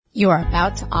You are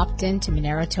about to opt in to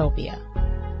Monerotopia,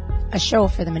 a show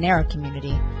for the Monero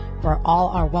community where all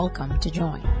are welcome to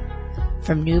join.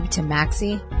 From noob to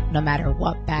maxi, no matter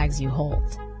what bags you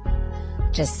hold.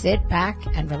 Just sit back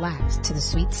and relax to the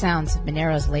sweet sounds of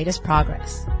Monero's latest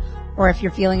progress. Or if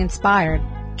you're feeling inspired,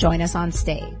 join us on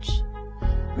stage.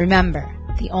 Remember,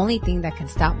 the only thing that can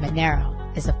stop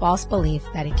Monero is a false belief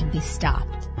that it can be stopped.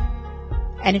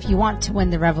 And if you want to win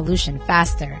the revolution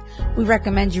faster, we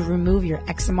recommend you remove your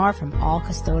XMR from all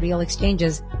custodial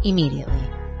exchanges immediately.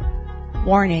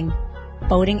 Warning,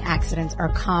 voting accidents are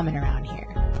common around here.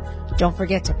 Don't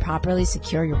forget to properly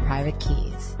secure your private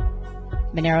keys.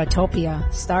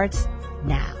 Monerotopia starts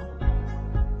now.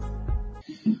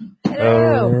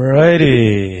 Hello.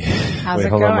 Alrighty. How's Wait, it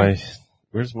hold going? on.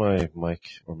 Where's my mic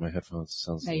or my headphones?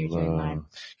 Sounds No, you're doing mine.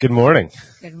 Good morning.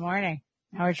 Good morning.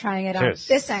 Now we're trying it on Cheers.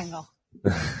 this angle.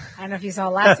 I don't know if you saw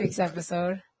last week's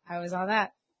episode. I was on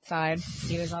that side.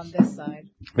 He was on this side.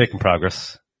 Making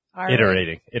progress. All right.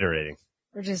 Iterating.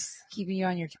 We're just keeping you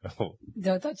on your Oh,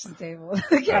 Don't touch the table.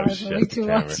 The camera's moving too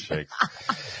camera much. shakes.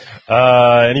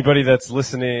 Anybody that's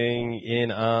listening in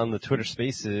on the Twitter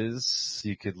Spaces,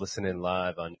 you could listen in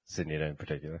live on Sydney in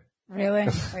particular. Really?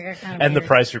 Like I kind of And the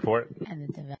price report. And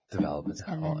the Developments.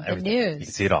 And all- then the everything. news. You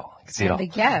can see it all. You can see it and all. the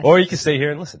guest. Or you can stay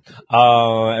here and listen.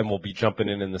 And we'll be jumping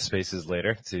in the spaces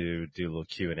later to do a little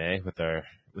Q&A with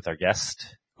our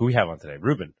guest. Who we have on today?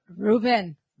 Ruben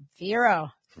Ruben,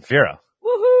 Vero. from Firo.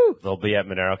 Woohoo! They'll be at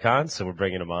MoneroCon, so we're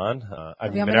bringing them on. Be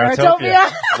on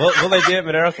Monerotopia. will they be at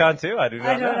MoneroCon too? I do not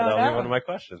I know. don't That'll know. be one of my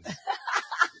questions.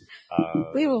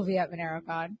 We will be at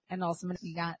MoneroCon. And also, if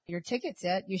you got your tickets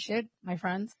yet, you should, my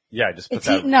friends. Yeah, I just put It's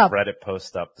that heating up. Reddit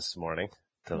post up this morning.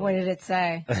 What did it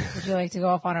say? Would you like to go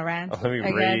off on a rant? Let me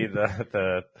again? read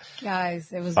the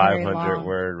Guys, it was very 500 long.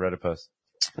 word Reddit post.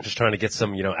 I'm just trying to get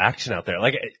some, action out there.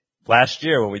 Like last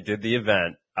year when we did the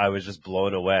event, I was just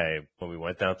blown away when we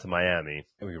went down to Miami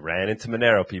and we ran into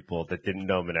Monero people that didn't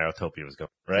know Monerotopia was going,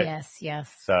 right?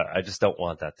 Yes. So I just don't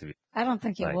want that to be. I don't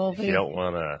think it Like, will if be. you don't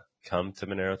want to come to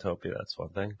Monerotopia, that's one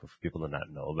thing. But for people to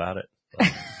not know about it,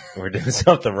 we're doing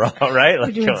something wrong, right?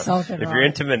 Like, doing come on. something If wrong. you're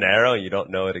into Monero and you don't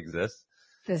know it exists,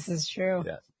 This is true.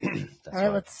 yeah. That's All right,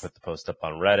 why let's- I put the post up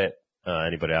on Reddit.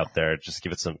 Anybody out there, just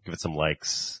give it some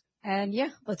likes. And yeah,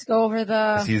 let's go over I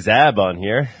the, see Zab on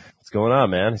here. What's going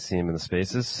on, man? I see him in the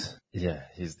spaces. Yeah,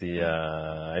 he's the,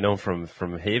 I know him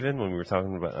from Haven when we were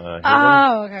talking about, Haven.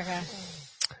 oh, okay.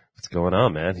 What's going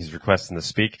on, man? He's requesting to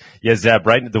speak. Yeah, Zab,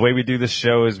 right? The way we do this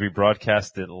show is we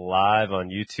broadcast it live on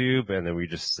YouTube and then we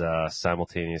just,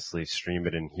 simultaneously stream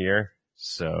it in here.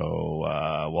 So,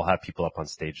 we'll have people up on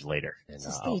stage later. And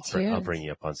So stay tuned. I'll bring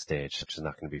you up on stage, which is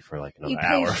not going to be for like Be another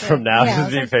hour patient. from now. Yeah,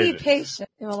 Just be it's like, patient. be patient.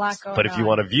 There's a lot going on. But if you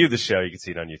want to view the show, you can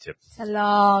see it on YouTube. It's a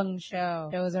long show.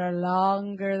 Shows are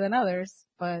longer than others,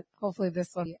 but hopefully this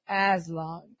one will be as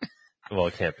long. Well,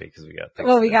 it can't be because we got things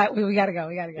Well, to we do. gotta go.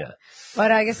 Yeah.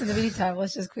 But I guess in the meantime,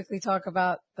 let's just quickly talk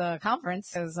about the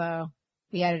conference because,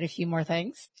 we added a few more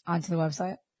things onto the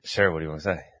website. Sure, what do you want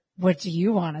to say? What do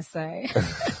you want to say?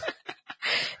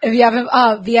 If you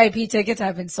haven't, VIP tickets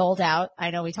have been sold out.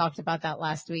 I know we talked about that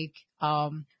last week.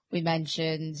 We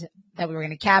mentioned that we were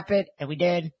going to cap it and we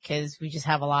did because we just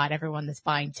have a lot. Everyone that's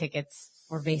buying tickets,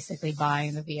 we're basically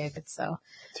buying the VIP. So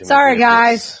Too many sorry, VIPs.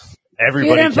 guys. Everybody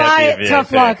You didn't can't buy be a it. VIP.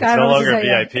 Tough luck. It's I no don't know what to longer say.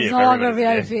 Yeah. VIP. It's if no longer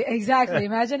everybody's VIP. Exactly.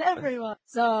 Imagine everyone.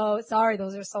 So sorry,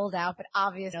 those are sold out, but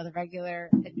obviously the regular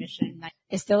admission night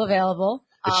is still available.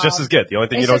 It's just as good. The only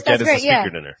thing you it's don't just get as is the great, yeah.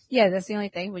 speaker dinner. Yeah, that's the only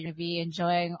thing. We're going to be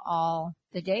enjoying all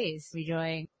the days. We're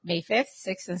enjoying May 5th,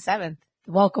 6th, and 7th.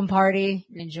 The welcome party.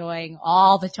 We're enjoying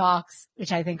all the talks,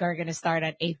 which I think are going to start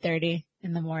at 8:30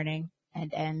 in the morning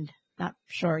and end. Not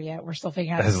sure yet. We're still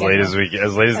figuring out As late as they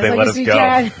late let as us we go.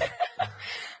 can.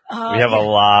 We have a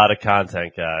lot of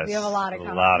content, guys. We have a lot of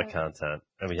content.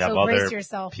 And we have So other brace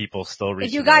yourself. people still reaching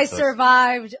If you guys out to us.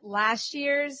 survived last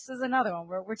year's, this is another one.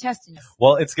 We're testing you.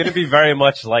 Well, it's going to be very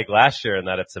much like last year in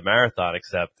that it's a marathon,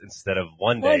 except instead of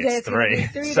one day, One day it's it's gonna be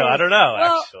three. 3 So I days. don't know,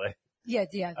 Well, actually. Yeah.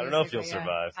 I don't know if you'll basically, yeah.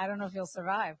 survive. I don't know if you'll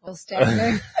survive. We'll stand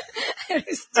there.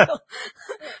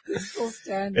 It's still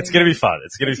standing. It's going to be fun.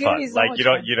 It's going to be gonna fun. be so Like, much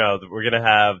don't, fun. we're going to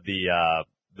have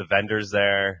the vendors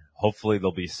there. Hopefully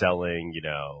they'll be selling,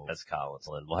 as Collins.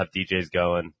 And we'll have DJs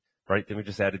going. Right? Didn't we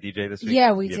just add a DJ this week?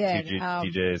 Yeah, we have did. two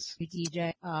DJs. We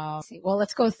DJ. Let's see. Well,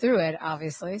 let's go through it,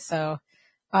 obviously. So,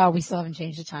 we still haven't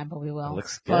changed the time, but we will. It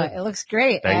looks good. But it looks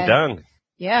great. Bang And, dong.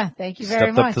 Yeah. Thank you very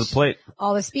Stepped much. up to the plate.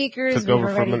 All the speakers, Took we've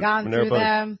over already from gone Monero through Buddy.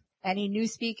 them. Any new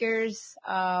speakers?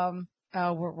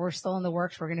 We're still in the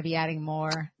works. We're going to be adding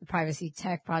more privacy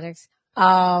tech projects. We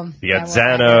got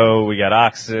Xano, we got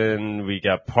Oxen, we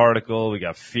got Particle, we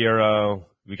got Firo,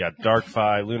 We got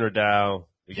DarkFi, Lunar DAO.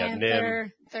 We got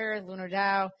NIM. Third, Lunar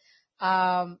DAO.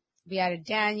 We added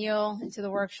Daniel into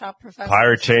the workshop professor.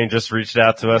 Pirate Chain just reached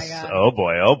out to us. Oh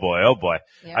boy.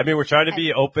 Yep. I mean, we're trying to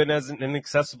be open as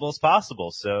inaccessible as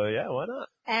possible. So yeah, why not?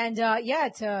 And,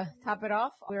 to top it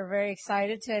off, we were very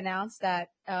excited to announce that,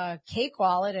 Cake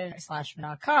Wallet and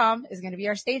 /min.com is going to be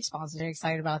our stage sponsor. Very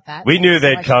excited about that. We knew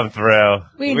they'd come through.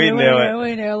 We knew it.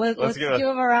 We knew. Let's give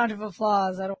them a round of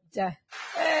applause. Hey.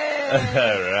 All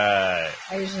right.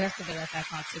 I usually have to do that.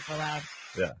 That's not super loud.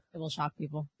 Yeah. It will shock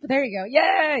people. But there you go.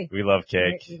 Yay! We love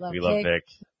Cake. We love Vic.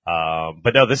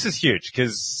 But no, this is huge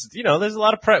because, there's a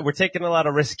lot of we're taking a lot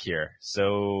of risk here.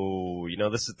 So,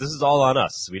 this is all on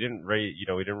us. We didn't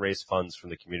raise funds from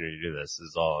the community to do this. This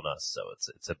is all on us. So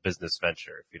it's a business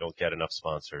venture. If you don't get enough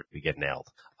sponsored, we get nailed.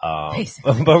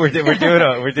 But we're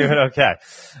doing okay.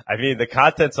 I mean, the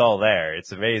content's all there.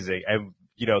 It's amazing. And,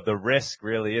 the risk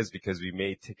really is because we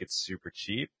made tickets super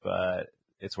cheap, but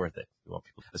it's worth it. We want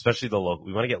people, especially the local.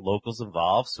 We want to get locals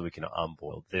involved so we can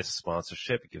onboard this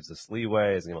sponsorship. It gives us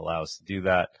leeway. It's going to allow us to do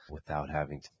that without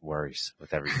having to worry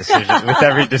with every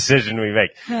decision we make.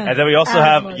 And then we also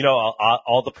have,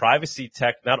 all the privacy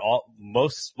tech,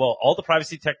 all the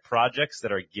privacy tech projects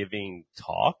that are giving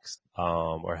talks,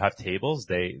 or have tables.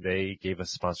 They gave us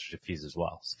sponsorship fees as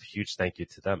well. So huge thank you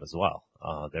to them as well.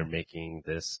 They're making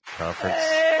this conference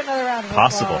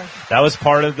possible. That was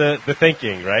part of the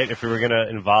thinking, right? If we were going to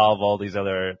involve all these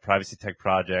other privacy tech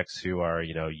projects who are,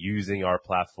 using our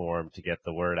platform to get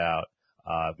the word out,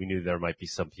 we knew there might be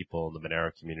some people in the Monero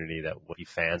community that would be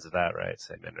fans of that, right?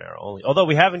 Say Monero only. Although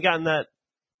we haven't gotten that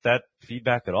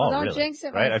feedback at all, really. Jinx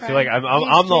it, right? I feel like I'm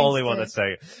the only one that's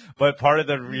saying it. But part of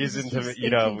the reason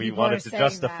we wanted to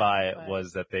justify it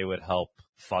was that they would help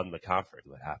fund the conference.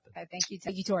 What happened?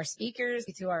 Thank you to our speakers,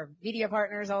 to our media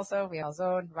partners also. We have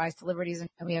Zone, Rise to Liberties,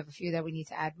 and we have a few that we need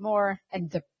to add more.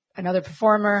 And another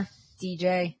performer,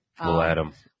 DJ. We'll add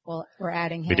him. Well, we're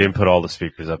adding him. We didn't put all the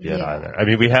speakers up yet either. I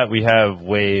mean, we have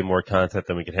way more content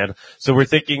than we can handle. So we're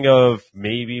thinking of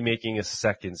maybe making a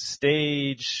second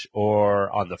stage, or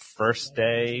on the first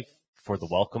day for the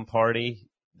welcome party.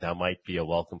 That might be a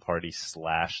welcome party /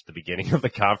 the beginning of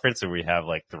the conference, where we have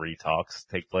like 3 talks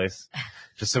take place,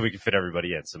 just so we can fit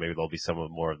everybody in. So maybe there'll be some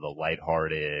more of the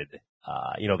lighthearted,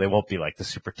 they won't be like the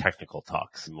super technical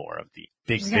talks, more of the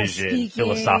big vision, speaking,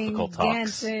 philosophical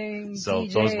talks. Dancing, so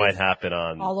DJs, those might happen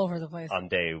all over the place on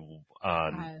day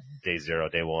 0,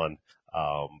 day 1,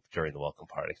 during the welcome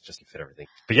party, just to fit everything.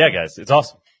 But yeah, guys, it's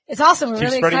awesome. It's awesome. We're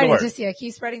really excited to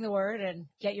keep spreading the word and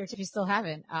get your tip if you still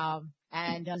haven't.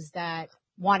 And does that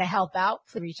want to help out,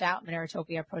 please reach out,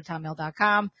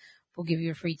 monerotopia@protonmail.com. We'll give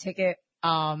you a free ticket,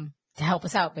 to help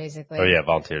us out, basically. Oh yeah,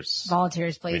 volunteers.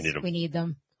 Volunteers, please. We need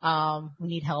them. We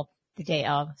need help the day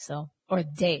of, or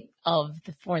the day of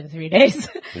for the 3 days.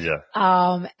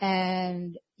 Yeah.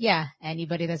 And yeah,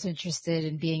 anybody that's interested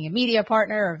in being a media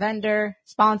partner or vendor,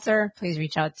 sponsor, please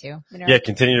reach out to. Yeah,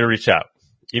 continue to reach out.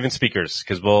 Even speakers,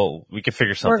 because we can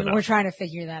figure something out. We're trying to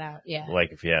figure that out. Yeah.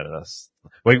 Like if you had us.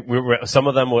 Some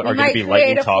of them are going to be lightning talks. We might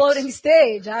create a floating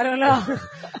stage. I don't know.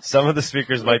 Some of the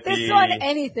speakers might be. This one,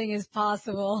 anything is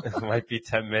possible. It might be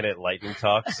 10-minute lightning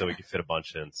talks, so we can fit a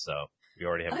bunch in. So we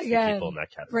already have a few people in that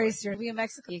category. We in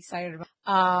Mexico excited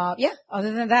about. Yeah.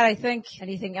 Other than that, I think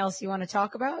anything else you want to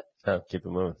talk about? Oh, keep it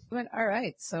moving. All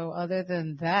right. So other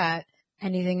than that,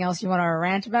 anything else you want to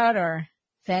rant about or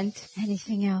vent?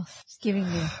 Anything else? Just giving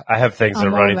you. I have things that are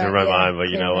running through my mind, but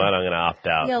you know what? I'm going to opt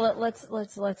out. Yeah, let's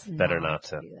better not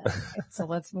to. Do that. So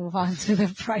let's move on to the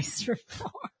price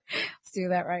report. Let's do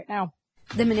that right now.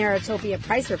 The Monerotopia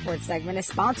price report segment is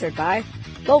sponsored by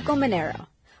Local Monero.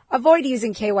 Avoid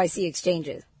using KYC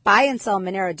exchanges. Buy and sell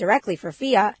Monero directly for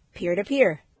fiat,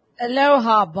 peer-to-peer.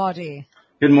 Aloha, buddy.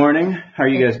 Good morning. How are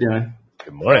you guys doing?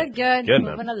 Good morning. Good.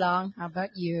 Moving along. How about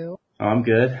you? Oh, I'm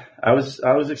good. I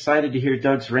was excited to hear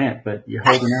Doug's rant, but you're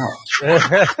holding out.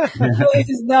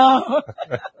 Please, no.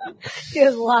 He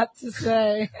has a lot to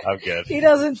say. I'm good. He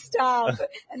doesn't stop.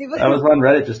 I was on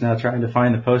Reddit just now trying to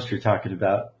find the post you're talking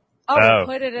about. Oh, we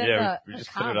put it in we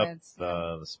just comments. Put it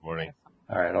up this morning.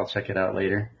 All right, I'll check it out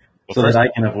later. Well, so that I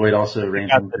can avoid also ranting.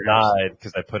 Got denied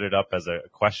because I put it up as a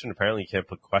question. Apparently, you can't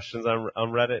put questions on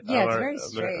Reddit. Yeah, it's very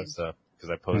strange.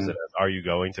 Because I posted it as, "Are you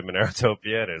going to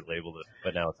Monerotopia?" and it labeled it,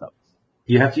 but now it's up.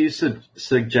 You have to use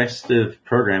suggestive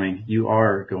programming. You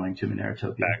are going to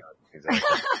Monerotopia.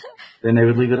 Exactly. Then they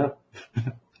would leave it up.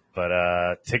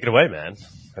 But take it away, man.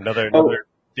 Another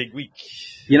big week.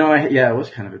 It was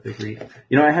kind of a big week.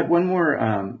 I had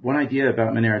one idea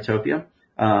about Monerotopia.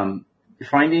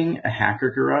 Finding a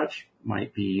hacker garage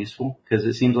might be useful because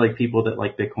it seems like people that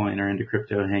like Bitcoin or into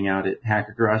crypto hang out at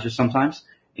hacker garages sometimes.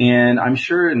 And I'm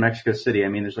sure in Mexico City, I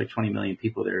mean, there's like 20 million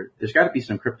people there. There's got to be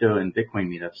some crypto and Bitcoin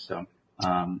meetups. So,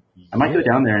 I might go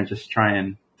down there and just try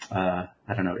and, I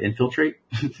don't know, infiltrate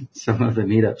some of the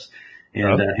meetups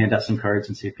and hand out some cards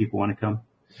and see if people want to come.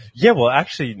 Yeah, well,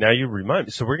 actually, now you remind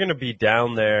me. So we're going to be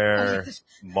down there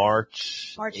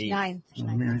March 9th.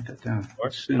 Let me write that down.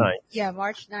 March 9th. Yeah,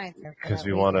 March 9th. Because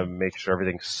we want to make sure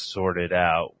everything's sorted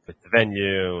out with the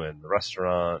venue and the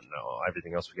restaurant and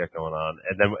everything else we got going on.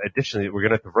 And then additionally, we're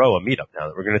going to throw a meetup down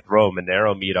there. We're going to throw a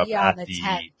Monero meetup at the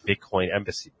Bitcoin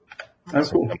Embassy. Oh,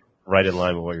 cool. Right in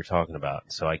line with what you're talking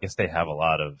about. So I guess they have a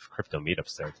lot of crypto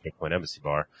meetups there at the Bitcoin Embassy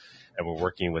Bar. And we're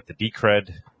working with the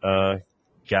Decred,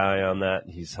 guy on that.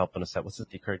 He's helping us out. What's the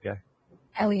Decred guy?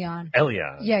 Elion.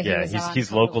 Yeah,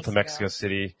 he's local to Mexico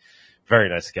City. Very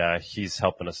nice guy. He's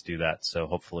helping us do that. So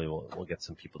hopefully we'll get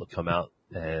some people to come out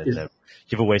and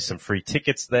give away some free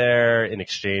tickets there in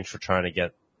exchange for trying to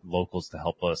get locals to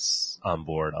help us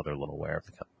onboard other Littleware of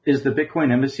the company. Is the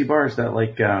Bitcoin Embassy Bar, is that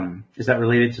like, is that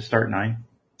related to Start9?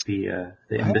 The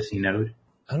embassy node?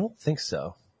 I don't think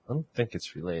so. I don't think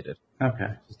it's related.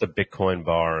 Okay. It's the Bitcoin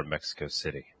bar in Mexico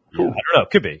City. Cool. Yeah, I don't know.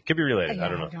 Could be related. I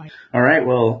don't know. All right.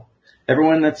 Well,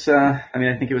 everyone that's, I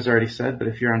think it was already said, but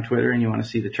if you're on Twitter and you want to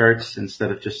see the charts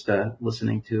instead of just,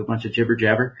 listening to a bunch of jibber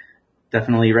jabber,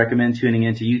 definitely recommend tuning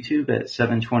into YouTube at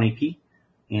 720p.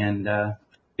 And,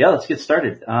 let's get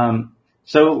started.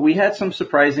 So we had some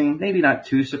surprising, maybe not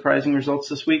too surprising results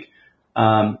this week.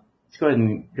 Let's go ahead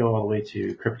and go all the way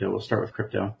to crypto. We'll start with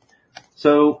crypto.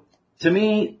 So to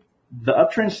me, the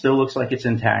uptrend still looks like it's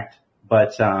intact,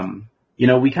 but,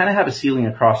 we kind of have a ceiling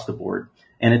across the board.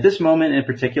 And at this moment in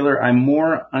particular, I'm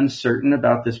more uncertain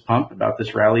about this pump, about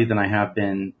this rally than I have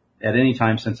been at any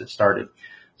time since it started.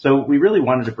 So we really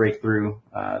wanted to break through,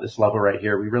 this level right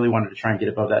here. We really wanted to try and get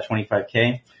above that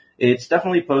 25K. It's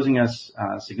definitely posing us,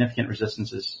 significant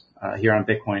resistances, here on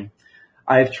Bitcoin.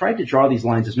 I've tried to draw these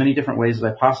lines as many different ways as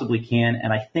I possibly can,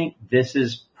 and I think this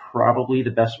is probably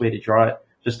the best way to draw it.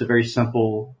 Just a very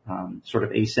simple sort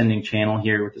of ascending channel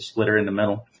here with the splitter in the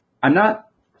middle. I'm not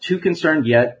too concerned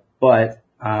yet, but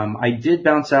I did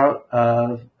bounce out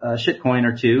of a shitcoin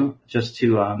or two just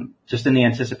in the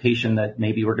anticipation that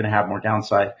maybe we're going to have more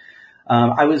downside.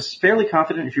 I was fairly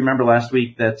confident, if you remember last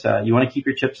week, that you want to keep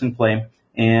your chips in play,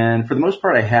 and for the most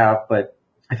part I have, but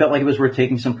I felt like it was worth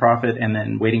taking some profit and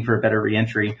then waiting for a better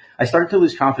reentry. I started to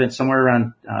lose confidence somewhere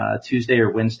around Tuesday or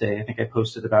Wednesday. I think I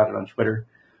posted about it on Twitter.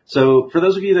 So for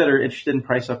those of you that are interested in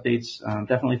price updates,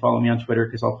 definitely follow me on Twitter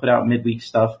because I'll put out midweek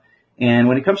stuff. And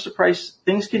when it comes to price,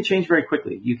 things can change very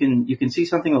quickly. You can see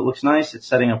something that looks nice, it's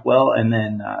setting up well, and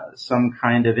then some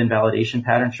kind of invalidation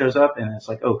pattern shows up, and it's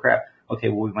like, oh crap, okay,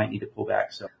 well we might need to pull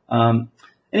back. So,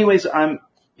 anyways,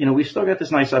 we've still got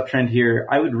this nice uptrend here.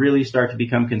 I would really start to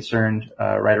become concerned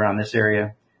right around this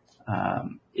area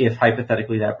if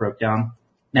hypothetically that broke down.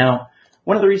 Now,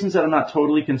 one of the reasons that I'm not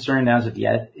totally concerned as of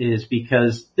yet is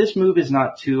because this move is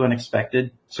not too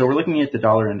unexpected. So we're looking at the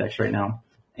dollar index right now,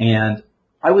 and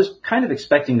I was kind of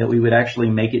expecting that we would actually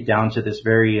make it down to this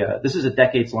this is a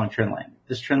decades-long trend line.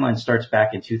 This trend line starts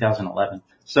back in 2011.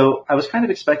 So I was kind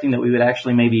of expecting that we would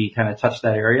actually maybe kind of touch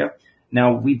that area.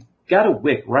 Now we got a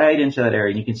wick right into that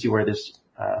area, and you can see where this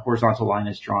horizontal line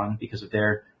is drawn because of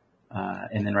there,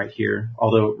 and then right here.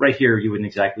 Although right here you wouldn't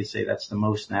exactly say that's the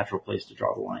most natural place to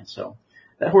draw the line. So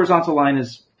that horizontal line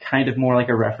is kind of more like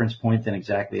a reference point than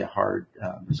exactly a hard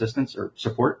resistance or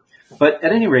support. But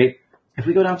at any rate, if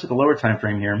we go down to the lower time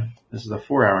frame here, this is a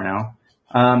 4-hour now.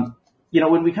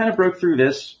 When we kind of broke through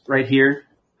this right here,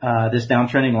 this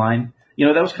downtrending line,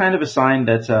 that was kind of a sign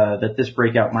that this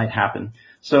breakout might happen.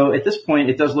 So at this point,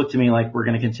 it does look to me like we're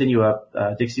going to continue up.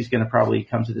 Dixie's going to probably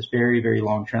come to this very, very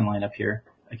long trend line up here.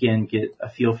 Again, get a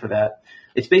feel for that.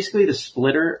 It's basically the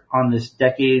splitter on this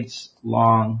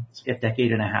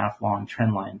decade-and-a-half long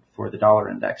trend line for the dollar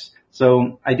index.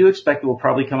 So I do expect it will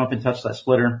probably come up and touch that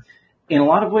splitter. In a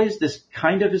lot of ways, this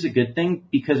kind of is a good thing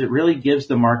because it really gives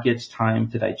the markets time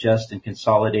to digest and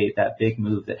consolidate that big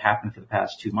move that happened for the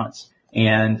past 2 months.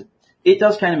 And it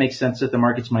does kind of make sense that the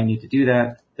markets might need to do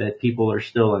that people are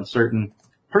still uncertain.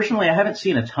 Personally, I haven't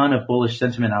seen a ton of bullish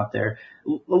sentiment out there,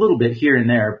 a little bit here and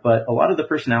there, but a lot of the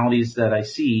personalities that I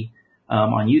see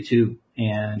on YouTube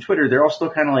and Twitter, they're all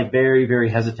still kind of like very, very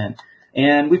hesitant.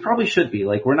 And we probably should be.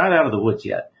 Like, we're not out of the woods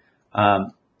yet.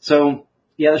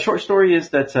 The short story is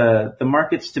that the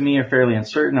markets to me are fairly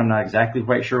uncertain. I'm not exactly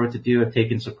quite sure what to do. I've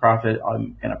taken some profit.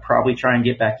 I'm going to probably try and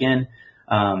get back in.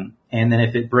 And then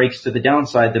if it breaks to the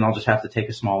downside, then I'll just have to take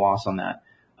a small loss on that.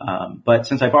 But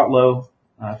since I bought low,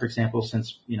 for example,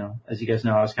 since, as you guys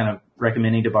know, I was kind of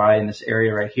recommending to buy in this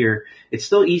area right here. It's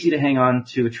still easy to hang on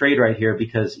to a trade right here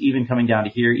because even coming down to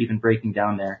here, even breaking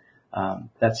down there,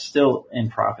 that's still in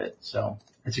profit. So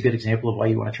it's a good example of why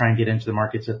you want to try and get into the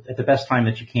markets at the best time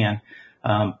that you can.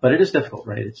 But it is difficult,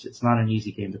 right? It's not an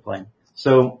easy game to play.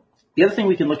 So the other thing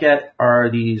we can look at are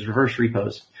these reverse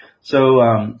repos.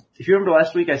 So, if you remember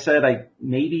last week, I said I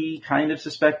maybe kind of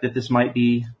suspect that this might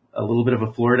be a little bit of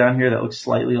a floor down here that looks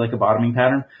slightly like a bottoming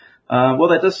pattern. Well,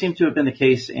 that does seem to have been the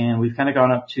case, and we've kind of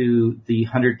gone up to the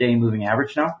 100-day moving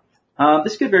average now.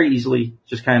 This could very easily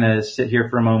just kind of sit here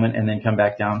for a moment and then come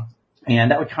back down.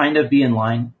 And that would kind of be in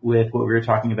line with what we were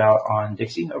talking about on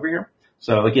Dixie over here.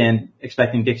 So again,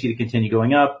 expecting Dixie to continue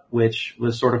going up, which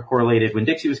was sort of correlated when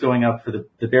Dixie was going up for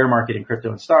the bear market in crypto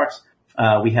and stocks.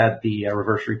 We had the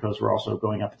reverse repos were also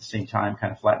going up at the same time,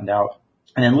 kind of flattened out,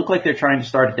 and then look like they're trying to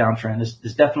start a downtrend.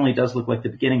 This definitely does look like the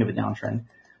beginning of a downtrend.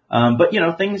 But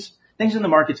things in the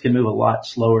markets can move a lot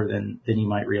slower than you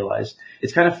might realize.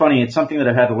 It's kind of funny. It's something that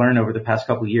I've had to learn over the past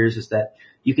couple of years is that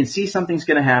you can see something's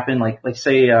going to happen, like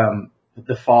say,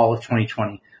 the fall of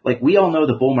 2020. Like we all know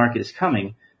the bull market is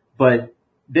coming, but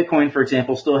Bitcoin, for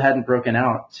example, still hadn't broken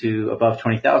out to above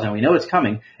 20,000. We know it's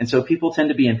coming. And so people tend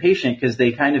to be impatient because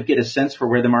they kind of get a sense for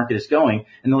where the market is going.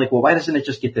 And they're like, well, why doesn't it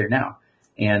just get there now?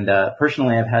 And,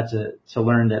 personally, I've had to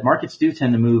learn that markets do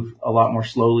tend to move a lot more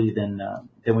slowly than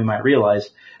we might realize.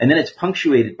 And then it's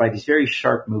punctuated by these very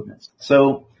sharp movements.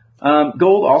 So,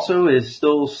 gold also is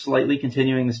still slightly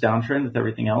continuing this downtrend with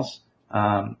everything else.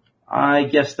 I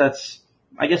guess that's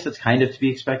kind of to be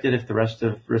expected. If the rest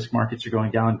of risk markets are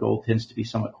going down, gold tends to be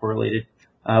somewhat correlated.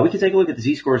 We can take a look at the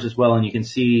Z-scores as well, and you can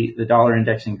see the dollar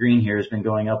index in green here has been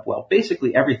going up. Well,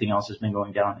 basically everything else has been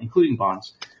going down, including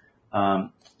bonds.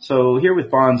 So here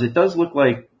with bonds, it does look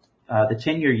like the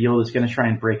 10-year yield is going to try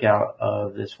and break out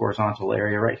of this horizontal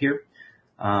area right here.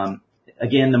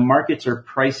 Again, the markets are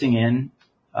pricing in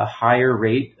a higher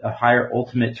rate, a higher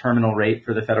ultimate terminal rate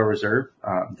for the Federal Reserve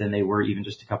than they were even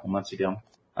just a couple months ago.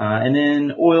 And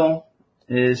then oil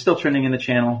is still trending in the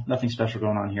channel. Nothing special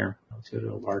going on here. Let's go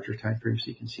to a larger time frame so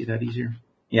you can see that easier.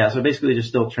 Yeah, so basically just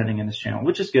still trending in this channel,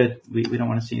 which is good. We don't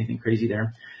want to see anything crazy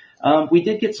there. We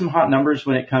did get some hot numbers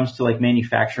when it comes to like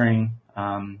manufacturing.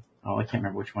 I can't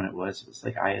remember which one it was. It was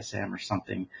like ISM or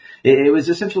something. It was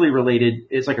essentially related.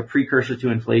 It's like a precursor to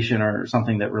inflation or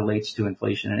something that relates to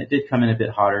inflation. And it did come in a bit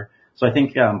hotter. So I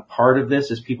think, part of this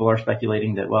is people are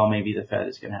speculating that, well, maybe the Fed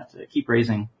is going to have to keep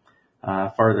raising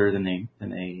farther than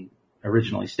they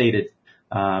originally stated.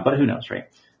 But who knows, right?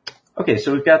 Okay.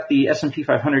 So we've got the S&P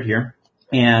 500 here,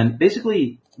 and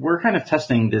basically we're kind of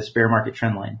testing this bear market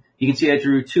trend line. You can see I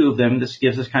drew two of them. This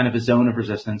gives us kind of a zone of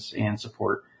resistance and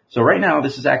support. So right now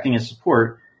this is acting as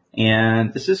support,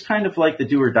 and this is kind of like the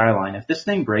do or die line. If this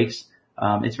thing breaks,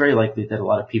 it's very likely that a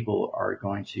lot of people are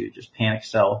going to just panic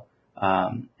sell.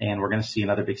 And we're going to see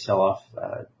another big sell off,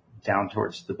 down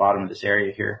towards the bottom of this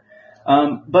area here.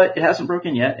 But it hasn't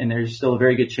broken yet, and there's still a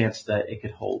very good chance that it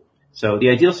could hold. So the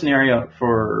ideal scenario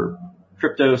for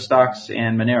crypto, stocks,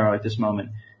 and Monero at this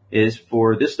moment is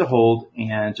for this to hold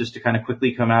and just to kind of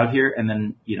quickly come out here and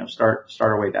then, start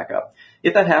our way back up.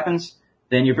 If that happens,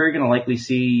 then you're very going to likely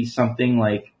see something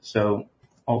like, so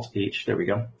Alt H, there we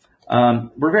go.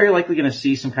 We're very likely going to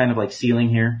see some kind of like ceiling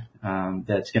here,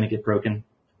 that's going to get broken.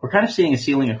 We're kind of seeing a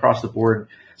ceiling across the board.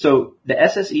 So the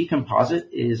SSE composite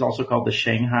is also called the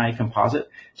Shanghai composite.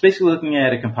 It's basically looking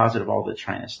at a composite of all the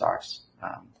China stocks.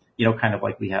 Kind of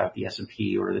like we have the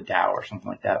S&P or the Dow or something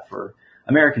like that for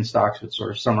American stocks, which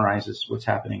sort of summarizes what's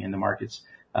happening in the markets.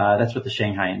 That's what the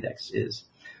Shanghai index is.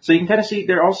 So you can kind of see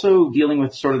they're also dealing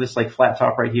with sort of this like flat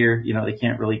top right here. They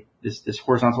can't really, this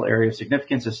horizontal area of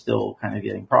significance is still kind of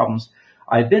getting problems.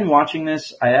 I've been watching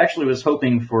this. I actually was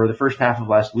hoping for the first half of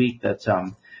last week that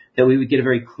we would get a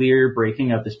very clear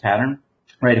breaking of this pattern,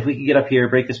 right? If we could get up here,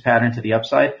 break this pattern to the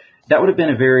upside, that would have been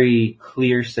a very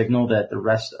clear signal that the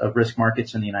rest of risk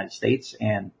markets in the United States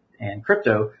and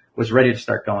crypto was ready to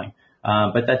start going.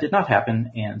 But that did not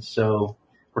happen. And so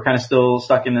we're kind of still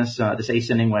stuck in this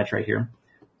ascending wedge right here.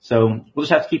 So we'll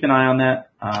just have to keep an eye on that.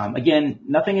 Again,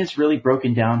 nothing is really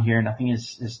broken down here. Nothing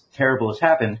is as terrible has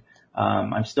happened.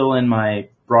 I'm still in my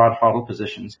broad hodl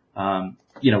positions.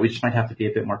 We just might have to be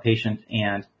a bit more patient,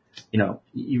 and,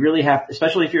 you really have,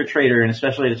 especially if you're a trader and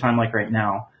especially at a time like right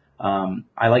now,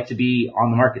 I like to be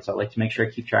on the markets. I like to make sure I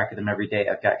keep track of them every day.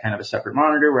 I've got kind of a separate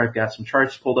monitor where I've got some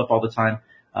charts pulled up all the time.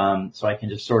 So I can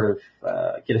just sort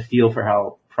of, get a feel for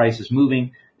how price is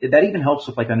moving. That even helps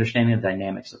with like understanding the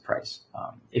dynamics of price.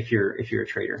 If you're a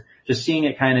trader, just seeing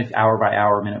it kind of hour by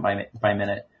hour, minute by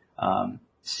minute,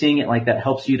 seeing it like that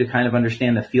helps you to kind of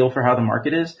understand the feel for how the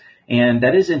market is. And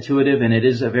that is intuitive, and it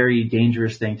is a very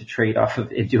dangerous thing to trade off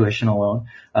of intuition alone.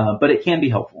 But it can be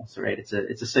helpful. So, right, it's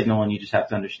a signal, and you just have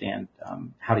to understand,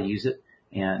 how to use it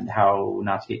and how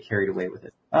not to get carried away with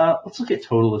it. Let's look at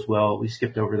total as well. We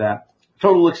skipped over that.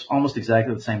 Total looks almost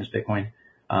exactly the same as Bitcoin.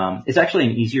 It's actually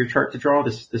an easier chart to draw,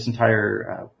 this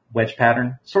entire, wedge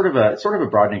pattern. Sort of a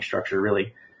broadening structure,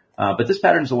 really. But this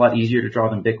pattern is a lot easier to draw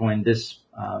than Bitcoin. This,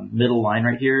 middle line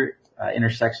right here,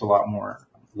 intersects a lot more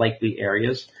likely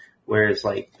areas. Whereas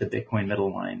like the Bitcoin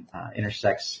middle line,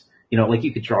 intersects, like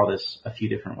you could draw this a few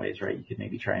different ways, right? You could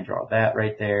maybe try and draw that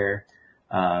right there.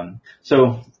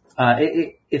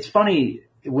 It's funny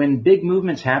when big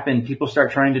movements happen, people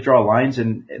start trying to draw lines,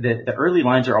 and the early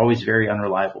lines are always very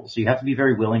unreliable. So you have to be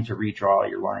very willing to redraw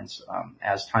your lines,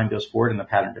 as time goes forward and the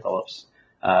pattern develops,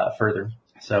 further.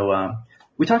 So,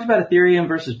 we talked about Ethereum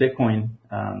versus Bitcoin,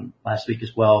 last week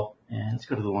as well. And let's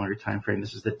go to the longer time frame.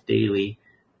 This is the daily.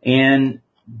 And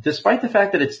despite the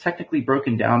fact that it's technically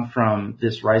broken down from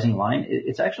this rising line,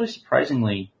 it's actually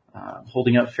surprisingly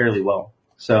holding up fairly well.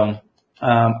 So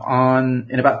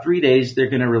in about 3 days, they're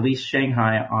going to release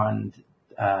Shanghai on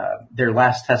their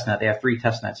last testnet. They have 3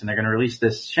 testnets, and they're going to release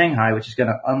this Shanghai, which is going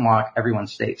to unlock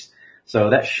everyone's stakes. So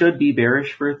that should be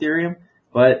bearish for Ethereum,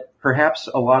 but perhaps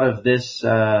a lot of this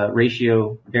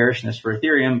ratio bearishness for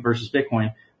Ethereum versus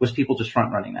Bitcoin was people just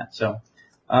front running that. So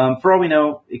for all we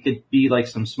know, it could be like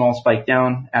some small spike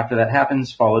down after that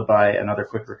happens, followed by another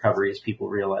quick recovery as people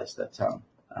realize that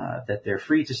that they're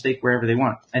free to stake wherever they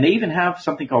want. And they even have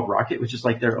something called Rocket, which is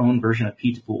like their own version of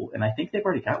P2Pool. And I think they've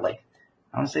already got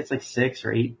I want to say it's like 6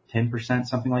 or 8, 10%,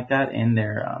 something like that in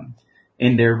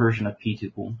their version of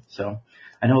P2Pool. So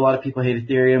I know a lot of people hate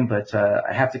Ethereum, but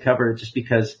I have to cover it just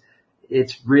because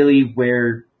it's really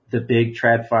where the big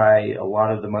TradFi, a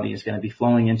lot of the money is going to be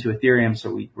flowing into Ethereum.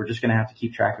 So we're just going to have to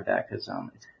keep track of that because,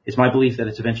 it's my belief that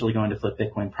it's eventually going to flip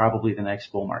Bitcoin, probably the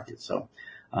next bull market. So,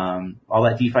 all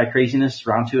that DeFi craziness,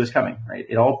 round 2 is coming, right?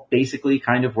 It all basically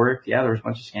kind of worked. Yeah, there was a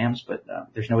bunch of scams, but,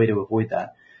 there's no way to avoid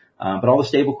that. But all the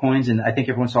stable coins, and I think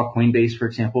everyone saw Coinbase, for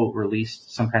example,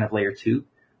 released some kind of layer 2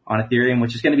 on Ethereum,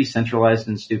 which is going to be centralized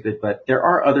and stupid, but there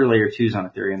are other layer 2s on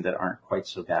Ethereum that aren't quite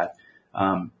so bad.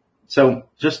 So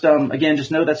just, again,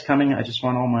 just know that's coming. I just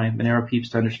want all my Monero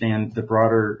peeps to understand the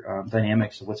broader,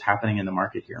 dynamics of what's happening in the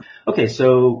market here. Okay.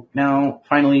 So now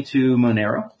finally to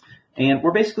Monero. And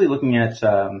we're basically looking at,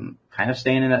 kind of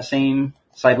staying in that same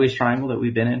sideways triangle that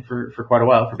we've been in for quite a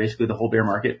while, for basically the whole bear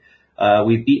market.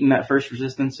 We've beaten that first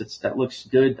resistance. That looks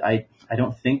good. I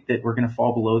don't think that we're going to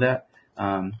fall below that.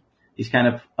 These kind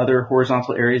of other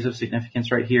horizontal areas of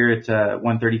significance right here at,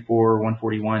 134,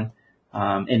 141.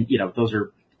 And those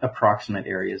are approximate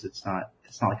areas. It's not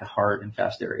like a hard and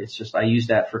fast area. It's just, I use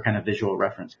that for kind of visual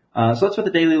reference. So that's what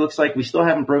the daily looks like. We still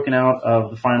haven't broken out of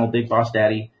the final Big Boss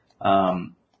Daddy,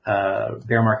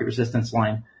 bear market resistance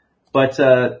line.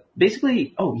 But,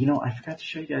 basically, I forgot to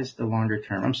show you guys the longer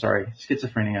term. I'm sorry.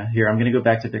 Schizophrenia here. I'm going to go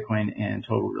back to Bitcoin and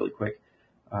total really quick.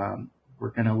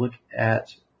 We're going to look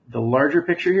at the larger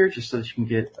picture here just so that you can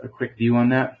get a quick view on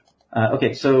that.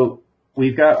 Okay. So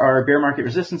we've got our bear market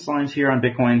resistance lines here on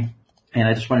Bitcoin. And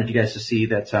I just wanted you guys to see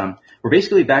that, we're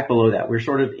basically back below that. We're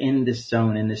sort of in this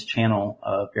zone, in this channel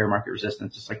of bear market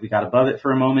resistance, just like we got above it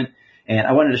for a moment. And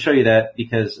I wanted to show you that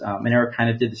because, Monero kind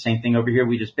of did the same thing over here.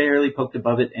 We just barely poked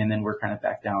above it, and then we're kind of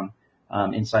back down,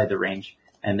 inside the range.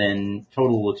 And then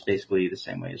total looks basically the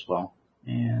same way as well.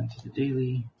 And to the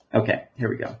daily. Okay, here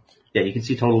we go. Yeah, you can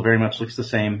see total very much looks the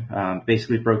same.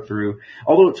 Basically broke through.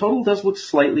 Although total does look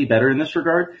slightly better in this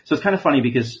regard. So it's kind of funny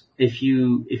because if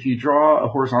you draw a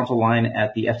horizontal line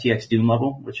at the FTX Doom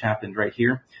level, which happened right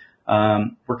here,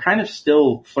 we're kind of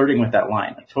still flirting with that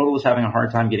line. Like total is having a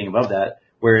hard time getting above that.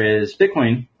 Whereas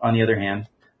Bitcoin, on the other hand,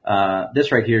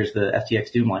 this right here is the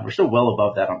FTX Doom line. We're still well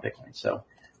above that on Bitcoin. So,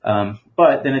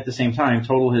 but then at the same time,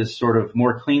 total has sort of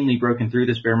more cleanly broken through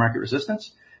this bear market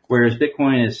resistance. Whereas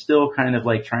Bitcoin is still kind of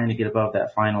like trying to get above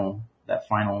that final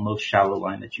most shallow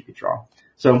line that you could draw.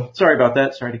 So sorry about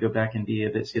that. Sorry to go back and be a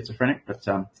bit schizophrenic, but,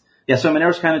 yeah, so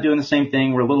Monero's kind of doing the same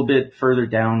thing. We're a little bit further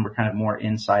down. We're kind of more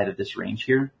inside of this range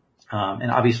here. And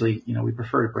obviously, we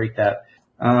prefer to break that.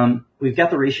 We've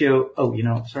got the ratio. Oh,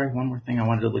 one more thing I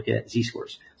wanted to look at,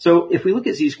 Z-scores. So if we look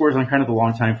at Z-scores on kind of the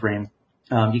long time frame,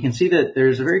 you can see that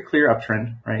there's a very clear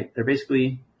uptrend, right? They're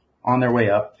basically on their way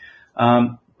up.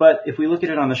 But if we look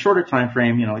at it on the shorter time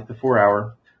frame, like the 4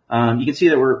 hour, you can see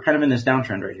that we're kind of in this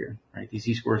downtrend right here, right? These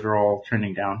Z-scores are all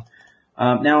trending down.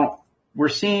 Now we're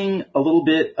seeing a little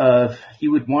bit of,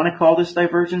 you would want to call this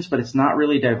divergence, but it's not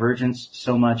really divergence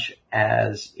so much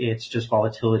as it's just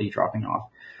volatility dropping off.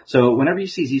 So whenever you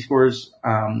see Z-scores,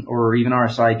 or even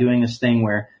RSI doing this thing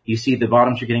where you see the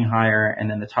bottoms are getting higher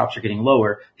and then the tops are getting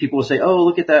lower, people will say, oh,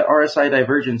 look at that RSI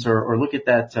divergence or look at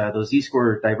that, those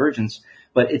Z-score divergence.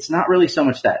 But it's not really so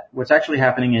much that. What's actually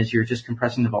happening is you're just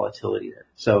compressing the volatility there.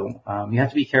 So, you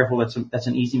have to be careful. That's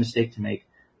an easy mistake to make.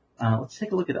 Let's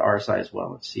take a look at the RSI as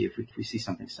well. Let's see if we see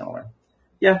something similar.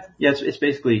 Yeah, it's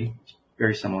basically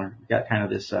very similar. We've got kind of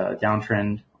this,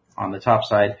 downtrend on the top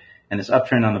side and this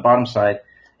uptrend on the bottom side.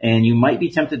 And you might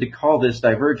be tempted to call this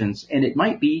divergence, and it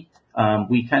might be.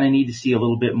 We kind of need to see a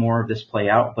little bit more of this play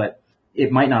out, but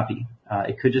it might not be.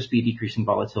 It could just be decreasing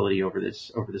volatility over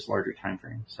this larger time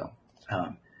frame. So,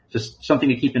 just something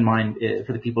to keep in mind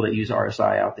for the people that use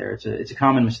RSI out there. It's a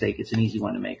common mistake. It's an easy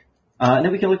one to make. And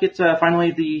then we can look at,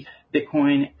 finally the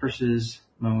Bitcoin versus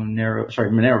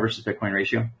Monero versus Bitcoin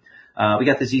ratio. We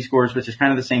got the Z-scores, which is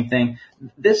kind of the same thing.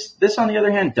 This on the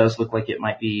other hand does look like it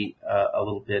might be a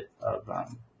little bit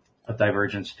of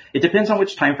divergence. It depends on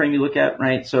which time frame you look at,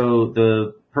 right? So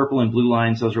the purple and blue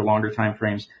lines, those are longer time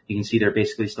frames. You can see they're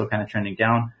basically still kind of trending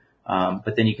down.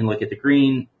 But then you can look at the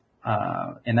green,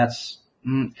 and that's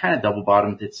kind of double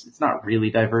bottomed. It's not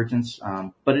really divergence,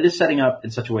 but it is setting up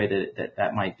in such a way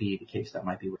that might be the case. That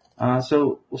might be.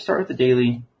 So we'll start with the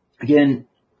daily. Again,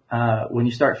 when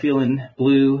you start feeling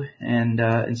blue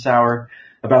and sour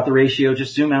about the ratio,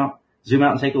 just zoom out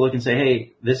and take a look and say,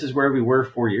 hey, this is where we were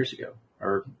 4 years ago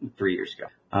or 3 years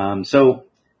ago. So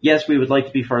yes, we would like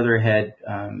to be farther ahead.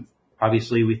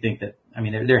 Obviously we think that,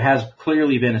 there has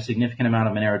clearly been a significant amount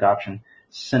of Monero adoption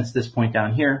since this point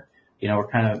down here. We're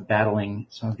kind of battling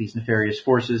some of these nefarious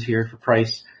forces here for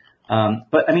price.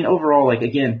 But overall,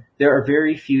 again, there are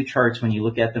very few charts when you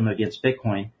look at them against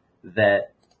Bitcoin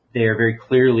that they are very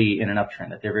clearly in an uptrend,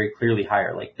 that they're very clearly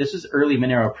higher. This is early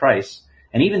Monero price.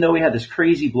 And even though we had this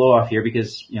crazy blow off here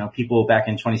because, people back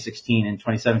in 2016 and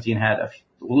 2017 had a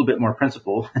little bit more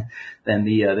principle than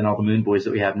all the moon boys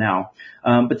that we have now.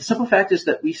 But the simple fact is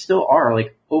that we still are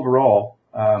overall,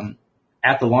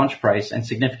 at the launch price and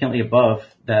significantly above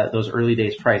those early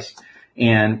days price.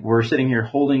 And we're sitting here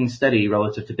holding steady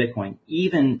relative to Bitcoin,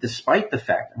 even despite the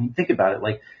fact, think about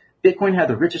it, Bitcoin had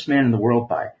the richest man in the world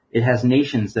buy. It has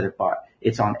nations that have bought.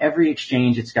 It's on every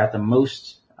exchange. It's got the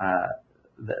most,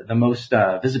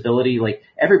 visibility.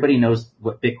 Everybody knows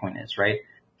what Bitcoin is, right?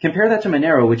 Compare that to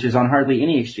Monero, which is on hardly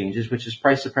any exchanges, which is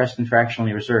price suppressed and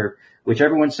fractionally reserved, which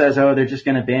everyone says, oh, they're just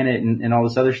going to ban it and all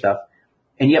this other stuff.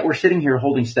 And yet we're sitting here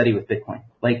holding steady with Bitcoin.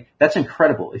 That's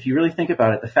incredible. If you really think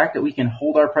about it, the fact that we can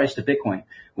hold our price to Bitcoin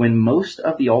when most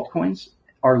of the altcoins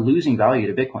are losing value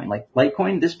to Bitcoin.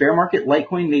 Litecoin, this bear market,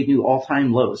 Litecoin made new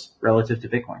all-time lows relative to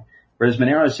Bitcoin, whereas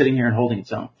Monero is sitting here and holding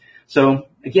its own. So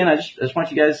again, I just want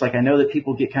you guys, I know that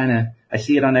people get I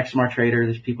see it on XMR Trader.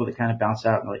 There's people that kind of bounce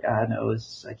out and no,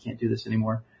 I can't do this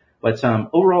anymore. But,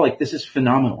 overall, this is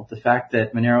phenomenal. The fact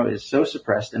that Monero is so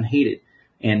suppressed and hated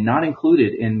and not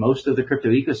included in most of the crypto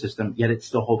ecosystem, yet it's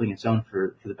still holding its own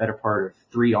for the better part of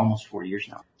 3, almost 4 years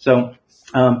now. So,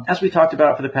 as we talked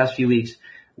about for the past few weeks,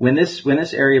 when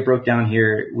this area broke down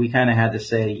here, we kind of had to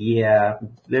say, yeah,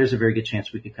 there's a very good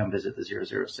chance we could come visit the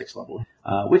 006 level,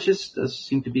 which does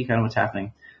seem to be kind of what's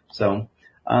happening. So,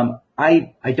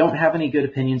 I don't have any good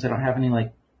opinions. I don't have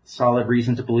any solid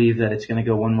reason to believe that it's going to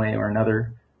go one way or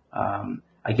another.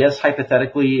 I guess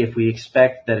hypothetically, if we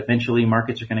expect that eventually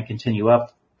markets are going to continue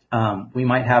up, we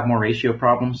might have more ratio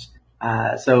problems.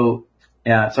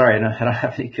 Yeah, sorry, I don't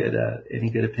have any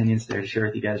good opinions there to share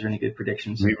with you guys or any good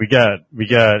predictions. We got,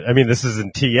 this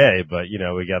isn't TA, but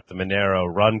we got the Monero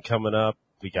run coming up.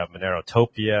 We got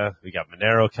Monerotopia. We got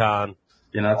MoneroCon.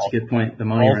 That's a good point. The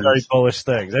money all runs. Very bullish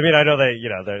things. I know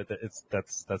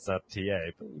that's not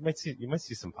TA, but you might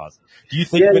see some positive. Do you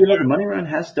think? Yeah, the money run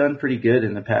has done pretty good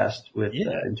in the past with,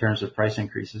 in terms of price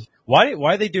increases. Why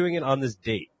are they doing it on this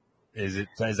date? Is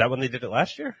that when they did it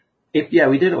last year? We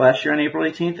did it last year on April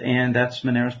 18th, and that's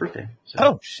Monero's birthday. So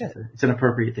oh, shit. It's an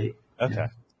appropriate date. Okay.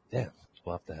 Yeah.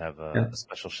 We'll have to have a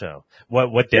special show.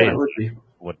 What day? Yeah,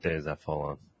 what day does that fall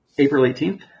on? April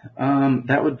 18th.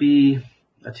 That would be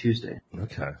a Tuesday.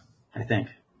 Okay. I think.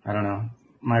 I don't know.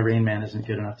 My Rain Man isn't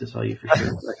good enough to tell you for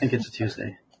sure. I think it's a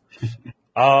Tuesday.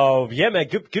 Oh, yeah, man.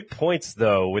 Good points,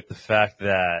 though, with the fact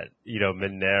that,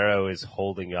 Monero is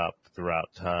holding up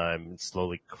throughout time and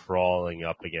slowly crawling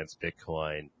up against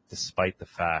Bitcoin, despite the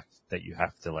fact that you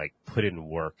have to put in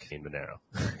work in Monero.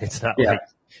 It's not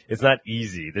it's not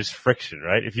easy. There's friction,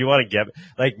 right? If you want to get,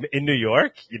 in New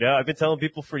York, I've been telling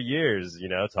people for years,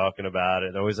 talking about it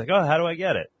and always oh, how do I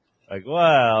get it?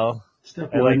 Well, still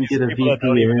and get a people that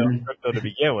don't even know crypto to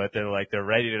begin with, and they're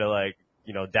ready to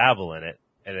dabble in it.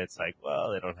 And it's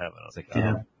well, they don't have it. I was oh,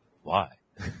 yeah. Why?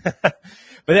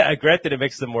 But yeah, granted, it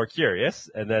makes them more curious,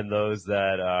 and then those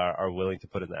that are willing to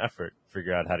put in the effort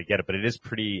figure out how to get it. But it is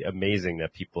pretty amazing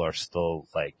that people are still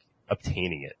like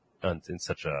obtaining it in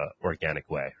such a organic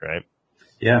way, right?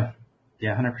 Yeah.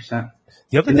 Yeah, 100%.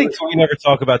 The other thing we never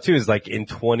talk about too is like in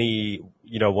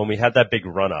when we had that big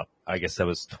run up, I guess that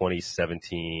was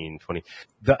 2017,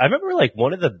 I remember like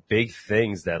one of the big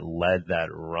things that led that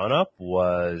run up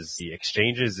was the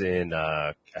exchanges in,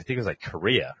 I think it was like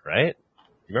Korea, right?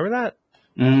 You remember that?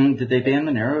 Did they ban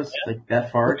Moneros like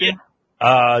that far?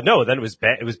 No, then it was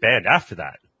banned after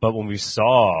that. But when we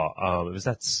saw, it was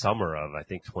that summer of, I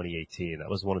think 2018, that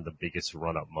was one of the biggest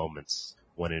run up moments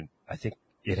when I think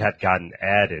it had gotten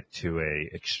added to a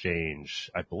exchange.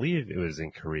 I believe it was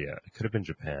in Korea. It could have been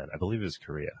Japan. I believe it was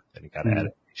Korea, and it got added to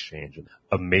the exchange. And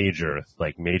a major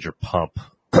pump.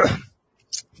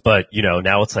 But,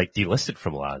 now it's like delisted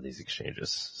from a lot of these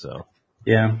exchanges. So.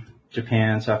 Yeah.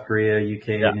 Japan, South Korea,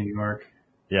 UK, New York,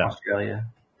 Australia.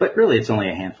 But really, it's only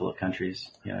a handful of countries,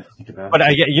 to think about. But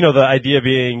I get, the idea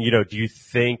being, do you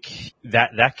think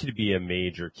that could be a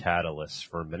major catalyst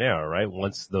for Monero, right?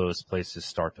 Once those places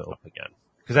start to open again.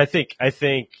 Because I think,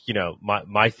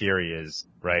 my theory is,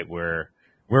 right, we're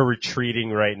retreating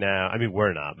right now. I mean,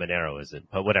 we're not, Monero isn't,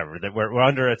 but whatever. We're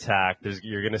under attack.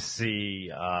 You're going to see,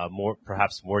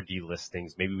 perhaps more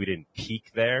delistings. Maybe we didn't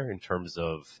peak there in terms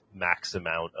of max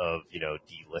amount of,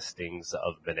 delistings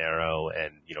of Monero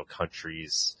and,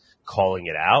 countries calling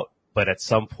it out. But at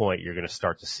some point, you're going to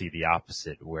start to see the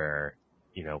opposite where,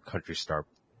 countries start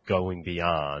going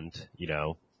beyond,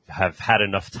 have had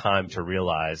enough time to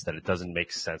realize that it doesn't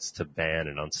make sense to ban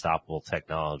an unstoppable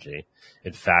technology.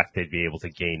 In fact, they'd be able to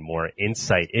gain more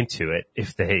insight into it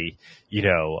if they,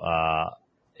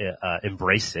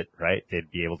 embrace it, right? They'd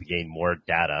be able to gain more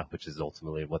data, which is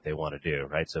ultimately what they want to do,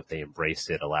 right? So if they embrace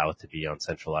it, allow it to be on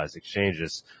centralized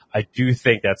exchanges, I do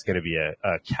think that's going to be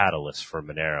a catalyst for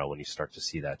Monero when you start to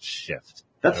see that shift.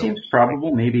 That seems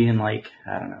probable, maybe in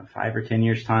 5 or 10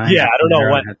 years time. Yeah, I don't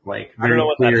know what, very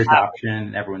clear adoption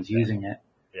and everyone's using it.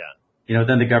 Yeah.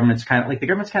 Then the government's kind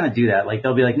of do that. Like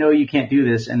they'll be like, no, you can't do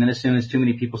this. And then as soon as too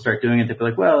many people start doing it, they'll be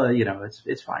like, well,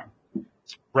 it's fine.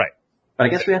 Right. But I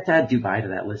guess we have to add Dubai to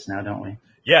that list now, don't we?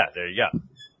 Yeah, there you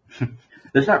go.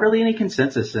 There's not really any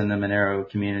consensus in the Monero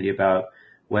community about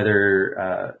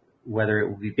whether it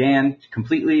will be banned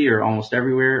completely or almost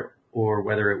everywhere, or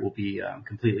whether it will be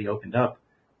completely opened up.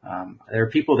 There are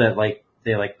people that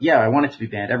I want it to be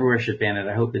banned. Everywhere should ban it.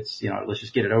 I hope it's, let's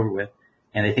just get it over with.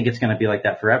 And they think it's going to be like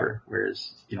that forever.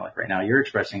 Whereas, like right now you're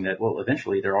expressing that, well,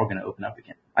 eventually they're all going to open up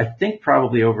again. I think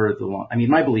probably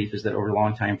my belief is that over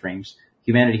long time frames,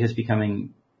 humanity is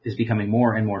becoming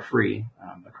more and more free,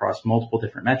 across multiple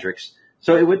different metrics.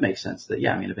 So it would make sense that,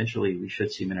 eventually we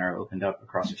should see Monero opened up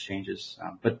across exchanges.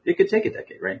 But it could take a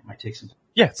decade, right? It might take some time.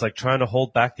 Yeah. It's like trying to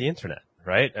hold back the internet.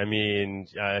 Right? I mean,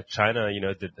 China,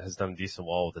 has done a decent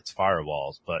wall with its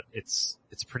firewalls, but it's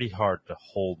pretty hard to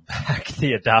hold back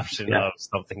the adoption of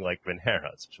something like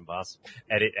Monero. It's impossible.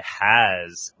 And it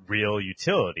has real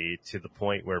utility to the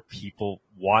point where people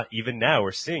even now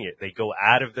we're seeing it. They go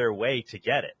out of their way to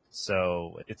get it.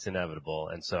 So it's inevitable.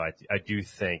 And so I do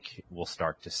think we'll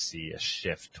start to see a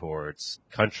shift towards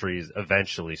countries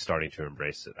eventually starting to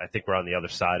embrace it. I think we're on the other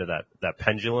side of that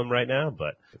pendulum right now,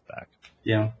 but get back.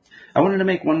 Yeah. I wanted to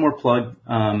make one more plug.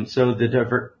 So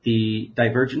the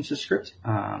Divergences script,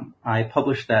 I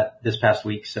published that this past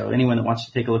week. So anyone that wants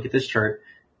to take a look at this chart,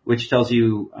 which tells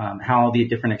you, how the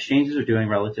different exchanges are doing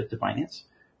relative to Binance.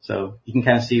 So you can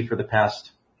kind of see for the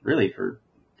past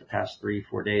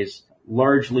 3-4 days,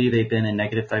 largely they've been in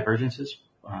negative divergences.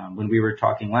 When we were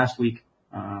talking last week,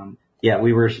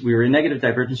 we were in negative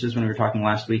divergences when we were talking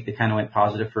last week. They kind of went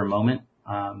positive for a moment,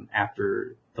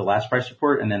 after the last price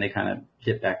report, and then they kind of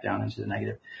dipped back down into the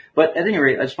negative. But at any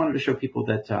rate, I just wanted to show people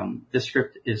that this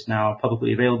script is now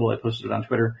publicly available. I posted it on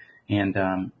Twitter, and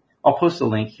I'll post a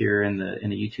link here in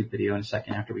the YouTube video in a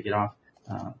second after we get off.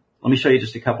 Let me show you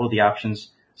just a couple of the options.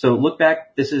 So look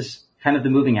back. This is kind of the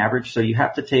moving average. So you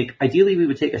have to ideally we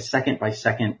would take a second by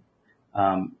second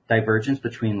divergence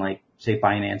between say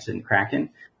Binance and Kraken,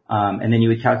 and then you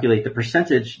would calculate the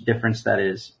percentage difference that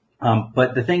is.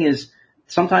 But the thing is,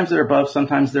 sometimes they're above,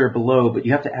 sometimes they're below, but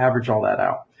you have to average all that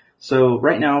out. So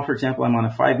right now, for example, I'm on a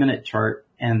 5-minute chart,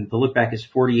 and the look back is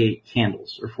 48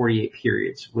 candles or 48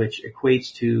 periods, which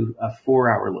equates to a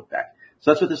 4-hour look back.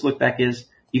 So that's what this look back is.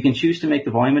 You can choose to make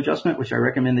the volume adjustment, which I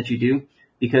recommend that you do,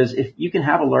 because if you can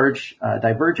have a large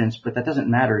divergence, but that doesn't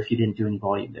matter if you didn't do any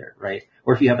volume there, right?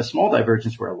 Or if you have a small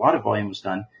divergence where a lot of volume was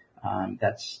done,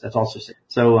 that's also safe.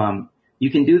 So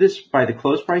you can do this by the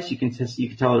close price. You can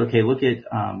tell it, okay, look at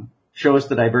show us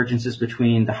the divergences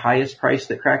between the highest price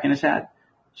that Kraken has had,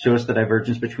 show us the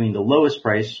divergence between the lowest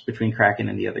price between Kraken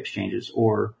and the other exchanges,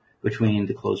 or between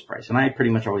the close price. And I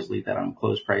pretty much always leave that on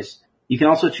close price. You can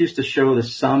also choose to show the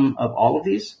sum of all of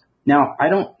these. Now,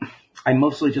 I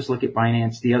mostly just look at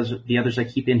Binance. The others I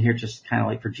keep in here just kind of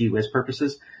like for gee whiz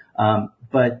purposes.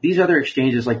 But these other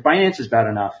exchanges, like Binance is bad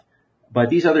enough, but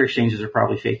these other exchanges are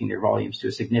probably faking their volumes to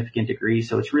a significant degree.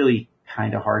 So it's really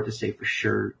kind of hard to say for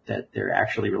sure that they're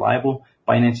actually reliable.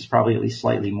 Binance is probably at least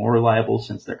slightly more reliable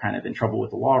since they're kind of in trouble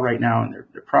with the law right now, and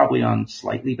they're probably on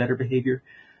slightly better behavior.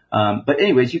 But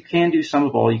anyways, you can do sum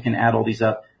of all. You can add all these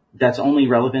up. That's only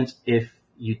relevant if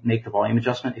you make the volume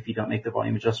adjustment. If you don't make the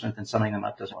volume adjustment, then summing them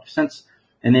up doesn't make sense.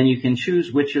 And then you can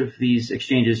choose which of these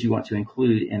exchanges you want to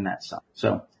include in that sum.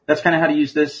 So that's kind of how to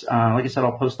use this. Like I said,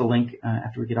 I'll post a link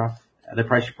after we get off the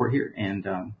price report here.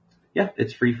 And yeah,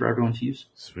 it's free for everyone to use.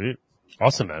 Sweet.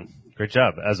 Awesome, man. Great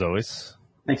job, as always.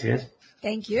 Thanks, guys.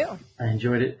 Thank you. I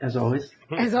enjoyed it, as always.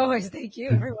 As always, thank you.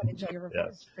 Everyone enjoy your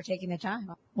report for taking the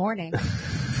time. Morning.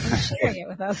 And sharing it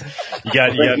with us. You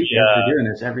got We're doing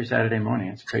this every Saturday morning.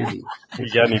 It's crazy.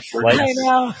 You got any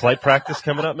flight practice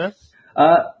coming up, man?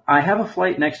 I have a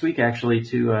flight next week, actually,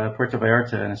 to Puerto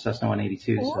Vallarta in a Cessna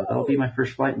 182. Ooh. So that'll be my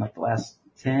first flight in like the last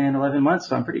 10, 11 months.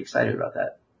 So I'm pretty excited about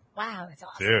that. Wow, that's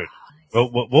awesome. Dude.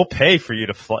 We'll pay for you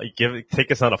to take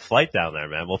us on a flight down there,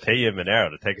 man. We'll pay you in Monero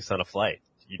to take us on a flight.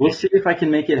 We'll see if I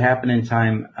can make it happen in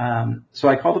time. So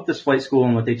I called up this flight school,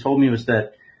 and what they told me was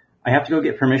that I have to go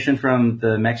get permission from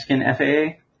the Mexican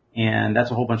FAA, and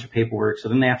that's a whole bunch of paperwork. So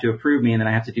then they have to approve me, and then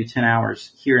I have to do 10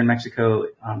 hours here in Mexico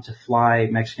to fly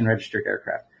Mexican registered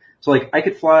aircraft. So like I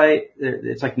could fly,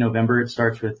 it's like November, it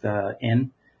starts with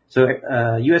N.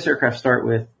 So U.S. aircraft start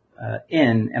with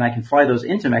N, and I can fly those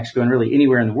into Mexico and really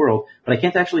anywhere in the world, but I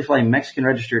can't actually fly Mexican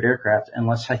registered aircraft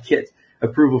unless I get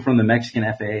approval from the Mexican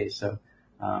FAA. So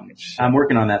I'm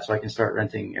working on that so I can start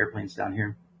renting airplanes down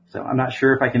here. So I'm not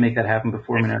sure if I can make that happen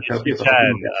before Monero.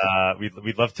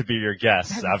 We'd love to be your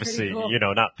guests. That'd Obviously,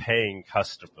 cool. Not paying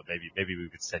custom, but maybe we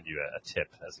could send you a tip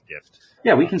as a gift.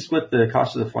 Yeah, we can split the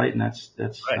cost of the flight, and that's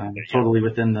right. Totally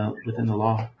within the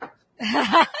law.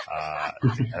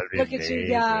 Look at you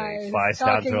guys. Fly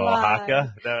down to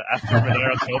Oaxaca after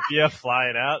Monerotopia,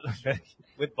 flying out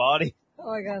with body.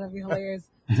 Oh my God, that'd be hilarious.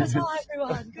 That's all,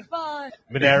 everyone. Goodbye.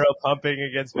 Monero pumping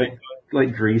against Bitcoin.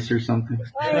 Like Greece or something.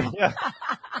 Yeah.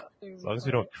 As long as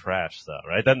we don't crash, though,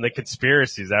 right? Then the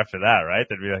conspiracies after that, right?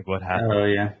 They'd be like, what happened? Oh,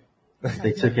 yeah.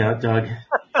 They took out Doug.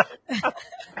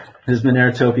 His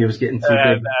Monerotopia was getting too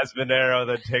big. As Monero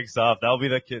then takes off, that'll be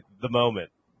the moment.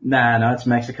 Nah, no, it's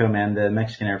Mexico, man. The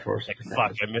Mexican Air Force. Like,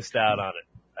 fuck, I missed out on it.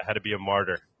 I had to be a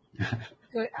martyr.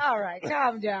 Good. All right,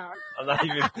 calm down.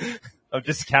 I'm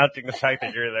just counting the fact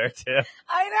that you're there, too.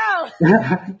 I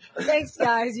know. Thanks,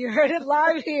 guys. You heard it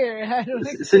live here.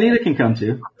 Sunita can come,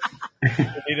 too.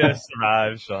 Sunita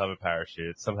survives. She'll have a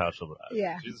parachute. Somehow she'll arrive.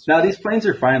 Yeah. Now, these planes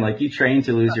are fine. Like, you train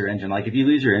to lose your engine. Like, if you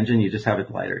lose your engine, you just have a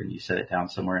glider and you set it down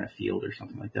somewhere in a field or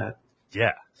something like that.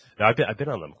 Yeah. No, I've been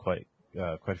on them quite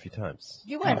a few times.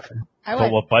 You went. I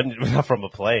went. Well, not from a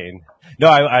plane. No,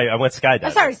 I went skydiving.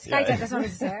 I'm sorry, skydiving. Yeah. That's what I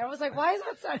was saying. I was like, why is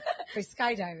that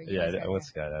skydiving? Yeah, I went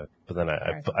skydiving. But then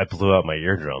I blew out my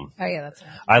eardrum. Oh, yeah, that's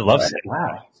right. I love skydiving.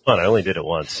 Wow. It's fun. I only did it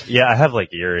once. Yeah, I have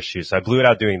like ear issues. So I blew it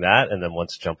out doing that, and then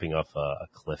once jumping off a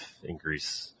cliff in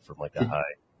Greece from like a high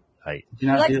height. Did you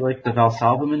not do like the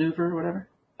Valsalva maneuver or whatever?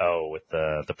 Oh, with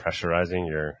the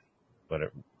pressurizing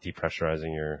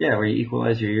depressurizing your... Yeah, where you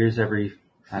equalize your ears every,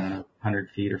 I don't know, 100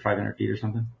 feet or 500 feet or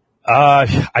something.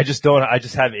 I just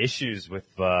have issues with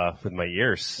my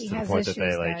ears to the point that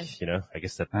they I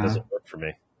guess that doesn't work for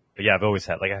me. But yeah, I've always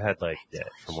had,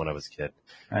 from when I was a kid.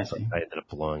 I see. I ended up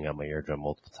blowing out my eardrum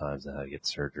multiple times and had to get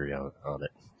surgery on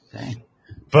it. Dang.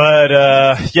 But,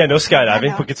 no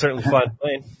skydiving. We could certainly fly a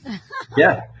plane.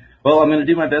 Yeah. Well, I'm going to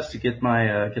do my best to get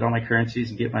all my currencies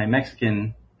and get my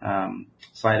Mexican,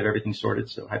 side of everything sorted.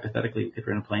 So hypothetically, we could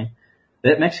rent a plane.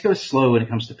 Mexico is slow when it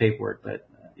comes to paperwork, but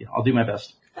I'll do my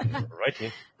best.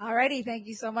 Righty. All righty. Thank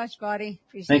you so much, buddy.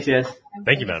 Thanks, guys.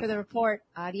 Thank you, man. For the report.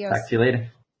 Adios. Talk to you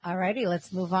later. All righty.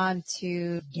 Let's move on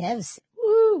to devs.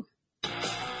 Woo.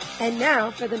 And now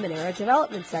for the Monero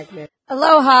development segment.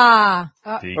 Aloha.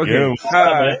 Okay.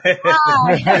 Hi.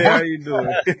 Hi. Hey, how you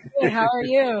doing? Good, how are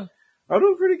you? I'm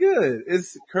doing pretty good.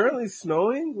 It's currently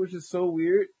snowing, which is so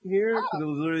weird here because it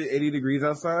was literally 80 degrees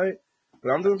outside.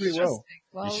 But I'm doing pretty well.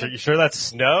 You sure that's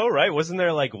snow, right? Wasn't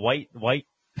there like white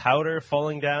powder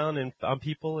falling down on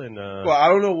people? And Well, I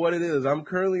don't know what it is. I'm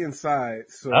currently inside,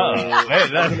 so man,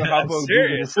 I'm gonna hop on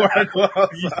Google before I go outside.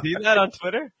 you see that on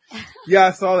Twitter? Yeah,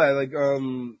 I saw that. Like,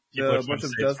 People are a bunch of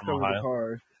saying dust from covered the Ohio.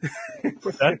 car.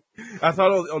 That? I saw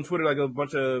on Twitter like a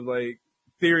bunch of like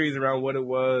theories around what it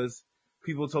was.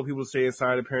 People told people to stay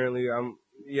inside. Apparently,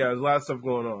 there's a lot of stuff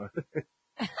going on.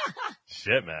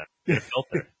 Shit, man. Get a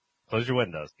filter. Close your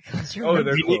windows. Oh,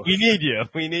 they're closed. We need you.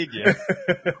 We need you.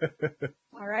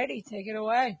 Alrighty, take it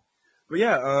away. But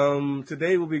yeah,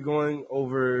 today we'll be going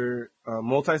over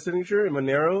multi-signature in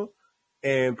Monero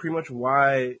and pretty much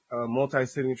why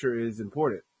multi-signature is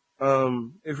important.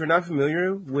 If you're not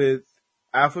familiar with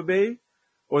Alphabay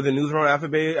or the news around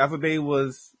Alphabay, Alphabay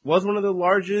was one of the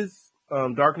largest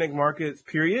darknet markets,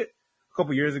 period, a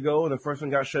couple years ago, and the first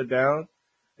one got shut down.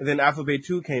 And then Alphabay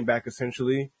 2 came back,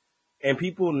 essentially. And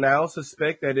people now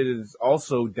suspect that it is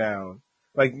also down.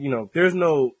 Like, there's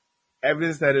no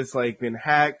evidence that it's like been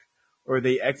hacked or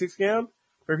they exit scammed,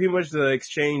 but pretty much the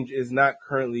exchange is not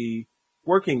currently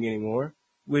working anymore,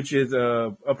 which is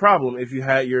a problem. If you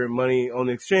had your money on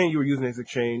the exchange, you were using this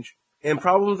exchange. And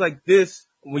problems like this,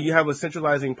 when you have a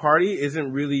centralizing party,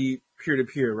 isn't really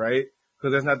peer-to-peer, right?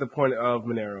 Because that's not the point of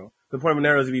Monero. The point of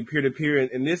Monero is to be peer-to-peer,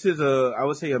 and this is I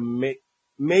would say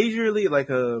majorly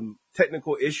like a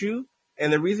technical issue.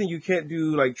 And the reason you can't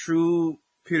do like true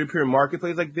peer-to-peer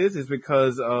marketplace like this is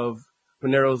because of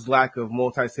Monero's lack of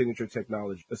multi-signature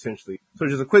technology, essentially. So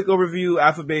just a quick overview.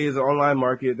 Alphabay is an online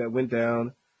market that went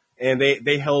down, and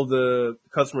they held the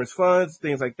customers' funds,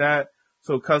 things like that.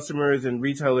 So customers and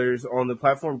retailers on the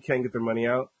platform can't get their money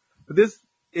out. But this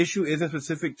issue isn't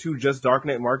specific to just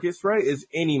darknet markets, right? It's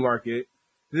any market.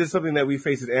 This is something that we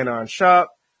face at Anon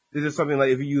Shop. This is something like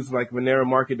if you use like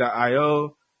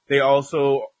MoneroMarket.io, they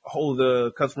also hold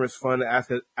the customer's fund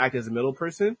to act as a middle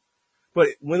person. But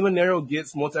when Monero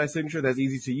gets multi-signature that's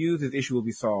easy to use, this issue will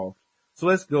be solved. So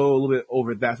let's go a little bit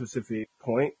over that specific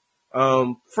point.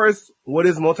 First, what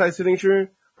is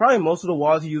multi-signature? Probably most of the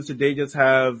wallets you use today just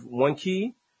have one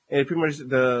key, and pretty much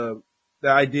the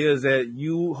idea is that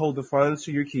you hold the funds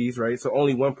to your keys, right? So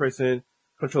only one person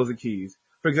controls the keys.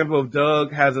 For example, if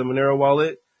Doug has a Monero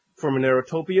wallet for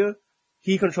Monerotopia,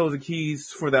 he controls the keys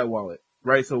for that wallet,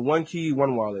 right? So one key,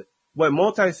 one wallet. What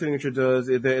multi-signature does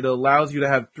is that it allows you to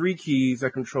have three keys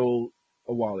that control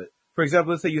a wallet. For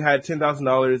example, let's say you had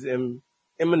 $10,000 in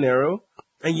Monero,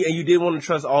 and you didn't want to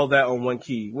trust all that on one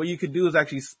key. What you could do is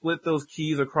actually split those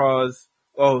keys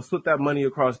split that money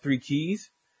across three keys.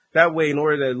 That way, in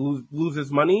order to lose this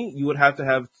money, you would have to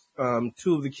have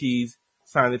two of the keys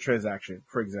sign the transaction,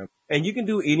 for example. And you can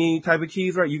do any type of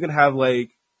keys, right? You can have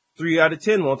like 3 out of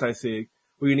 10 multi-sig,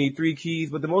 where you need three keys,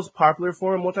 but the most popular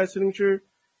form of multi-signature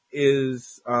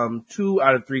is 2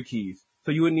 out of 3 keys.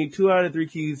 So you would need 2 out of 3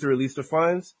 keys to release the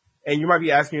funds. And you might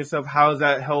be asking yourself, how does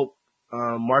that help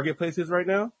marketplaces right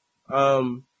now?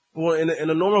 Well, in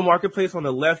a normal marketplace on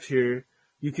the left here,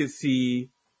 you can see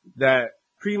that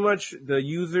pretty much the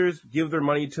users give their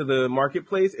money to the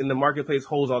marketplace, and the marketplace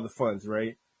holds all the funds,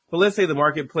 right? But let's say the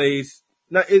marketplace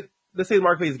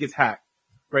gets hacked,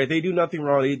 right? They do nothing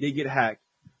wrong. They get hacked.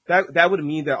 That would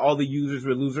mean that all the users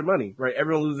would lose their money, right?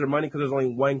 Everyone loses their money because there's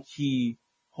only one key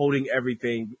holding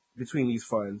everything between these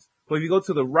funds. But if you go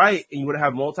to the right and you would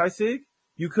have multi-sig,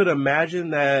 you could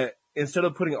imagine that instead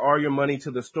of putting all your money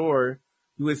to the store,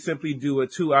 you would simply do a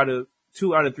 2 out of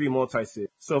 3 multi-sig.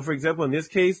 So for example, in this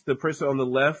case, the person on the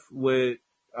left would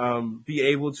be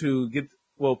able to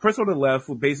person on the left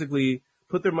would basically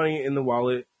put their money in the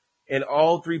wallet, and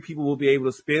all 3 people will be able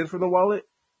to spend from the wallet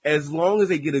as long as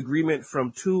they get agreement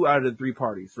from 2 out of the 3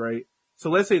 parties, right? So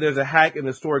let's say there's a hack and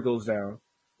the store goes down.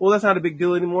 Well, that's not a big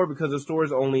deal anymore because the store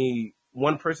is only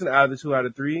one person out of the 2 out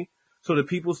of 3. So the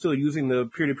people still using the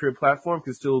peer-to-peer platform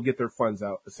can still get their funds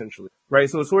out, essentially, right?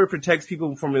 So it sort of protects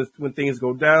people from when things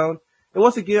go down. And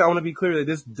once again, I want to be clear that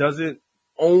this doesn't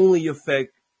only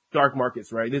affect dark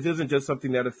markets, right? This isn't just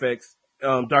something that affects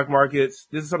dark markets.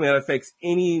 This is something that affects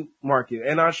any market.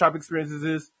 Anon Shop experiences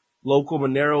this. Local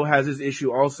Monero has this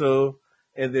issue also.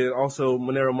 And then also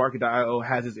MoneroMarket.io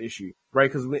has this issue,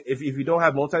 right? Because if you don't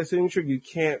have multi-signature, you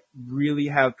can't really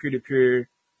have peer-to-peer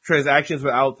transactions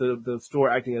without the store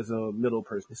acting as a middle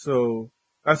person. So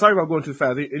I'm sorry about going too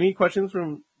fast. Any questions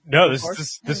from? No, this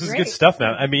is good stuff,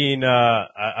 man. I mean,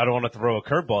 I don't want to throw a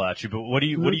curveball at you, but what do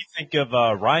you think of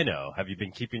Rhino? Have you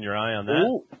been keeping your eye on that?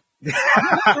 Ooh.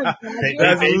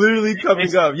 That's literally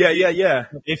coming up. Yeah.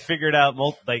 They figured out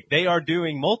they are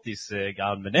doing multi-sig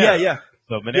on Monero. Yeah.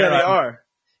 So Monero, yeah, they are.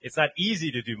 It's not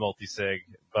easy to do multi-sig,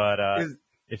 but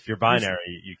if you're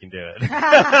binary, you can do it.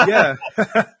 Yeah.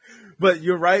 But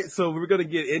you're right. So we're going to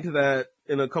get into that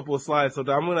in a couple of slides. So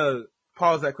I'm going to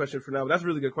pause that question for now. But that's a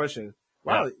really good question.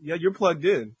 Wow. Yeah, you're plugged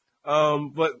in.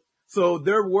 But so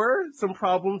there were some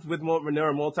problems with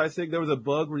Monero multisig. There was a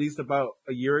bug released about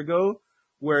a year ago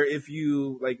where if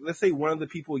you, like, let's say one of the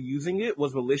people using it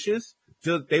was malicious,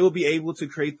 they will be able to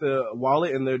create the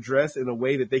wallet and the address in a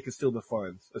way that they could steal the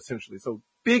funds, essentially. So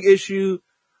big issue.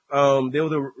 There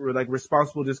was a like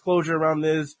responsible disclosure around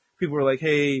this. People were like,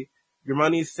 hey, your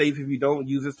money's safe if you don't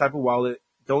use this type of wallet.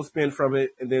 Don't spend from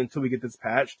it, and then until we get this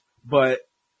patched. But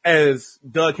as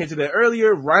Doug hinted at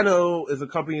earlier, Rhino is a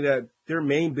company that their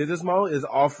main business model is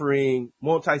offering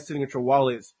multi-signature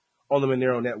wallets on the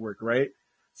Monero network, right?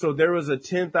 So there was a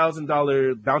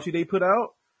 $10,000 bounty they put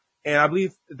out, and I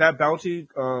believe that bounty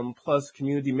plus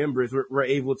community members were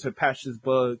able to patch this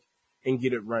bug and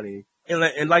get it running.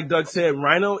 And like Doug said,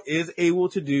 Rhino is able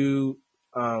to do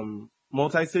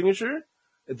multi-signature.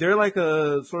 They're like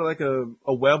a sort of like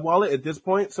a web wallet at this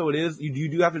point. So it is, you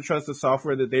do have to trust the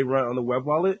software that they run on the web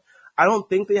wallet. I don't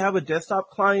think they have a desktop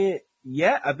client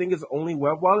yet. I think it's only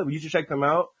web wallet, but you should check them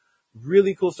out.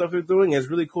 Really cool stuff they're doing. It's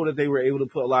really cool that they were able to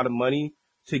put a lot of money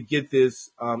to get this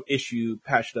issue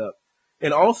patched up.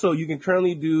 And also you can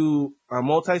currently do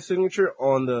multi-signature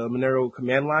on the Monero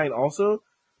command line also.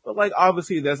 But like,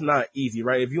 obviously that's not easy,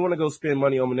 right? If you want to go spend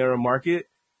money on Monero Market,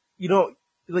 you don't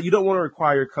want to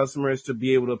require customers to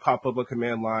be able to pop up a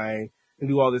command line and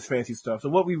do all this fancy stuff. So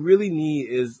what we really need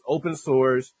is open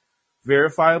source,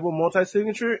 verifiable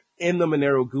multi-signature in the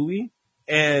Monero GUI.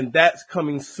 And that's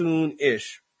coming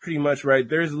soon-ish, pretty much, right?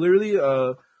 There's literally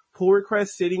a pull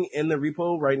request sitting in the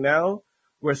repo right now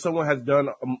where someone has done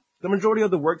the majority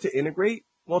of the work to integrate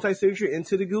multi-signature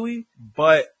into the GUI,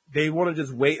 but they want to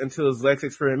just wait until it's less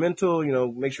experimental,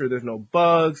 make sure there's no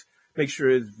bugs, make sure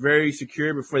it's very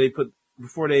secure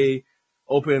before they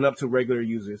open it up to regular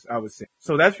users, I would say.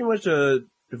 So that's pretty much a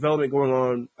development going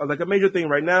on. Like a major thing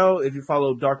right now, if you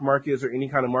follow dark markets or any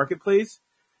kind of marketplace,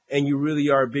 and you really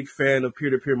are a big fan of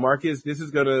peer-to-peer markets, this is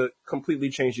going to completely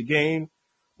change the game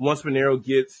once Monero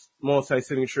gets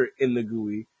multi-signature in the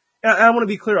GUI. And I want to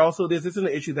be clear also, this isn't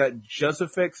an issue that just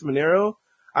affects Monero.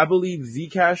 I believe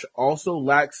Zcash also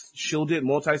lacks shielded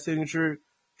multi-signature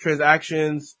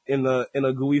transactions in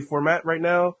a GUI format right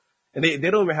now. And they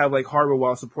don't even have like hardware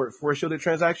wallet support for shielded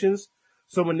transactions.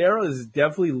 So Monero is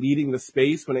definitely leading the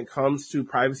space when it comes to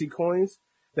privacy coins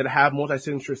that have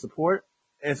multi-signature support.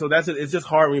 And so it's just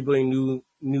hard when you're building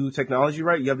new technology,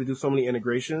 right? You have to do so many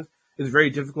integrations. It's very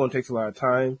difficult and takes a lot of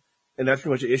time. And that's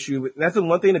pretty much an issue. And that's the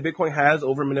one thing that Bitcoin has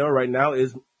over Monero right now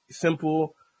is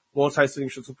simple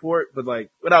multi-signature support, but like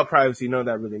without privacy, none of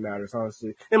that really matters,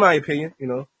 honestly. In my opinion,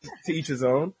 to each his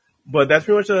own. But that's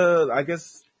pretty much I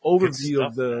guess, overview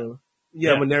of the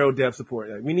Monero dev support.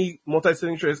 Like, we need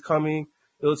multi-signature is coming.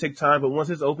 It'll take time, but once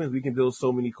it's open, we can build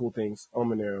so many cool things on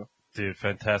Monero. Dude,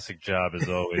 fantastic job as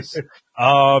always.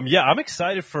 I'm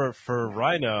excited for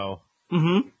Rhino.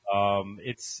 Mm-hmm.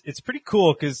 It's pretty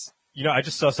cool because, I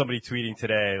just saw somebody tweeting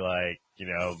today, like,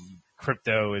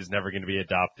 crypto is never going to be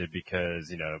adopted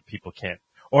because, people can't,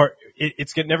 or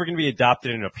it's never going to be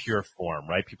adopted in a pure form,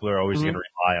 right? People are always going to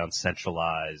rely on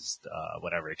centralized,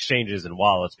 exchanges and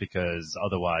wallets because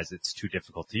otherwise it's too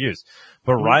difficult to use.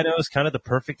 But Rhino is kind of the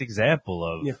perfect example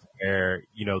of where,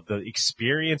 the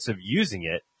experience of using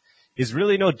it is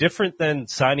really no different than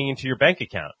signing into your bank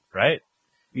account, right?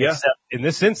 Yeah. Except in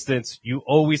this instance, you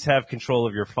always have control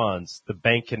of your funds. The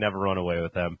bank can never run away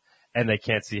with them, and they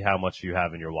can't see how much you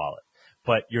have in your wallet.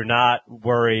 But you're not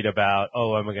worried about,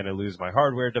 am I going to lose my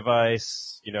hardware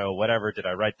device? Whatever did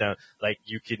I write down? Like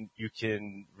you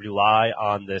can rely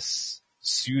on this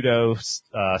pseudo,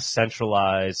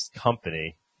 centralized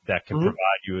company that can provide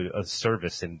you a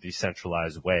service in a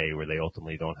decentralized way where they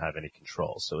ultimately don't have any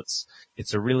control. So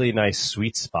it's a really nice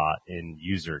sweet spot in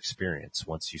user experience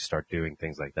once you start doing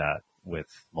things like that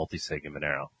with multisig and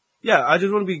Monero. Yeah, I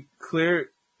just want to be clear.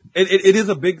 It is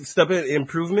a big step in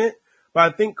improvement,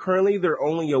 but I think currently they're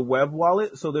only a web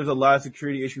wallet, so there's a lot of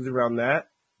security issues around that.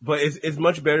 But it's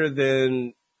much better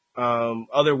than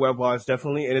other web wallets,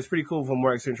 definitely, and it's pretty cool from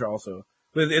more Accenture also.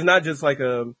 But it's not just like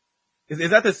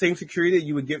is that the same security that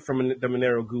you would get from the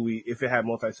Monero GUI if it had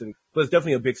multi-sig? But it's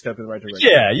definitely a big step in the right direction.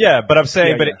 Yeah. But I'm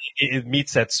saying, it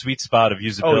meets that sweet spot of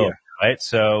usability, right?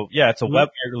 So it's a web.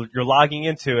 You're logging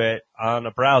into it on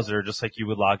a browser just like you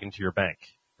would log into your bank,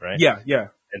 right? Yeah.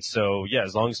 And so,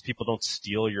 as long as people don't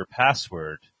steal your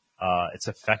password, it's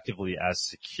effectively as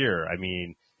secure. I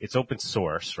mean, it's open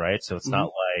source, right? So it's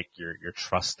not like you're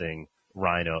trusting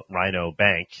Rhino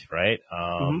Bank, right?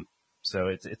 So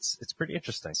it's pretty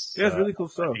interesting. Yeah, it's really cool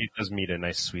stuff. It does meet a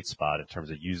nice sweet spot in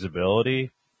terms of usability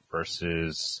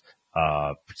versus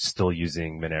still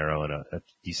using Monero in a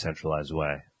decentralized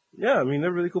way. Yeah, I mean,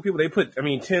 they're really cool people. They put, I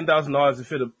mean,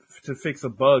 $10,000 to fix a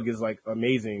bug is like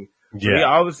amazing. So Yeah. they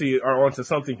obviously are onto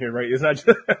something here, right? It's not just.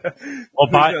 Well,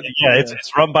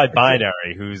 it's run by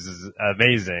Binary, who's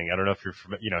amazing. I don't know if you're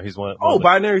familiar, he's one of the,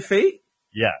 Binary Fate?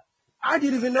 yeah. I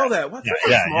didn't even know that. What? That's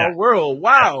Yeah, a small world.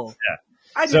 Wow.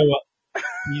 Yeah. So,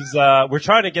 he's, we're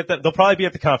trying to get them. They'll probably be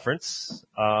at the conference.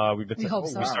 We hope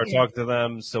so. We start talking to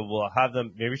them. So we'll have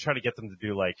them, maybe try to get them to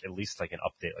do like, at least like an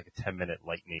update, like a 10-minute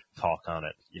lightning talk on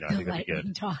it. I think that'd be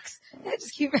good. Talks. Yeah,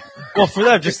 just keep. Well, for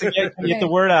them, just to get the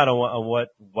word out on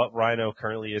what Rhino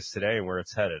currently is today and where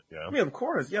it's headed, I mean, of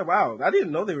course. Yeah. Wow. I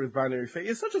didn't know they were Binary Fate.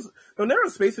 It's Monero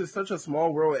space is such a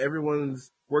small world.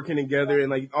 Everyone's working together and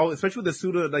like, especially with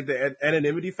the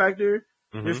anonymity factor.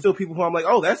 Mm-hmm. There's still people who I'm like,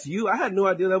 oh, that's you. I had no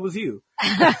idea that was you.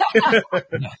 I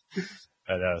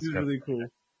know, it's really cool.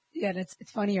 Yeah, and it's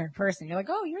funnier in person. You're like,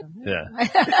 oh, you're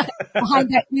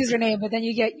behind that username, but then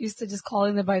you get used to just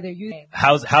calling them by their username.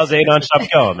 How's Adon Shop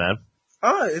going, man?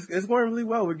 It's going really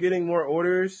well. We're getting more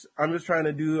orders. I'm just trying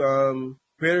to do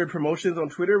better promotions on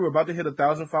Twitter. We're about to hit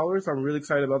 1,000 followers. So I'm really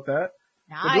excited about that.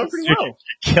 Nice. We're doing pretty well. You're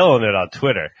killing it on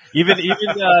Twitter. Even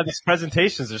these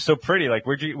presentations are so pretty. Like,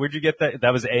 where'd you get that?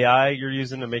 That was AI you're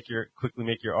using to quickly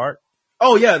make your art?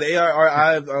 Oh yeah, the AI art.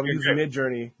 I've used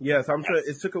Midjourney. Yes, I'm sure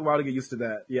it took a while to get used to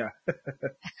that. Yeah.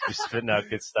 You're spitting out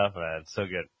good stuff, man. So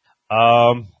good.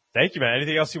 Thank you, man.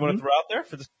 Anything else you want to throw out there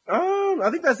for this? I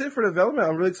think that's it for development.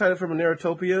 I'm really excited for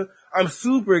Monerotopia. I'm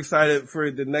super excited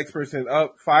for the next person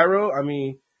up, Firo. I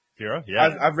mean, Firo?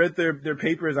 Yeah. I've read their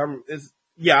papers. I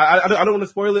don't want to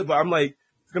spoil it, but I'm like,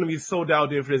 it's going to be so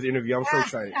dialed in for this interview. I'm so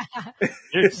excited.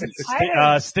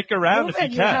 Stick around if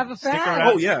you can. Stick around.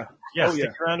 Oh, yeah.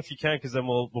 Stick around if you can, because then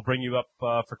we'll bring you up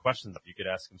for questions. You could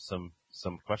ask him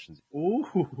some questions.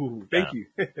 Ooh, thank you.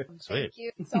 Sweet. Thank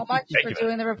you so much for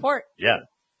doing the report. Yeah.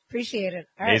 Appreciate it.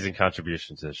 All Amazing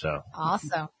contribution to the show.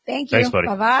 Awesome. Thank you. Thanks, buddy.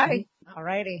 Bye-bye. All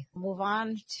righty. Move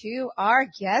on to our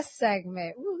guest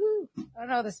segment. Woohoo. I don't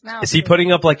know this mouse. Is he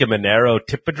putting up like a Monero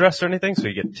tip address or anything so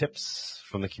you get tips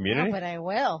from the community? No, but I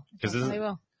will. I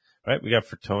will. Right, we got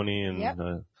for Tony and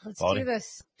Let's Baldy. do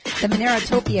this. The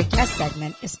Monerotopia guest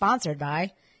segment is sponsored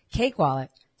by Cake Wallet.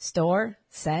 Store,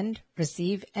 send,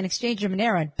 receive, and exchange your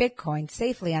Monero and Bitcoin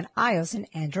safely on iOS and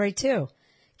Android too.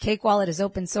 Cake Wallet is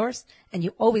open source, and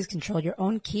you always control your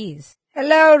own keys.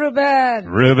 Hello, Ruben.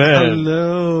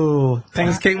 Hello.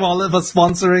 Thanks, Cake Wallet, for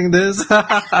sponsoring this.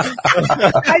 I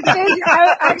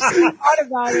actually thought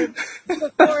about it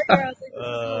before. I was like, this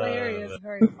is hilarious.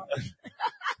 Very funny.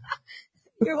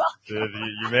 You're welcome. Dude,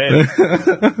 you made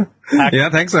it. Yeah,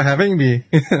 thanks for having me.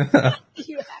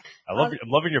 I'm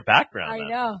loving your background. I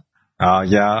know.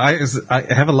 Yeah, I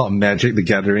have a lot of Magic the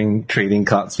Gathering trading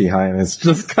cards behind. It's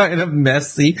just kind of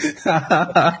messy.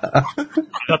 I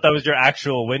thought that was your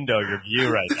actual window, your view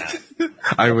right now.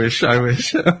 I wish.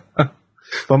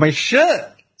 But my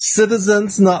shirt,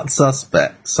 citizens not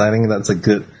suspects. I think that's a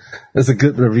good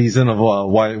reason of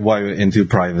why we're into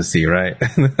privacy, right?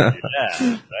 Yeah,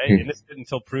 right? Innocent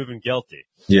until proven guilty.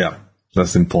 Yeah,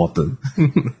 that's important.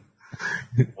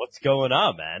 What's going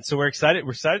on, man? So we're excited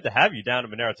to have you down in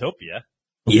Monerotopia.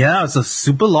 Yeah, it's a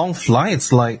super long flight.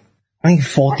 It's like,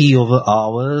 40 over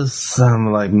hours.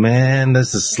 I'm like, man,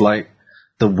 this is like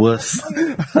the worst.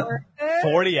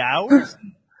 40 hours?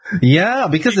 Yeah,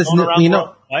 because it's,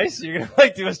 twice? You're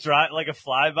gonna do us drive like a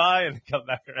flyby and come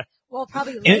back around? Well,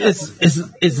 probably.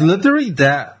 It's literally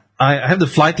that I have to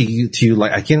fly to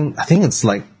like, I think it's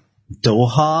like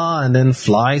Doha and then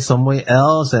fly somewhere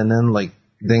else and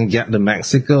then get to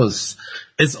Mexico.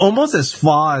 It's almost as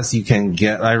far as you can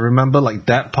get. I remember like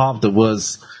that part that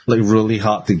was like really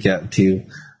hard to get to. We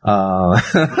need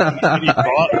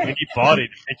Baldy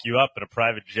to pick you up in a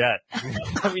private jet.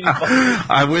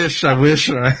 I wish. All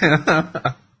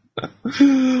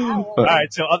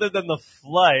right. So other than the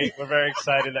flight, we're very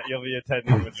excited that you'll be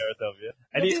attending Monerotopia.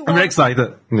 I'm very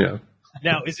excited. Yeah.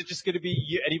 Now, is it just going to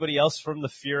be anybody else from the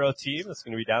Firo team that's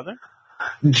going to be down there?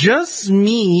 Just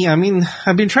me. I mean,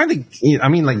 I've been trying to,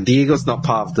 like Diego's not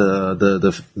part of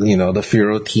the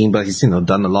Firo team, but he's,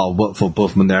 done a lot of work for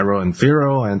both Monero and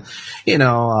Firo. And,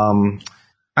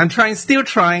 I'm still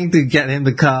trying to get him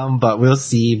to come, but we'll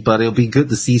see. But it'll be good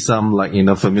to see some,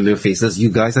 familiar faces.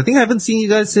 You guys, I think I haven't seen you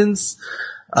guys since,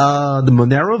 the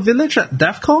Monero Village at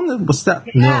DEF CON. Was that?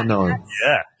 No.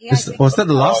 Yeah. Was that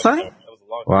the last time? That was a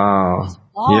long time.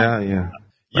 Wow. Yeah.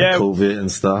 Like COVID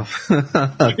and stuff.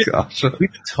 Gosh.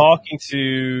 We've been talking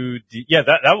to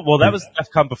that was DEF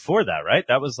CON before that, right?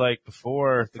 That was like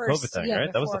before the COVID thing,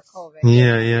 right? That was COVID.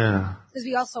 Yeah. Because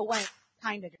we also went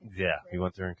kind of. Yeah, we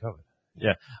went during COVID.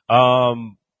 Yeah.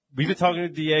 we've been talking to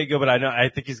Diego, but I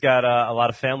think he's got a lot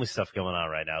of family stuff going on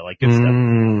right now, like good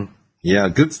stuff. Yeah,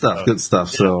 good stuff, good stuff.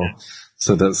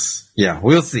 So that's, yeah,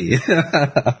 we'll see.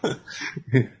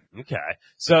 Okay.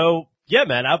 So, yeah,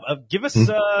 man, give us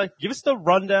the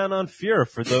rundown on Fira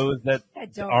for those that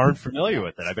aren't familiar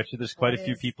with it. I bet you there's quite a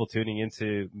few people tuning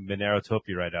into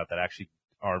Monerotopia right now that actually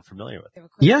aren't familiar with it.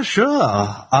 Yeah, sure.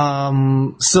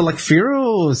 So like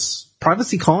Firo's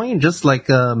privacy coin, just like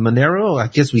Monero, I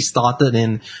guess we started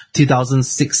in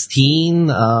 2016.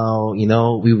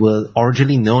 We were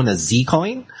originally known as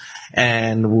Zcoin.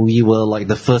 And we were like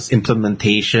the first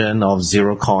implementation of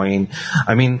Zero Coin.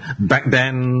 I mean, back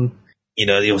then,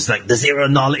 it was like the zero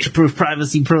knowledge proof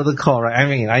privacy protocol, right? I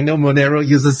mean, I know Monero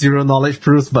uses zero knowledge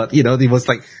proofs, but it was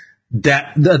like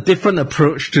a different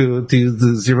approach to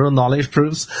the zero knowledge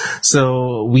proofs.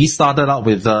 So we started out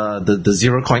with the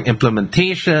Zero Coin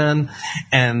implementation,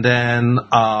 and then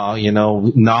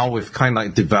now we've kind of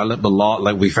like developed a lot.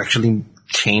 Like we've actually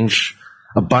changed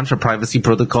a bunch of privacy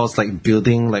protocols, like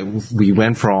building, like we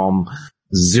went from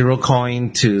Zero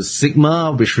Coin to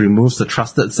Sigma, which removes the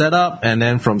trusted setup. And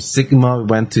then from Sigma, we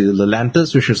went to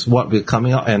Lelantus, which is what we're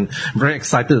coming out, and very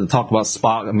excited to talk about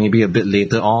Spark maybe a bit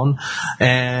later on.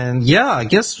 And yeah, I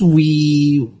guess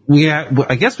we're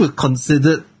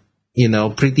considered,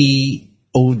 pretty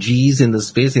OGs in the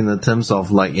space in the terms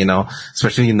of like,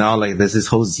 especially now, like there's this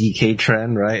whole ZK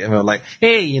trend, right? And we're like,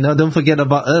 hey, don't forget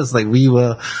about us. Like we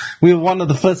were one of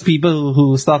the first people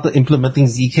who started implementing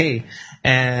ZK.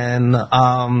 And,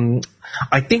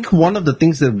 I think one of the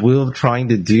things that we're trying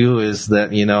to do is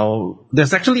that,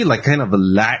 there's actually like kind of a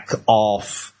lack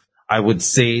of, I would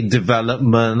say,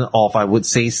 development of, I would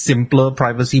say, simpler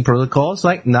privacy protocols.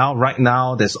 Like right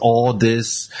now, there's all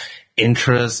this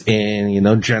interest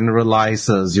in,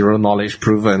 generalized zero knowledge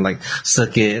proof and like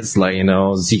circuits like,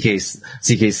 ZK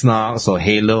Snarks or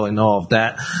Halo and all of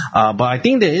that. But I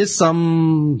think there is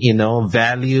some,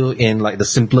 value in like the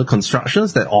simpler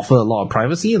constructions that offer a lot of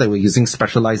privacy. Like we're using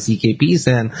specialized ZKPs,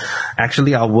 and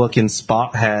actually our work in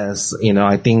Spark has,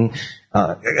 I think,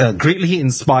 greatly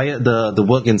inspired the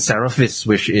work in Seraphis,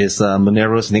 which is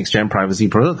Monero's next gen privacy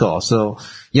protocol. So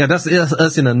yeah, that's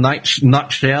us in a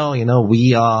nutshell.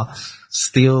 We are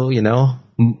still,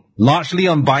 largely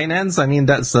on Binance. I mean,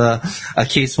 that's a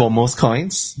case for most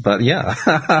coins, but yeah.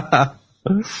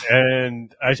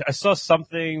 And I saw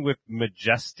something with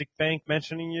Majestic Bank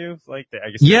mentioning you, like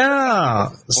I guess. Yeah.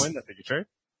 Coin that they could trade.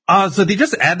 So they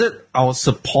just added our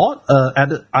support,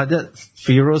 added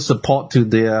Firo support to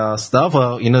their stuff.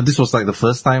 This was like the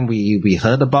first time we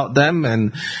heard about them,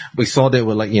 and we saw they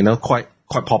were like, quite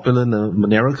popular in the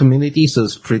Monero community. So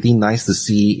it's pretty nice to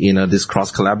see, this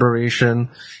cross collaboration,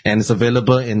 and it's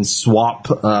available in Swap,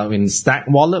 in Stack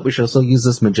Wallet, which also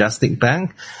uses Majestic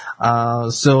Bank.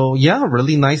 So yeah,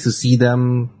 really nice to see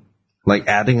them like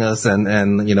adding us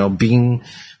and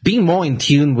being more in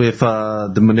tune with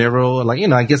the Monero, like,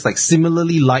 I guess like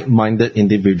similarly like-minded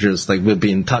individuals. Like we'll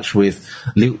be in touch with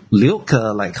Luke,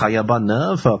 like Hayaba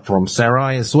Nerve from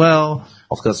Sarai as well.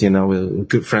 Of course, we're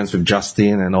good friends with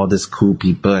Justin and all these cool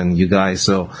people and you guys.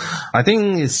 So I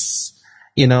think it's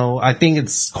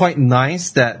quite nice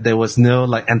that there was no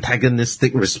like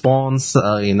antagonistic response.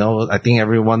 I think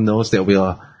everyone knows that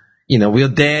we're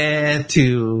there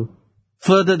to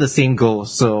further the same goal.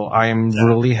 So I'm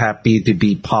really happy to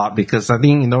be part, because I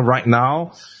think, right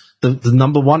now, the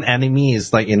number one enemy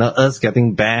is like, us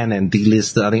getting banned and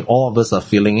delisted. I think all of us are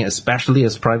feeling it, especially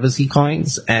as privacy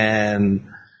coins. And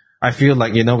I feel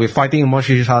like, we're fighting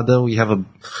amongst each other.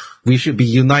 We should be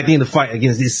uniting the fight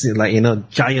against this, like,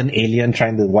 giant alien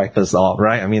trying to wipe us off,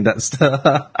 right? I mean, that's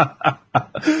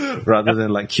rather than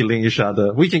like killing each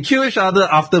other. We can kill each other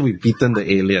after we've beaten the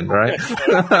alien, right?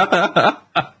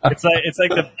 It's like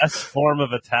the best form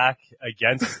of attack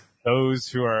against those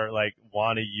who are like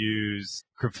want to use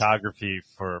cryptography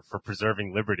for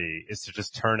preserving liberty is to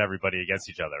just turn everybody against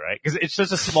each other, right? Because it's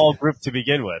just a small group to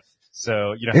begin with.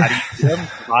 So, how do you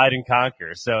divide and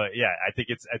conquer? So yeah, I think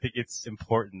it's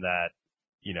important that,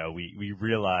 we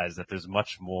realize that there's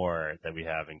much more that we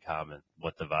have in common,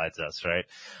 what divides us, right?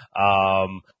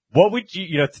 What would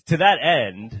you, to that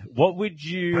end, what would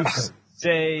you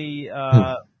say,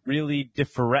 really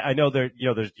different? I know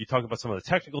you talk about some of the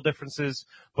technical differences,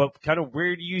 but kind of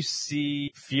where do you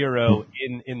see Firo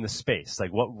in the space?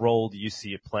 Like what role do you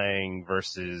see it playing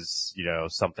versus,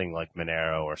 something like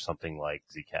Monero or something like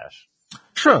Zcash?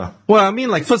 Sure. Well, I mean,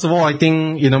 like, first of all, I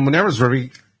think, Monero is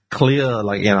very clear,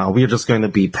 like, we're just going to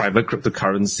be private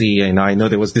cryptocurrency. And I know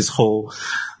there was this whole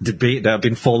debate that I've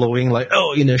been following, like,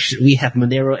 should we have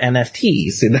Monero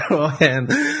NFTs, and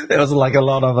there was like a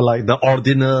lot of like the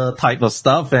ordinal type of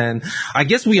stuff. And I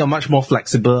guess we are much more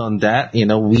flexible on that.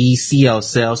 We see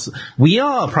ourselves, we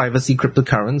are a privacy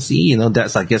cryptocurrency,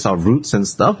 that's, I guess, our roots and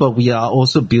stuff, but we are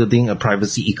also building a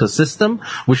privacy ecosystem,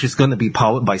 which is going to be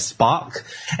powered by Spark.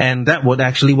 And that would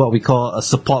actually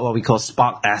support what we call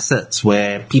Spark assets,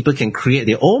 where people can create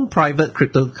their own private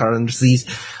cryptocurrencies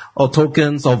or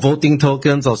tokens or voting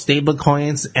tokens or stable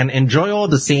coins and enjoy all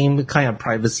the same kind of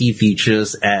privacy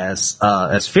features as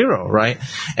Firo, right?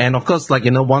 And of course, like,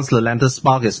 once Lelantus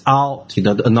Spark is out,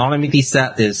 the anonymity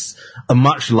set is a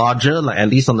much larger, like at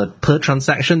least on a per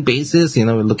transaction basis,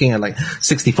 we're looking at like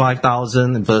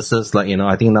 65,000 versus like,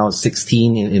 I think now it's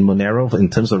 16 in Monero in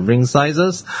terms of ring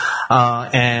sizes.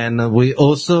 And we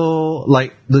also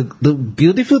like the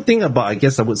beautiful thing about, I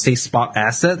guess I would say, Spark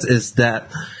assets is that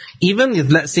even if,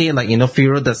 let's say, like,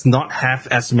 Firo does not have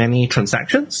as many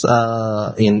transactions,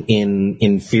 in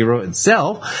Firo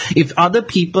itself, if other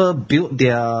people build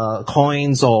their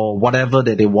coins or whatever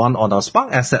that they want on our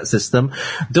Spark asset system,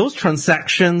 those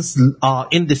transactions are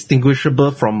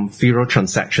indistinguishable from Firo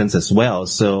transactions as well.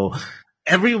 So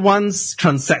everyone's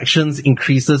transactions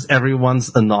increases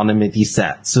everyone's anonymity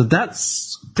set. So that's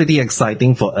pretty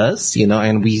exciting for us,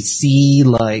 and we see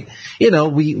like,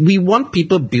 we want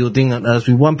people building on us.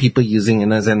 We want people using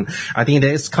in us. And I think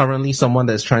there is currently someone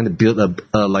that's trying to build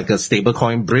like a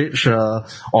stablecoin bridge,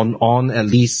 on at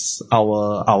least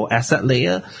our asset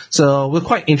layer. So we're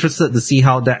quite interested to see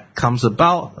how that comes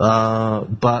about.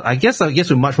 But I guess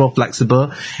we're much more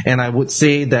flexible. And I would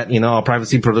say that, our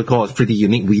privacy protocol is pretty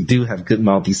unique. We do have good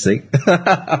multi-sig.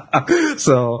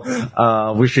 So,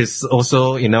 which is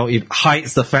also, it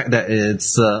hides the fact that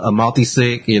it's a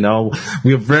multi-sig.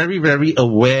 We're very, very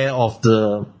aware of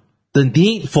the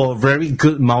need for very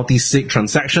good multi-sig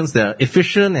transactions that are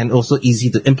efficient and also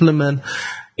easy to implement,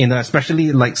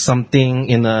 especially like something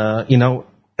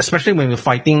especially when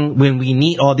when we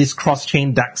need all these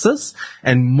cross-chain DEXs,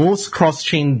 and most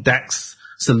cross-chain DEX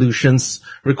solutions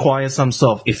require some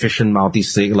sort of efficient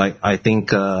multi-sig. Like I think,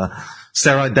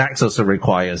 Seroid DEX also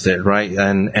requires it, right?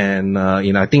 And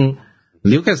I think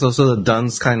Luke has also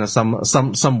done kind of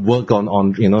some work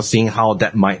on seeing how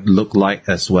that might look like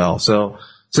as well. So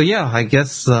yeah, I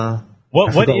guess,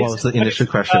 what was the initial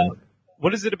question?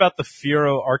 What is it about the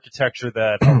Firo architecture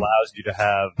that allows you to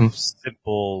have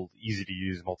simple, easy to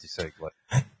use multi-sig?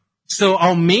 So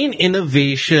our main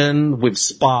innovation with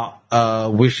Spark,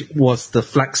 which was the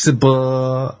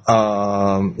flexible,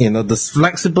 the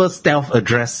flexible stealth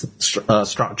address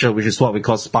structure, which is what we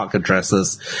call Spark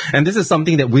addresses. And this is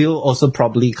something that will also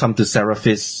probably come to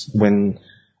Seraphis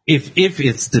if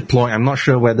it's deployed. I'm not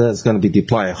sure whether it's going to be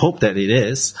deployed. I hope that it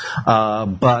is.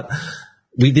 But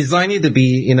we designed it to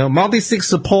be, multi-sig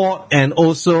support and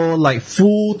also like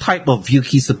full type of view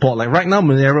key support. Like right now,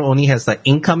 Monero only has like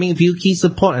incoming view key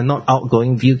support and not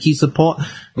outgoing view key support.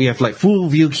 We have like full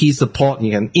view key support.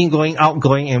 You can ingoing,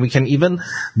 outgoing, and we can even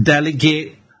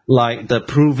delegate like the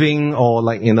proving or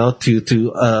like,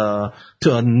 to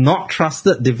a not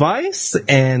trusted device,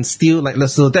 and still like,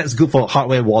 so that's good for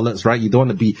hardware wallets, right? You don't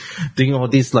want to be doing all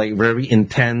these like very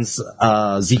intense,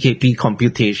 ZKP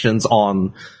computations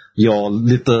on your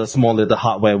small little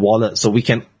hardware wallet. So we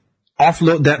can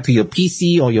offload that to your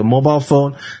PC or your mobile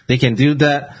phone. They can do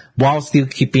that while still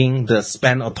keeping the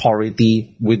spend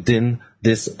authority within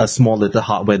this small little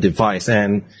hardware device.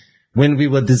 And when we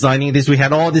were designing this, we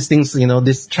had all these things,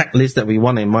 this checklist that we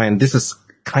want in mind. This is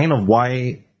kind of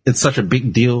why it's such a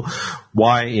big deal.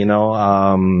 Why,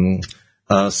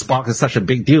 Spark is such a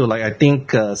big deal. Like I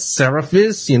think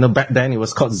Seraphis, back then it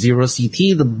was called Zero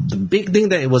CT. The big thing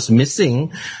that it was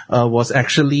missing was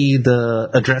actually the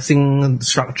addressing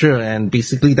structure, and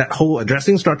basically that whole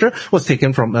addressing structure was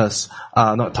taken from us.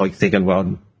 Not taken,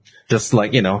 well, just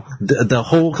like the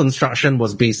whole construction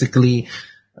was basically.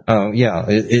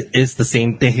 It is the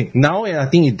same thing. Now I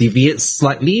think it deviates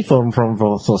slightly for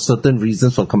certain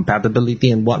reasons, for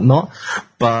compatibility and whatnot.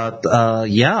 But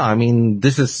I mean,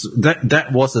 that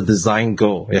was a design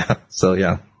goal. Yeah. So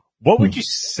yeah. What would you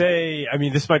say? I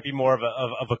mean, this might be more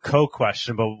of a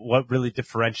question, but what really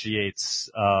differentiates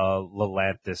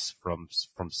Lelantus from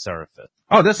Seraphis?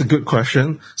 Oh, that's a good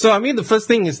question. So I mean, the first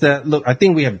thing is that, look, I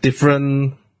think we have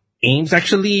different aims.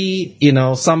 Actually,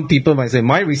 some people might say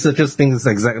my researchers think it's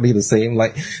exactly the same,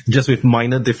 like just with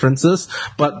minor differences.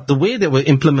 But the way that we're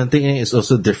implementing it is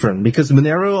also different because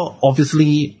Monero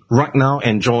obviously right now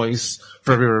enjoys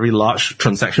very, very large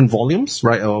transaction volumes,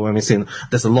 right? Or when we say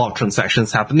there's a lot of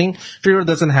transactions happening, Firo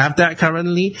doesn't have that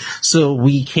currently. So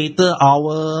we cater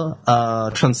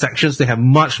our transactions to have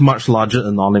much, much larger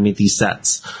anonymity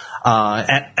sets.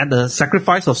 At the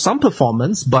sacrifice of some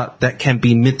performance, but that can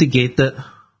be mitigated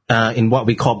in what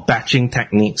we call batching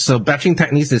techniques. So batching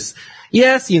techniques is,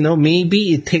 yes,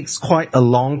 maybe it takes quite a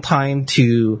long time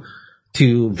to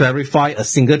verify a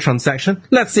single transaction.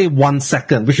 Let's say 1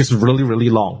 second, which is really, really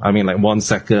long. I mean, like 1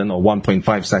 second or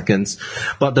 1.5 seconds.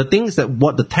 But the things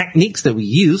what the techniques that we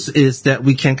use is that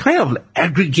we can kind of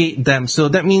aggregate them. So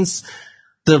that means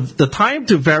the time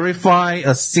to verify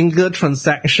a single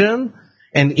transaction,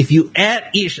 and if you add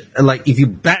if you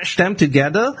batch them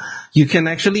together, you can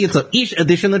actually, so each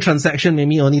additional transaction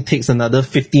maybe only takes another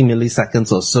 50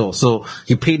 milliseconds or so. So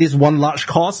you pay this one large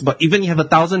cost, but even you have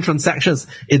 1,000 transactions,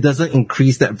 it doesn't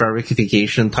increase that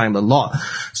verification time a lot.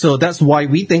 So that's why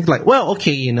we think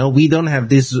we don't have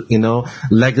this,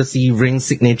 legacy ring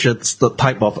signature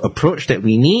type of approach that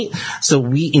we need. So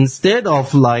we, instead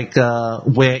of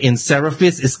where in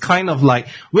Seraphis it's kind of like,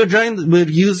 we're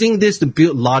using this to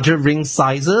build larger ring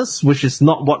sizes, which is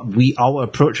not what our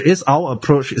approach is. Our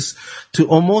approach is to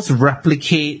almost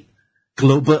replicate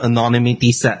global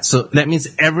anonymity sets. So that means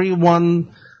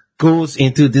everyone goes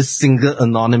into this single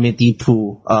anonymity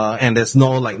pool, and there's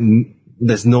no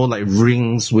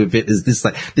rings with it. It's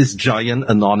this giant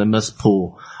anonymous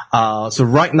pool. So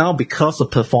right now, because of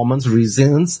performance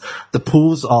reasons, the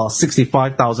pools are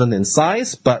 65,000 in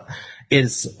size, but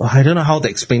I don't know how to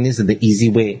explain this in the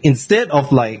easy way. Instead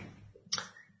of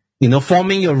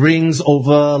forming your rings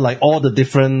over all the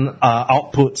different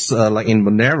outputs, like in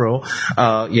Monero,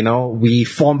 we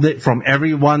formed it from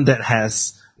everyone that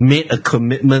has made a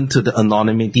commitment to the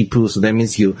anonymity pool. So that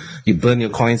means you burn your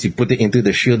coins, you put it into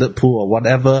the shielded pool or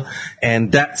whatever,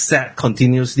 and that set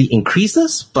continuously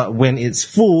increases. But when it's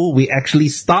full, we actually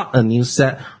start a new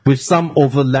set with some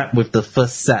overlap with the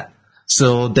first set.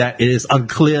 So that it is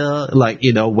unclear,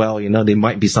 there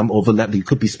might be some overlap. You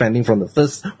could be spending from the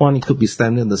first one, you could be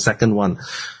spending the second one.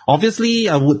 Obviously,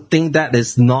 I would think that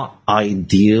is not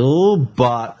ideal,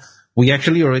 but we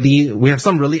have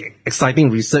some really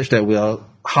exciting research that we are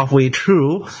halfway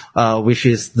through, which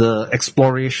is the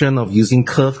exploration of using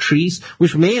curve trees,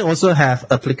 which may also have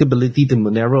applicability to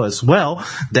Monero as well,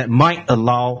 that might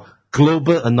allow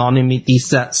global anonymity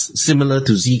sets similar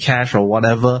to Zcash or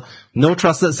whatever. No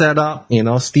trusted setup,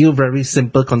 still very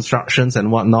simple constructions and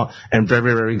whatnot, and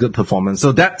very, very good performance.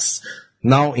 So that's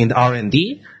now in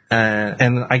R&D.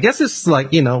 And I guess it's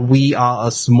we are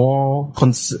a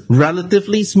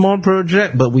relatively small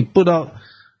project, but we put out,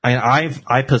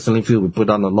 I personally feel we put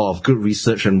on a lot of good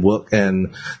research and work,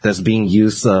 and that's being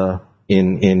used,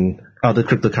 in other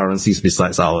cryptocurrencies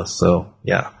besides ours. So,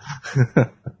 yeah.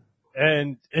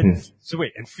 And so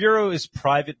wait, and Firo is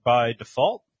private by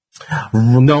default?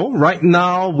 No, right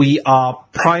now we are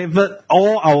private.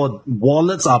 All our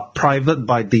wallets are private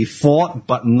by default,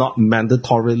 but not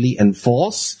mandatorily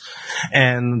enforced.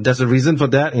 And there's a reason for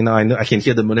that. I can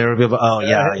hear the Monero people.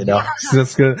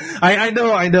 That's good. I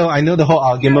know the whole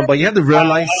argument, but you have to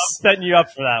realize. I'm setting you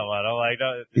up for that one. I'm like,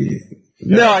 no.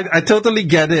 No, I totally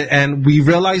get it. And we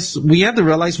have to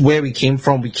realize where we came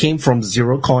from. We came from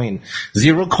Zerocoin.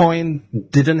 Zerocoin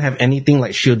didn't have anything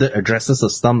like shielded addresses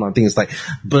or stuff. Nothing. It's like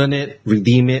burn it,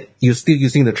 redeem it. You're still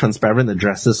using the transparent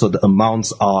addresses, so the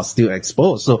amounts are still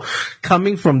exposed. So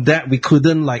coming from that, we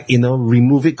couldn't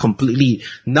remove it completely.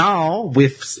 Now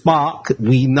with Spark,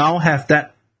 we now have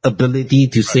that ability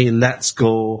to say, let's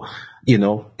go,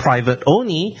 private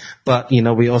only, but,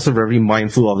 we're also very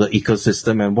mindful of the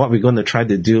ecosystem. And what we're going to try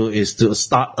to do is to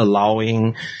start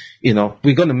allowing,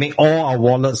 we're going to make all our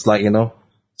wallets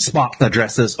Spark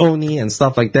addresses only and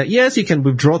stuff like that. Yes, you can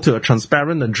withdraw to a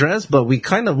transparent address, but we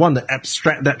kind of want to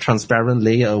abstract that transparent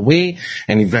layer away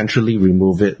and eventually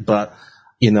remove it. But,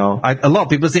 a lot of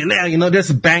people say,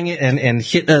 just bang it and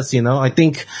hit us, I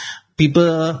think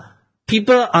people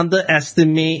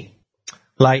underestimate,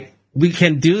 we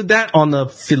can do that on a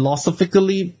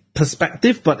philosophically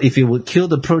perspective, but if it would kill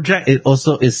the project, it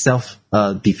also is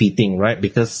self-defeating, right?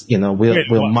 Because,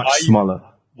 we're much smaller.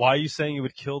 Why are you saying it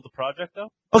would kill the project though?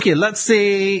 Okay, let's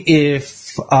say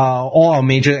if all our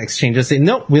major exchanges say,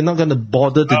 no, we're not going to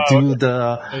bother to do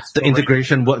the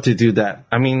integration work to do that.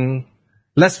 I mean,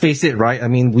 let's face it, right? I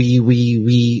mean,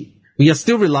 we are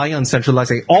still relying on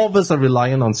centralized, all of us are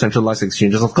relying on centralized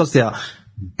exchanges. Of course, there are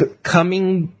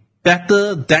coming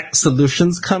better DEX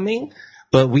solutions coming,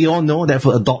 But we all know that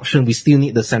for adoption, we still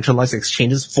need the centralized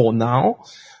exchanges for now.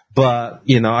 But,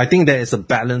 I think there is a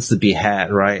balance to be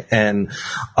had, right? And,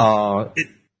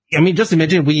 just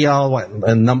imagine we are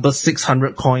a number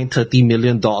 600 coin, $30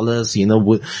 million,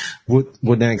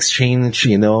 would an exchange,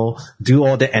 do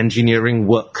all the engineering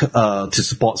work, to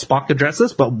support Spark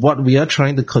addresses. But what we are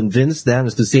trying to convince them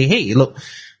is to say, hey, look,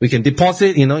 we can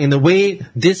deposit, in a way,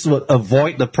 this would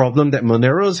avoid the problem that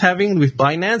Monero is having with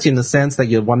Binance, in the sense that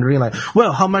you're wondering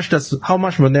how much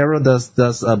Monero does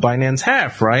Binance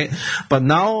have, right? But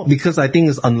now, because I think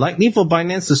it's unlikely for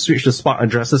Binance to switch to Spark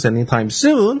addresses anytime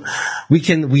soon,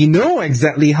 we know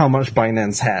exactly how much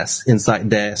Binance has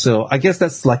inside there. So I guess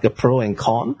that's like a pro and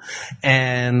con.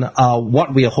 And,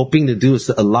 what we are hoping to do is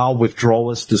to allow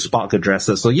withdrawals to Spark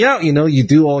addresses. So you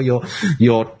do all your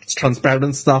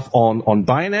transparent stuff on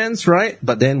Binance, right?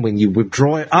 But then when you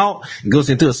withdraw it out, it goes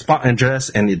into a Spark address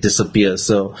and it disappears.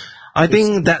 So I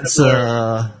think that's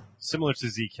similar to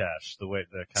Zcash, the way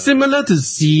the similar to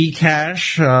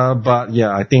Zcash, but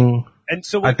yeah, I think. And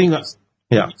so I think.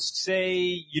 When you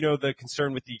say, the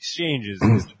concern with the exchanges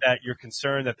is that you're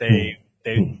concerned that they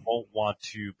won't want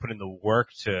to put in the work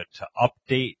to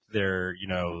update their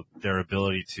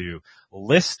ability to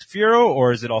list Firo,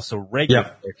 or is it also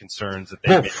regulatory concerns that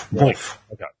they both.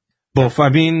 Okay. Both. I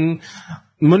mean,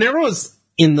 Monero is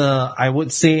in the, I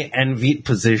would say, envied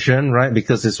position, right?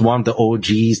 Because it's one of the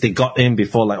OGs. They got in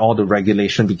before all the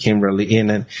regulation became really in,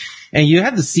 and you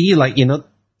have to see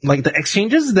the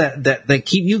exchanges that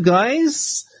keep you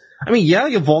guys. I mean, yeah,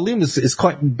 your volume is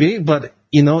quite big, but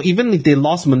even if they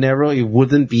lost Monero, it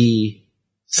wouldn't be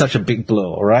such a big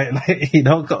blow, right?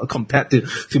 Compared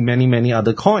to many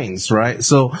other coins, right?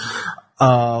 So,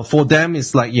 for them,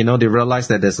 it's they realize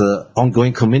that there's a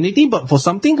ongoing community, but for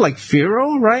something like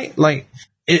Firo, right?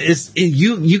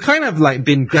 You kind of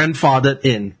been grandfathered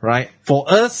in, right? For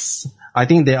us, I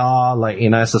think there are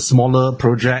as a smaller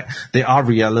project, there are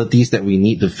realities that we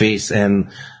need to face. And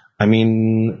I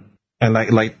mean,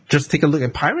 and just take a look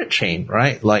at Pirate Chain,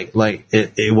 right?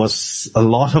 It was a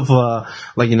lot of,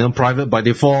 private by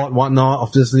default, whatnot.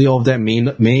 Obviously, all of that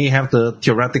may have the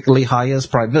theoretically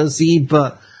highest privacy,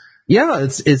 but yeah,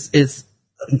 it's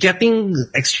getting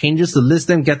exchanges to list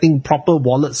them, getting proper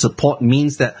wallet support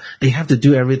means that they have to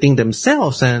do everything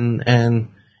themselves, and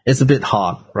it's a bit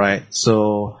hard, right?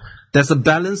 So there's a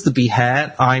balance to be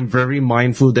had. I'm very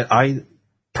mindful that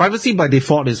privacy by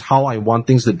default is how I want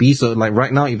things to be. So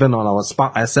right now, even on our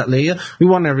Spark asset layer, we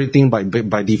want everything by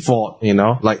default,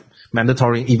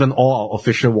 mandatory. Even all our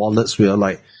official wallets, we are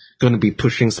going to be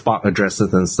pushing Spark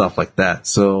addresses and stuff like that.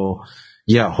 So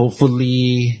yeah,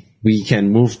 hopefully we can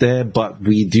move there, but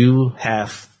we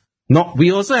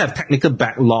also have technical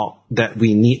backlog that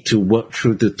we need to work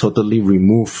through to totally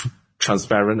remove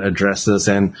transparent addresses,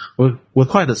 and we're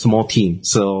quite a small team,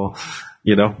 so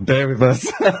bear with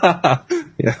us.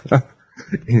 Yeah.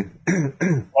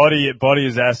 Body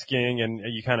is asking, and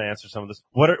you kind of answered some of this.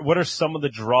 What are some of the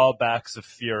drawbacks of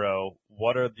Firo?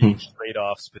 What are the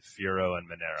trade-offs with Firo and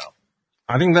Monero?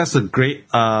 I think that's a great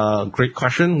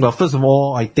question. Well, first of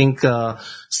all, I think for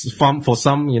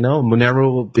some,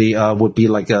 Monero would be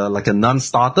like a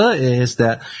non-starter. Is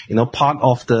that part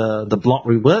of the block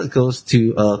reward goes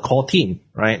to a core team,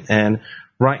 right? And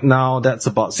right now that's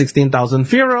about 16,000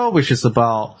 Firo, which is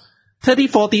about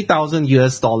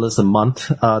 $40,000 a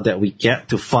month that we get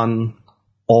to fund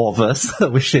all of us,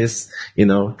 which is,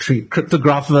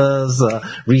 cryptographers,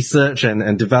 research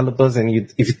and developers. And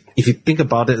if you think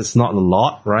about it, it's not a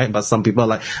lot, right? But some people are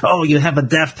like, oh, you have a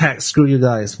dev tech, screw you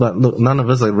guys. But look, none of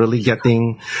us are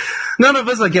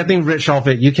getting rich off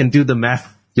it. You can do the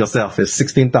math yourself. It's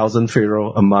 16,000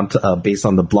 Firo a month, based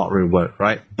on the block reward,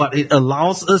 right? But it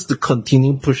allows us to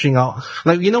continue pushing out.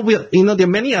 There are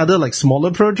many other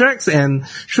smaller projects, and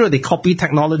sure, they copy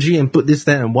technology and put this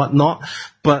there and whatnot,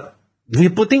 but we're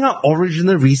putting out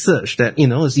original research that,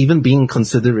 is even being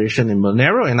consideration in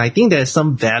Monero. And I think there's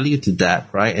some value to that,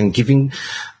 right? And giving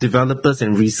developers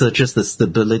and researchers the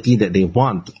stability that they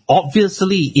want.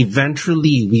 Obviously,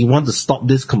 eventually, we want to stop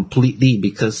this completely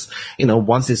because,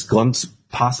 once it's gone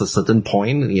past a certain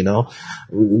point,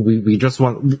 we just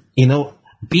want,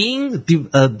 being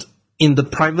in the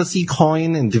privacy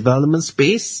coin and development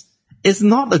space, it's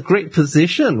not a great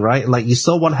position, right? You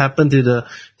saw what happened to the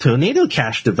Tornado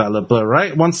Cash developer,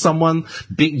 right? Once someone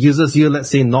big uses you, let's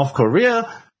say North Korea,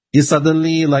 you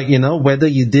suddenly whether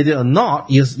you did it or not,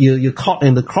 you're caught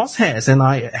in the crosshairs. And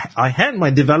I had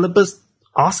my developers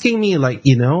asking me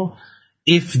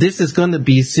if this is going to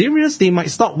be serious, they might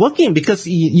stop working because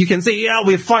you can say, yeah,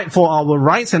 we fight for our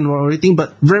rights and everything,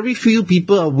 but very few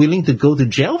people are willing to go to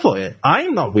jail for it.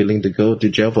 I'm not willing to go to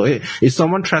jail for it. If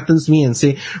someone threatens me and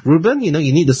say, Ruben, you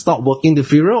need to stop working the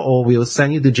Firo or we'll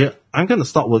send you to jail, I'm going to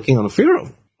stop working on the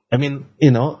Firo. I mean,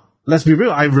 let's be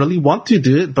real. I really want to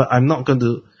do it, but I'm not going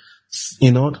to,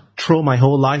 throw my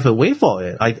whole life away for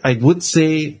it. I would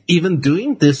say even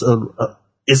doing this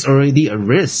is already a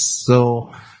risk.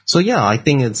 So yeah, I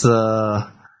think it's I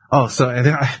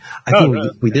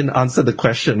think we didn't answer the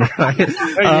question, right?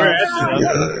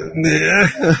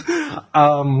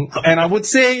 And I would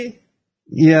say,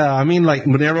 yeah, I mean, like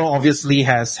Monero obviously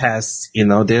has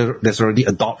there's already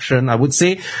adoption. I would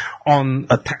say on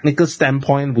a technical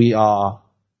standpoint, we are,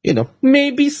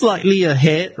 maybe slightly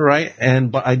ahead, right?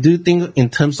 But I do think in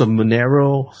terms of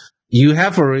Monero, you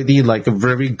have already like a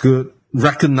very good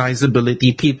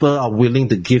recognizability. People are willing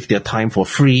to give their time for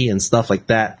free and stuff like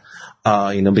that,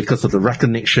 because of the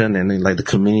recognition and like the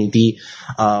community.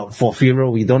 For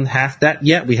Firo, we don't have that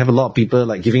yet. We have a lot of people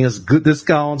like giving us good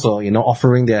discounts or,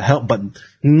 offering their help, but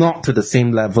not to the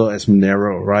same level as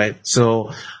Monero, right?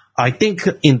 So I think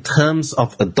in terms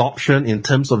of adoption, in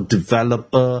terms of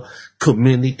developer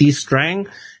community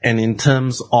strength, and in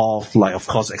terms of like, of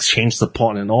course, exchange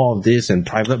support and all of this and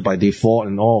private by default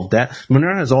and all of that,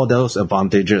 Monero has all those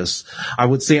advantages. I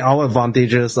would say our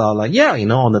advantages are like, yeah,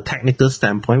 on the technical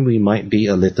standpoint, we might be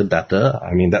a little better.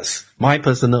 I mean, that's my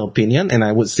personal opinion. And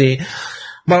I would say,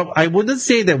 but I wouldn't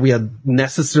say that we are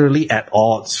necessarily at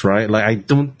odds, right? Like, I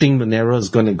don't think Monero is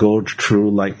going to go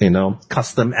through like,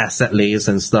 custom asset layers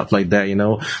and stuff like that,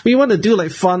 We want to do like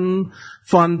fun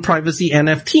privacy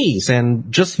NFTs.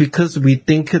 And just because we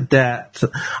think that,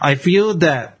 I feel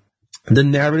that the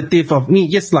narrative of me,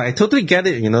 yes, like I totally get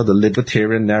it, the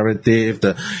libertarian narrative,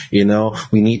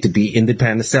 we need to be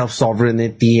independent,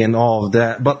 self-sovereignty and all of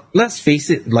that. But let's face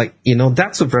it, like,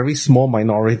 that's a very small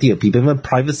minority of people. Even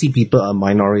privacy people are a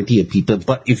minority of people.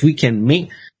 But if we can make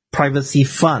privacy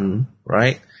fun,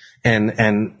 right?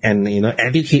 And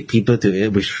educate people to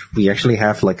it, which we actually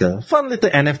have like a fun little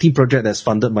NFT project that's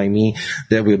funded by me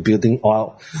that we're building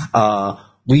out.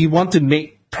 We want to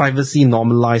make privacy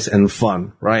normalized and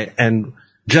fun, right? And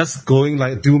just going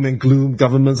like doom and gloom,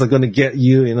 governments are going to get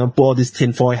you, put all this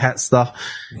tinfoil hat stuff.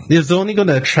 It's only going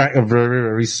to attract a very,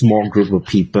 very small group of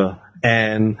people.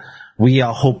 And we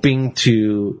are hoping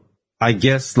to, I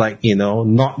guess, like,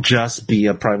 not just be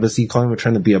a privacy coin, we're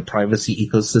trying to be a privacy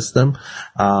ecosystem.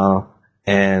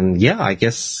 And yeah, I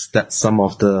guess that's some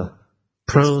of the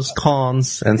pros,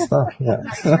 cons, and stuff. Yeah.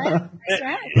 That's right.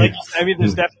 Like, I mean,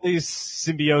 there's definitely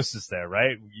symbiosis there,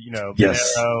 right?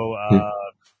 Yes. Monero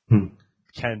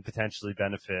can potentially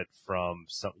benefit from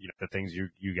some, the things you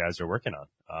guys are working on.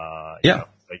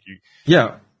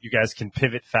 You guys can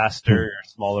pivot faster,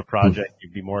 smaller project,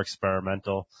 you'd be more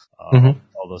experimental, all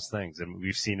those things. And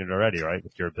we've seen it already, right?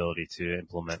 With your ability to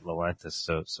implement Lelantus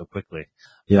so quickly.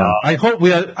 Yeah. I hope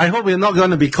we're not going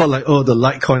to be called like, the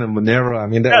Litecoin of Monero. I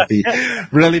mean, that would be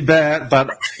really bad, but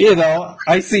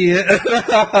I see it.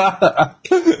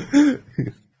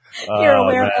 You're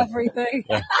aware of everything.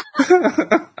 Yeah.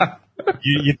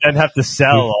 You then have to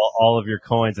sell all of your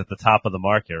coins at the top of the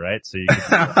market, right? So you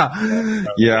can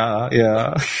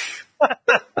yeah.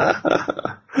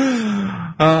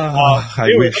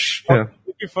 I wish. Yeah.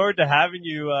 Looking forward to having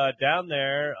you down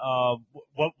there.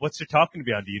 What's your talk going to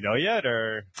be on? Do you know yet,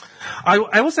 or?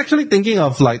 I was actually thinking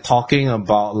of like talking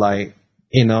about like,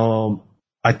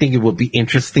 I think it would be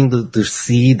interesting to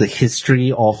see the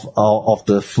history of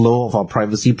the flow of our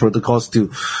privacy protocols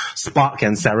to Spark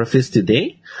and Seraphis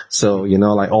today. So,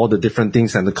 like all the different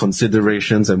things and the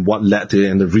considerations and what led to it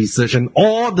and the research and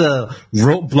all the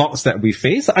roadblocks that we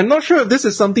face. I'm not sure if this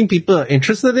is something people are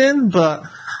interested in, but,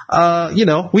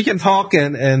 we can talk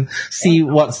and see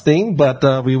what's thing,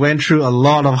 but, we went through a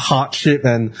lot of hardship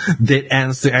and dead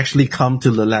ends to actually come to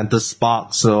Lelantus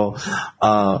Spark. So,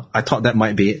 I thought that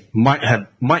might be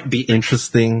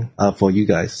interesting, for you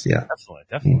guys. Yeah.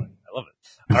 Definitely. I love it.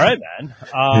 All right, man.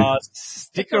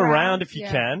 Stick around if you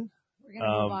can. We're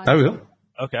gonna move on. I will.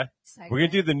 Okay. We're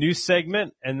going to do the news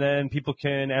segment and then people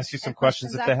can ask you some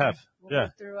questions if they have. We'll Yeah.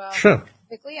 go through, Sure.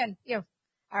 quickly and, all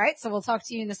right. So we'll talk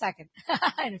to you in a second.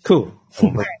 Cool.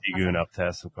 We'll bring Digoon up to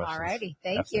ask some questions. All righty.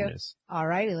 Thank After you. news. All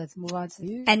righty. Let's move on to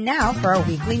news. And now for our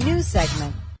weekly news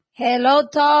segment. Hello,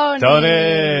 Tony.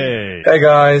 Tony! Hey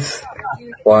guys,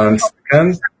 1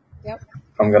 second. Yep.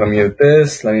 I'm gonna mute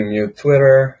this. Let me mute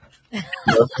Twitter. Hey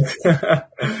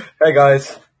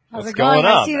guys, How's What's it going? going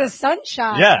I on? see the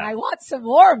sunshine. Yeah. I want some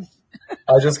warmth.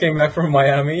 I just came back from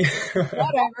Miami. Whatever.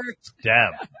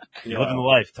 Damn. You're living the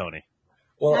life, Tony.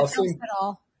 Well, That I've helps seen at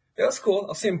all. It was cool.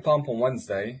 I've seen Pump on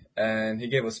Wednesday, and he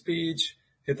gave a speech.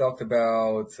 He talked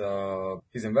about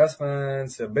his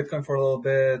investments, Bitcoin for a little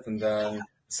bit, and then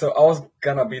so I was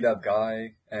gonna be that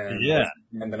guy and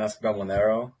then ask about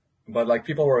Monero. But like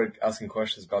people were asking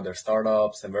questions about their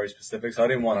startups and very specific, so I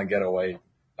didn't want to get away.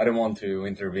 I didn't want to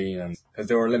intervene because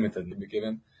they were limited to be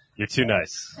given. You're too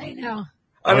nice. I know.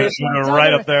 I mean,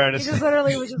 right up there. And He just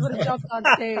literally would have jumped on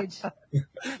stage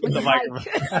with the mic.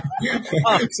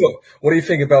 So, what do you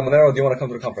think about Monero? Do you want to come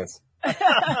to the conference?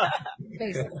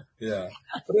 Basically. Yeah.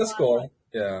 But that's cool.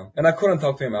 Yeah. And I couldn't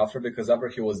talk to him after because after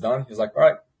he was done, he was like, all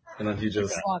right. And then he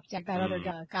just walked like that other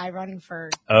guy running for.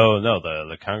 Oh, no,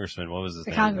 the congressman. What was his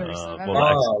name? Congressman.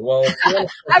 Well, I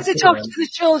have to talk to the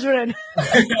children.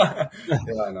 Yeah,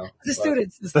 I know. The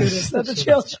students, not the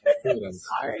children.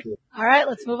 Sorry. All right,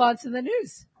 let's move on to the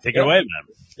news. Take it away, man.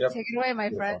 Yep. Take it away, my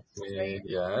friend.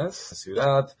 Yes, let's do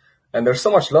that. And there's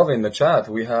so much love in the chat.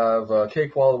 We have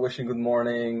Cake Wall wishing good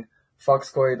morning.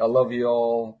 Foxcoid, I love you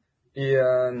all.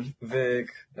 Ian, Vic,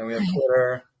 then we have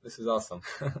Twitter. This is awesome.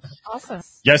 Awesome.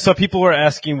 Yeah, so people were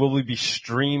asking, will we be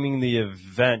streaming the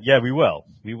event? Yeah, we will.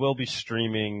 We will be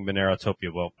streaming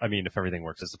Monerotopia. Well, I mean, if everything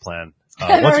works as the plan.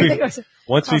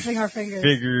 Once we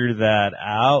figure that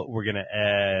out, we're going to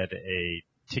add a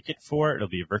ticket for it. It'll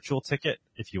be a virtual ticket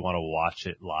if you want to watch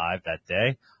it live that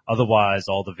day. Otherwise,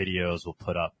 all the videos we'll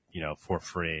put up, for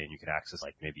free, and you can access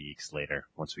like maybe weeks later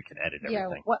once we can edit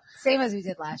everything. Yeah, same as we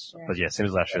did last year. But yeah, same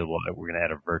as last year. We're going to add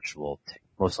a virtual ticket,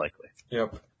 most likely.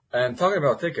 Yep. And talking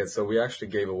about tickets, so we actually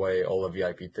gave away all the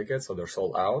VIP tickets, so they're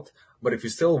sold out. But if you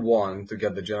still want to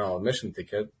get the general admission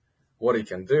ticket, what you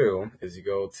can do is you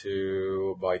go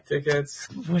to buy tickets.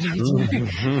 What are you doing?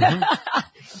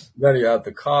 Then you add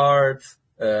the card,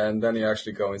 and then you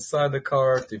actually go inside the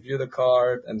card to view the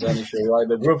card, and then you should write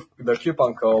the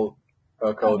coupon code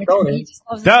Tony.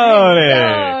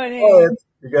 Tony!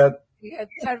 You get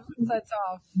 10%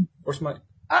 off. Where's my?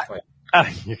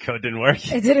 Your code didn't work.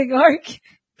 It didn't work.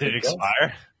 Did it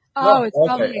expire? Oh, it's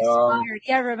probably expired.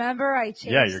 Yeah, remember I changed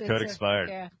it. Yeah, your code expired.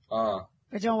 Yeah.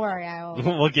 But don't worry, I will.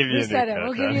 We'll give you a new code.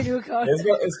 We'll give you a new code.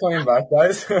 It's coming back,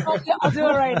 guys. I'll do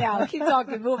it right now. Keep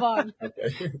talking. Move on.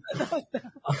 Okay.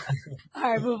 All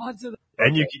right, move on to the.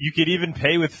 And you could even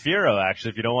pay with Firo, actually,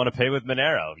 if you don't want to pay with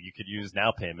Monero. You could use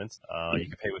Now Payments. You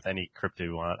can pay with any crypto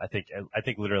you want. I think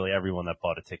literally everyone that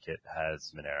bought a ticket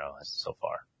has Monero so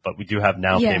far. But we do have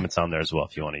Now Payments on there as well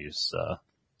if you want to use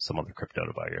some other crypto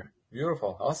to buy your.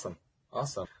 Beautiful. Awesome.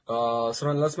 So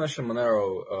then let's mention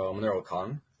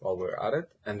MoneroCon while we're at it.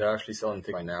 And they're actually selling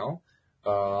tickets right now.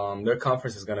 Their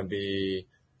conference is going to be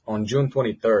on June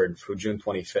 23rd through June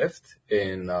 25th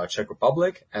in Czech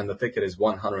Republic. And the ticket is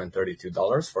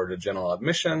 $132 for the general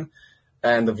admission.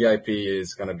 And the VIP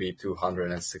is going to be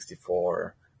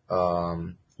 264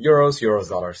 euros,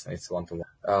 dollars. It's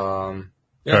 1-to-1.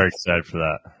 Very excited for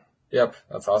that. Yep,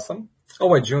 that's awesome. Oh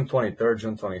wait, June 23rd,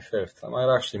 June 25th. I might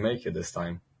actually make it this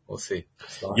time. We'll see.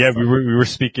 Yeah, we were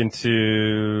speaking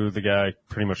to the guy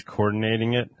pretty much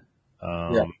coordinating it.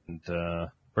 And we're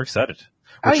excited.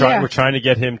 We're trying to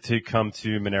get him to come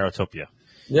to Monerotopia.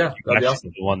 Yeah, that'd be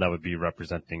awesome. The one that would be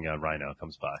representing Rhino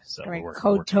comes by. So all right,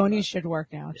 Code Tony should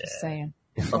work now. Just saying.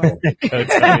 Okay.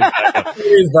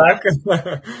 He's back.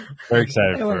 Very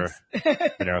excited for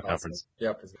Monero conference.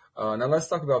 Yep. Now let's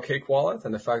talk about Cake Wallet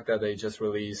and the fact that they just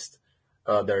released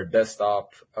their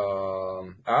desktop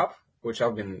app, which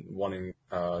I've been wanting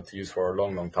to use for a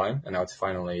long time, and now it's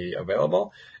finally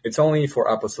available. It's only for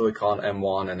Apple Silicon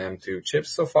M1 and M2 chips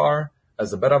so far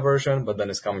as a beta version, but then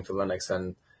it's coming to Linux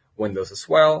and Windows as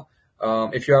well.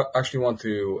 If you actually want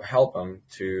to help them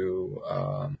to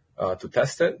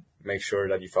test it, make sure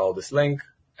that you follow this link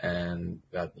and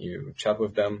that you chat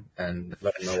with them and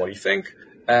let them know what you think.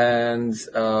 And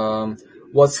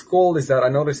what's cool is that I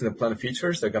noticed in the plan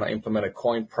features, they're going to implement a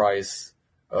coin price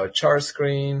chart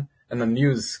screen and a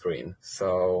news screen.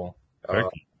 So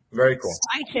very cool.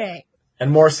 Exciting.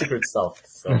 And more secret stuff.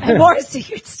 So. And more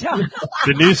secret stuff.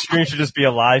 The news screen should just be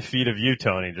a live feed of you,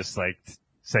 Tony, just like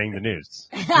saying the news.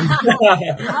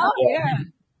 Oh, yeah.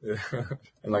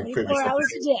 And like 24 hours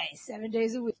a day, 7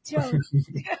 days a week. Streaming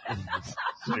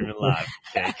live.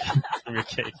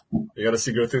 Cake. You got a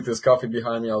secret tooth, this coffee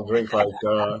behind me. I'll drink like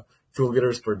 2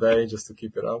 liters per day just to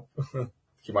keep it up.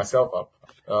 Keep myself up.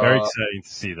 Very exciting to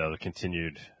see, though, the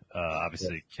continued,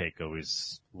 obviously, Cake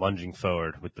always lunging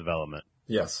forward with development.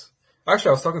 Yes. Actually,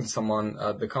 I was talking to someone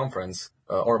at the conference,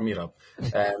 or meetup,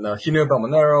 and he knew about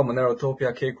Monero,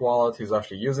 Monerotopia, Cake Wallet. He was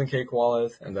actually using Cake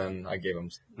Wallet, and then I gave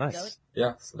him. Nice.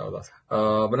 Yeah, so that was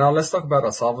awesome. But now let's talk about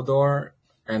El Salvador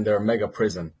and their mega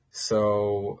prison.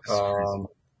 So,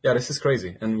 Yeah, this is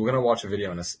crazy, and we're gonna watch a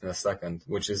video in a second,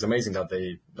 which is amazing that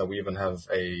we even have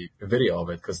a video of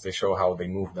it, because they show how they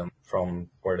moved them from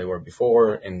where they were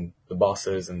before in the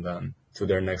buses and then to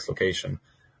their next location.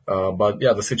 But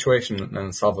yeah, the situation in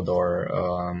El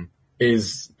Salvador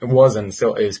was and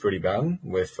still is pretty bad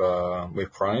with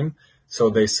crime. So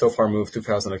they so far moved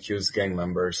 2,000 accused gang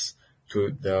members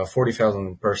to the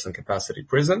 40,000 person capacity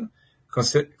prison,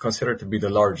 considered to be the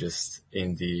largest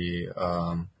in the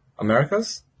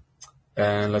Americas.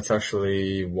 And let's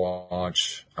actually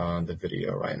watch the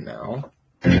video right now.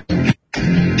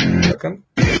 Second.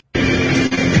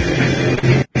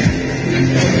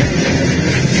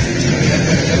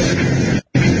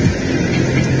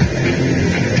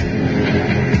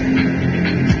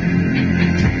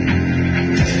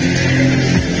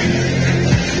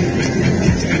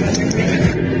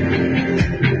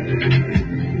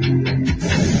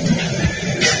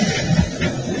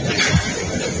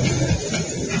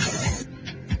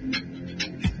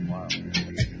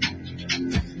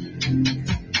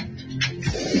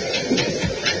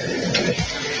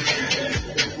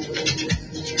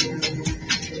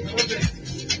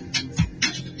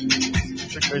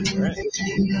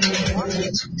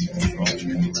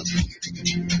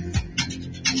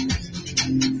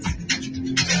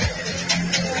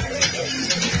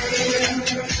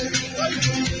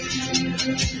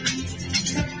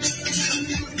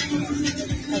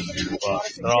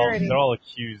 They're all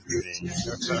accused of being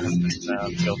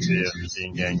found guilty of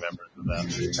being gang members without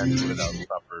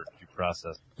proper due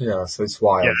process. Yeah, so it's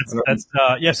wild.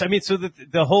 Yeah, yes. I mean, so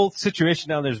the whole situation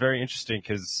down there is very interesting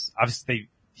because obviously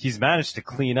he's managed to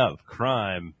clean up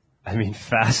crime. I mean,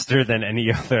 faster than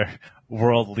any other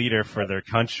world leader for their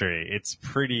country. It's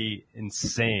pretty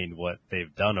insane what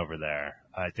they've done over there.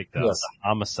 I think the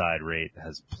homicide rate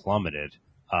has plummeted.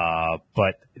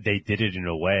 But they did it in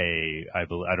a way, I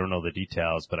don't know the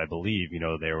details, but I believe,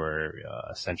 there were,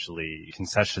 essentially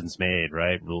concessions made,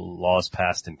 right? Laws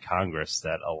passed in Congress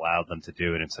that allowed them to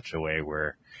do it in such a way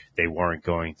where they weren't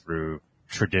going through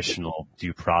traditional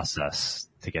due process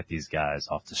to get these guys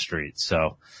off the street.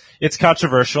 So it's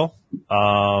controversial.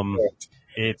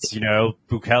 It's,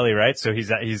 Bukele, right? So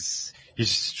he's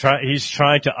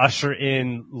trying to usher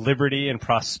in liberty and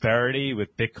prosperity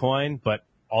with Bitcoin, but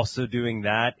also doing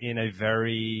that in a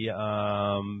very,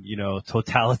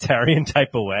 totalitarian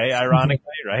type of way,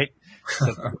 ironically, right?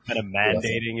 So kind of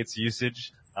mandating its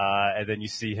usage. And then you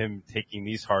see him taking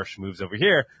these harsh moves over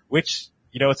here, which,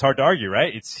 it's hard to argue,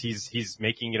 right? He's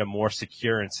making it a more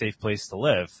secure and safe place to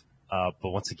live.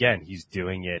 But once again, he's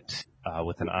doing it,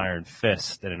 with an iron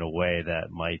fist and in a way that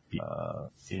might be,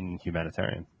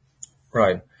 inhumanitarian.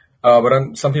 Right.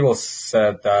 But some people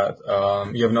said that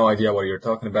you have no idea what you're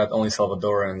talking about. Only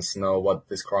Salvadorans know what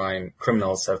these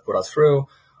criminals have put us through.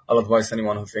 I'll advise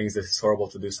anyone who thinks this is horrible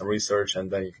to do some research, and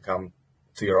then you can come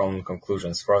to your own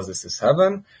conclusions. For us, this is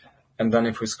heaven. And then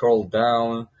if we scroll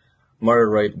down, murder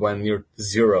rate went near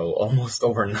zero almost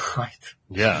overnight.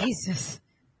 Yeah. Jesus.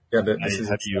 Yeah,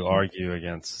 how do you argue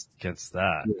against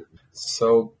that?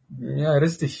 So, yeah, it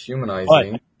is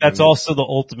dehumanizing. But that's also the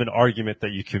ultimate argument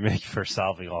that you can make for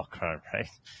solving all crime,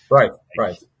 right?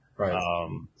 Right.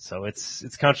 So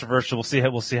it's controversial. We'll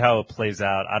see how it plays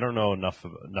out. I don't know enough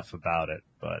about it,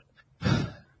 but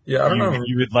yeah, I don't know.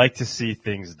 You would like to see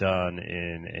things done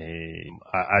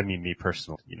in me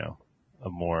personally, a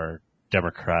more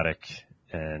democratic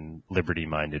and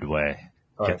liberty-minded way.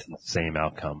 Get to the same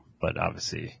outcome, but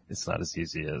obviously it's not as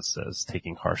easy as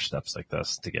taking harsh steps like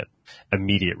this to get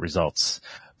immediate results.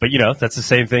 But that's the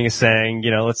same thing as saying,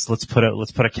 let's put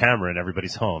a camera in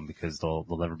everybody's home because there'll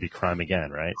never be crime again,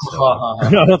 right? So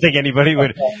I don't think anybody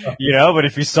would, but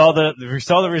if you saw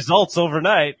the results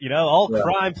overnight, all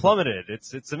crime plummeted.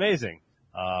 It's amazing.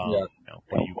 What are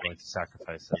you going to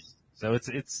sacrifice? So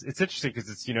it's interesting because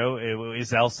it's,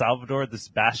 is El Salvador this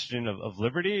bastion of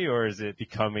liberty, or is it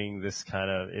becoming this kind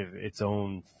of its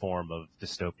own form of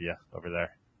dystopia over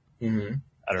there? Mm-hmm.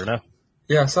 I don't know.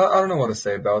 Yeah, so I don't know what to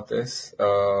say about this,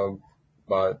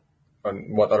 but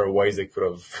what other ways they could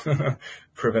have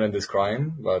prevented this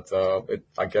crime. But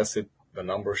I guess the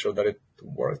numbers show that it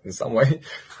worked in some way.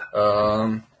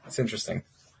 It's interesting.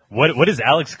 What is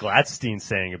Alex Gladstein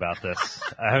saying about this?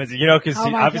 Because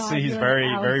obviously he's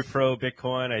very pro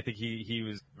Bitcoin. I think he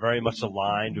was very much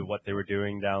aligned with what they were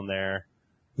doing down there.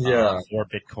 For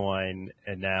Bitcoin,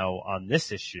 and now on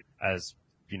this issue, as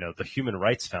the Human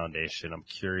Rights Foundation, I'm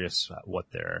curious what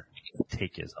their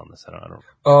take is on this. I don't know.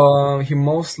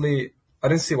 I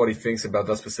didn't see what he thinks about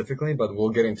that specifically, but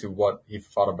we'll get into what he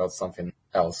thought about something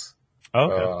else.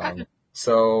 Okay.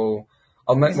 So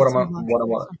I'll mention what I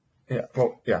want. Yeah.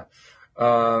 Well, yeah.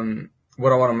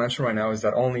 what I want to mention right now is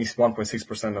that only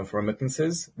 1.6% of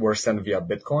remittances were sent via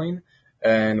Bitcoin,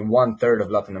 and 1/3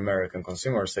 of Latin American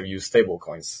consumers have used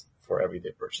stablecoins for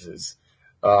everyday purchases.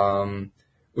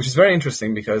 Which is very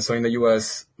interesting because so in the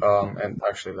US, and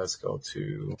actually let's go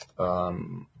to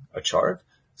a chart.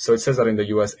 So it says that in the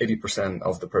US, 80%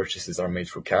 of the purchases are made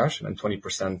through cash and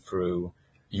 20% through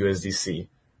USDC.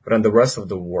 But in the rest of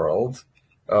the world,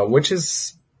 which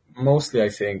is mostly, I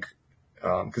think,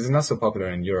 because it's not so popular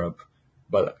in Europe,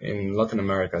 but in Latin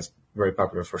America, it's very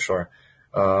popular for sure.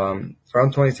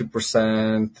 Around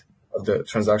 22% of the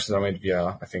transactions are made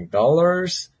via, I think,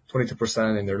 dollars,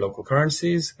 22% in their local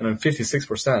currencies, and then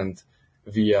 56%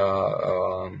 via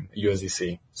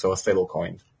USDC, so a stable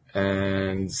coin.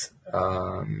 And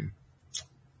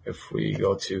if we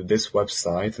go to this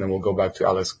website, and then we'll go back to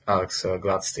Alex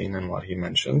Gladstein and what he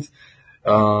mentioned.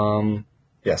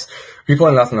 Yes, people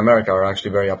in Latin America are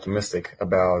actually very optimistic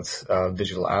about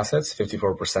digital assets.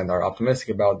 54% are optimistic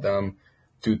about them.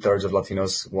 2/3 of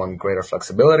Latinos want greater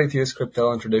flexibility to use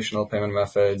crypto and traditional payment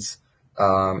methods.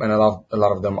 And a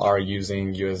lot of them are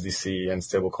using USDC and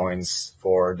stablecoins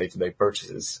for day-to-day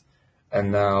purchases.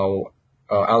 And now,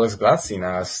 Alex Gladstein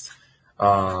asked,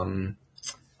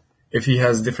 if he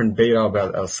has different data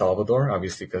about El Salvador,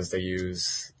 obviously because they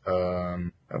use,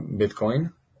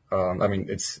 Bitcoin. I mean,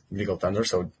 it's legal tender,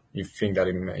 so you think that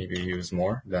it may be used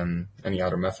more than any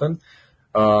other method.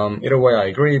 Either way, I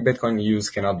agree. Bitcoin use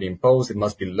cannot be imposed. It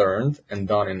must be learned and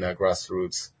done in a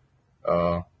grassroots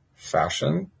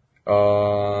fashion.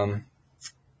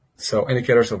 So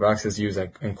indicators of access, use,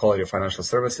 and quality of financial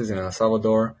services in El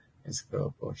Salvador is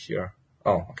available here.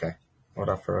 Oh, okay. What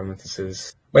after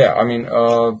remittances? But yeah, I mean,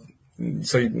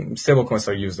 so stablecoins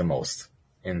are used the most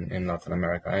in Latin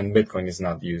America, and Bitcoin is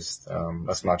not used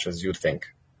as much as you'd think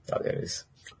that it is.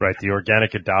 Right. The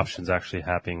organic adoption is actually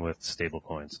happening with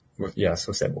stablecoins.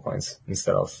 So stablecoins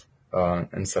instead of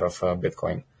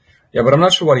Bitcoin. Yeah, but I'm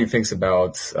not sure what he thinks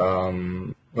about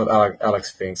what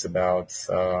Alex thinks about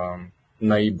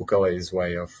Nayib Bukele's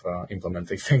way of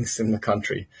implementing things in the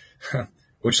country,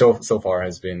 which so far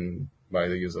has been by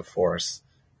the use of force.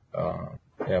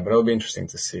 Yeah, but it'll be interesting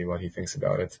to see what he thinks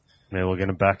about it. Maybe we'll get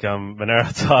him back on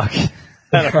Monero Talk.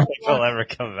 I don't think he'll ever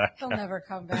come back. He'll never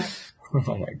come back.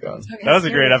 Oh my God. That was a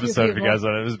great episode if you guys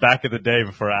want it. It was back in the day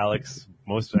before Alex,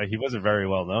 he wasn't very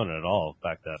well known at all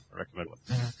back then. I recommend it.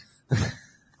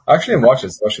 I actually didn't watch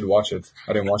it, so I should watch it.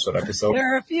 I didn't watch that episode.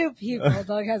 There are a few people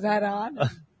Doug has had on.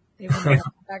 They will get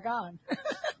back on.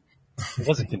 It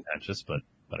wasn't contentious, but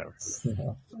whatever.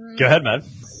 Go ahead, man.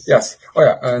 Yes. Oh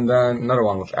yeah, and then another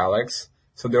one with Alex.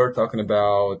 So they were talking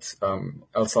about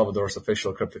El Salvador's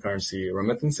official cryptocurrency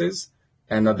remittances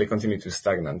and that they continue to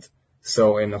stagnate.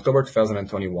 So in October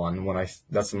 2021,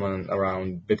 that's when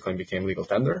around Bitcoin became legal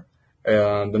tender,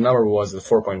 the number was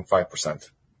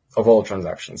 4.5% of all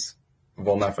transactions, of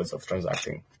all methods of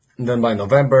transacting. And then by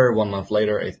November, 1 month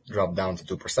later, it dropped down to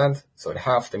 2%. So it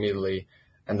halved immediately.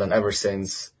 And then ever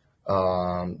since,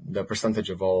 the percentage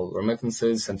of all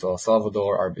remittances sent to El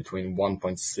Salvador are between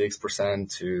 1.6%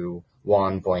 to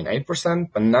 1.8%.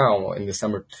 But now in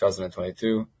December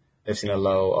 2022, they've seen a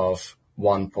low of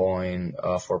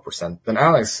 1.4%. Then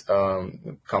Alex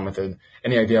commented,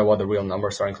 any idea what the real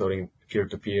numbers are, including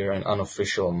peer-to-peer and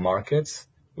unofficial markets,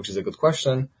 which is a good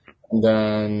question. And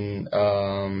then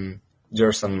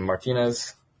Gerson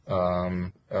Martinez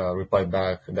replied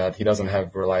back that he doesn't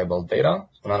have reliable data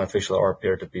on unofficial or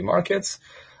peer-to-peer markets,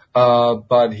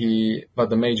 but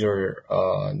the major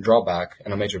drawback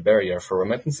and a major barrier for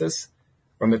remittance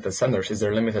senders is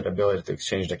their limited ability to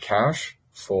exchange the cash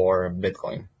for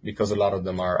Bitcoin, because a lot of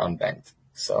them are unbanked.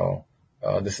 So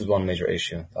this is one major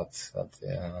issue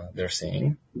that they're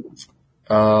seeing.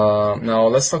 Now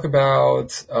let's talk about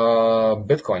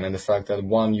Bitcoin and the fact that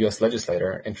one U.S.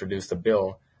 legislator introduced a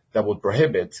bill that would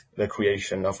prohibit the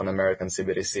creation of an American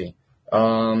CBDC.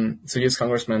 So U.S.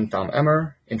 Congressman Tom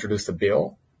Emmer introduced a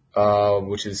bill,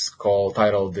 which is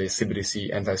titled the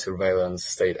CBDC Anti-Surveillance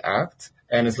State Act,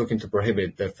 and is looking to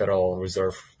prohibit the Federal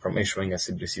Reserve from issuing a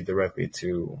CBDC directly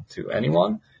to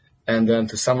anyone. And then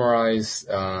to summarize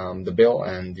the bill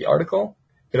and the article,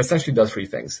 it essentially does three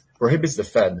things. Prohibits the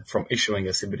Fed from issuing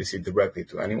a CBDC directly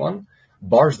to anyone,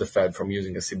 bars the Fed from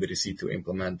using a CBDC to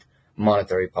implement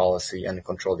monetary policy and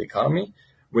control the economy,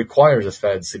 requires the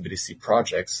Fed CBDC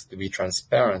projects to be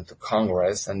transparent to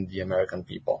Congress and the American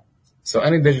people. So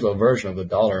any digital version of the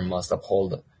dollar must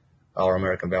uphold our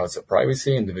American values of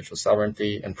privacy, individual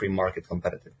sovereignty, and free market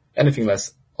competitive. Anything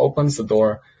less opens the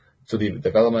door to the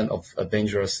development of a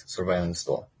dangerous surveillance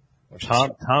tool.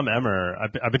 Tom Emmer,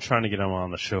 I've been trying to get him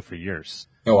on the show for years.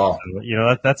 Oh, wow. You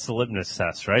know, that's the litmus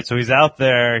test, right? So he's out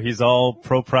there, he's all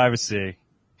pro-privacy.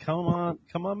 Come on,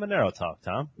 Monero talk,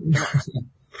 Tom.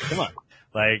 Come on.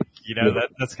 Like, you know,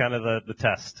 that's kind of the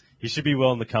test. He should be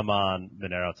willing to come on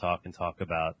Monero Talk and talk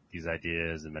about these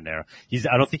ideas and Monero.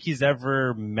 I don't think he's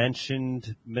ever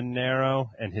mentioned Monero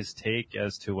and his take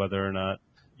as to whether or not,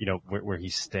 you know, where he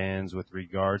stands with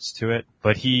regards to it.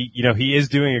 But he is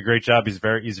doing a great job. He's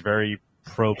very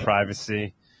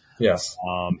pro-privacy. Yes.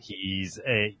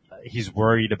 He's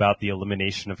worried about the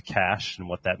elimination of cash and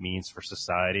what that means for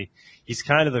society. He's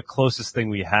kind of the closest thing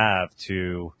we have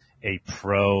to a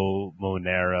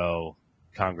pro-Monero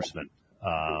congressman,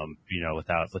 you know,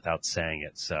 without saying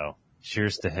it. So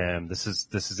cheers to him. This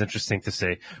is interesting to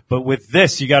see. But with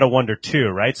this, you got to wonder too,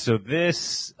 right? So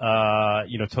this,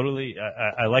 you know, totally,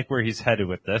 I like where he's headed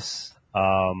with this.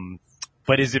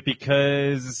 But is it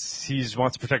because he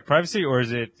wants to protect privacy, or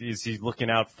is he looking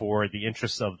out for the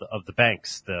interests of the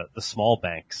banks, the small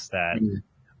banks that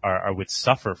would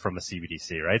suffer from a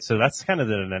CBDC, right? So that's kind of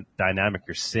the dynamic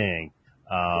you're seeing.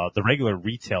 The regular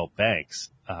retail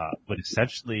banks, would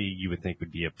essentially, you would think,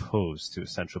 would be opposed to a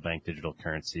central bank digital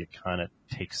currency. It kind of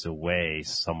takes away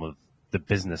some of the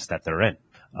business that they're in.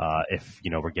 If,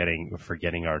 you know, we're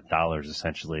getting our dollars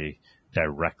essentially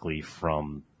directly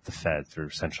from the Fed through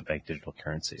central bank digital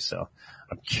currency. So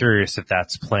I'm curious if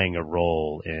that's playing a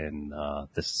role in,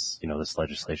 this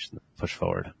legislation push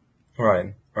forward.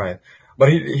 Right. But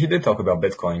he did talk about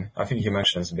Bitcoin. I think he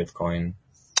mentions Bitcoin.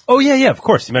 Oh, yeah, of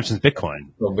course. He mentions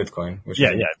Bitcoin. Well, Bitcoin.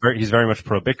 He's very much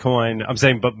pro Bitcoin. I'm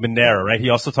saying, but Monero, right? He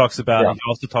also talks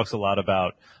a lot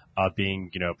about,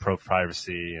 being, you know, pro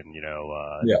privacy and, you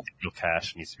know, digital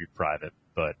cash needs to be private,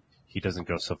 but he doesn't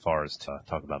go so far as to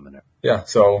talk about Monero. Yeah.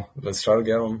 So let's try to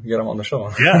get him on the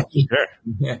show. Yeah, sure.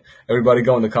 Yeah. Everybody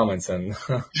go in the comments and.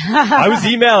 I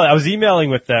was emailing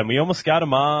with them. We almost got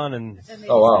him on and.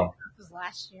 Oh, wow.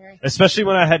 Last year. Especially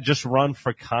when I had just run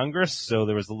for Congress, so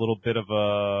there was a little bit of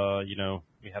a, you know,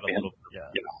 we had a little,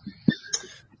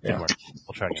 Didn't work.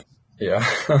 We'll try again. Yeah.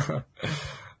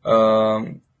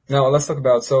 Now let's talk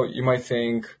about, so you might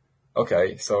think,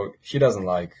 okay, so he doesn't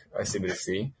like a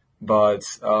CBDC, but,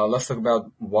 let's talk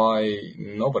about why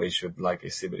nobody should like a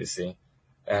CBDC.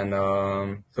 And,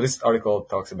 so this article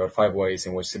talks about 5 ways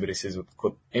in which CBDCs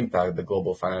could impact the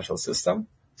global financial system.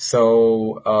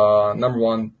 So, number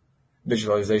 1,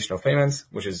 digitalization of payments,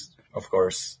 which is, of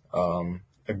course,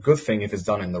 a good thing if it's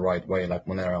done in the right way, like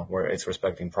Monero, where it's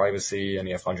respecting privacy and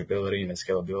you have fungibility and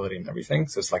scalability and everything.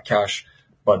 So it's like cash,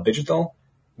 but digital.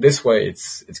 This way,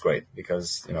 it's great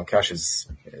because, you know, cash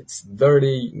it's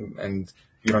dirty and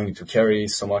you don't need to carry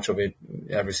so much of it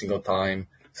every single time.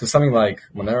 So something like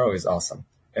Monero is awesome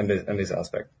in this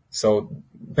aspect. So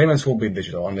payments will be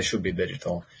digital and they should be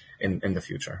digital in the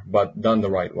future, but done the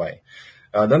right way.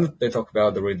 Then they talk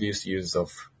about the reduced use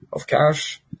of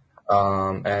cash,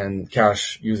 and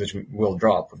cash usage will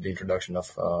drop with the introduction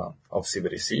of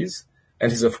CBDCs. And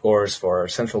this is, of course, for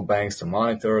central banks to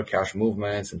monitor cash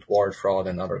movements and thwart fraud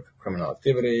and other criminal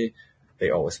activity.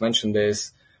 They always mention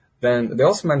this. Then they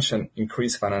also mention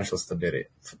increased financial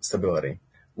stability,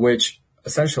 which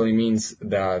essentially means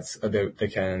that they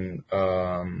can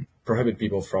prohibit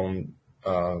people from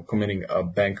committing a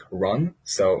bank run.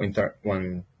 So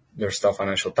when there's tough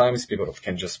financial times, people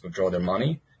can just withdraw their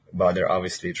money, but they're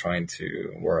obviously trying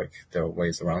to work their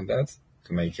ways around that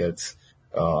to make it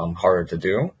harder to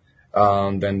do.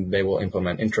 Then they will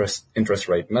implement interest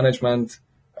rate management,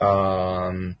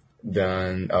 then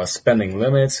spending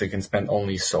limits, so you can spend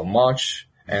only so much.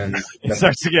 And it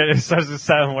starts to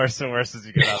sound worse and worse as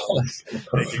you get out of this.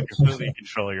 They can completely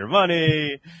control your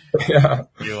money,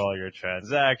 do all your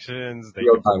transactions, they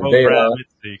can program it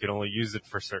so you can only use it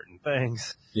for certain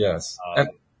things. Yes.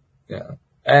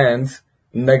 And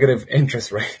negative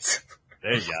interest rates.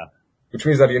 There you go. Which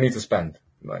means that you need to spend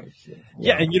money.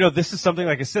 Yeah, and you know, this is something,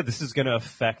 like I said, this is going to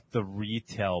affect the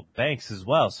retail banks as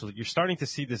well. So you're starting to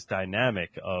see this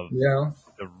dynamic of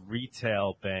the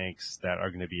retail banks that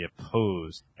are going to be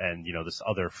opposed and, you know, this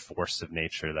other force of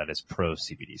nature that is pro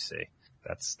CBDC.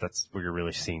 That's where you're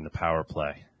really seeing the power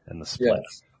play and the split.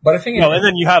 Yes. But I think, you know, and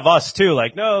then you have us too,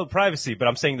 like, no privacy, but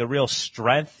I'm saying the real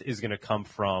strength is going to come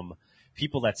from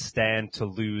people that stand to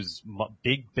lose,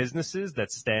 big businesses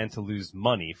that stand to lose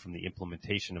money from the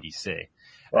implementation of EC.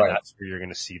 And that's where you're going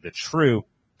to see the true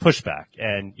pushback.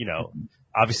 And, you know,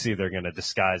 obviously they're going to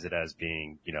disguise it as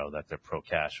being, you know, that they're pro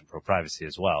cash and pro privacy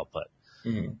as well. But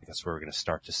that's where we're going to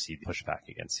start to see the pushback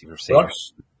against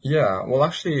Well,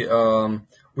 actually,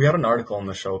 we had an article on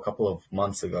the show a couple of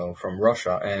months ago from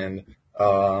Russia, and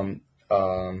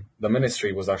the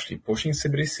ministry was actually pushing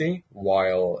CBDC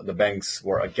while the banks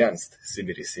were against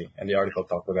CBDC. And the article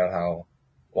talked about how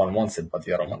one wants it, but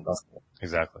the other one doesn't.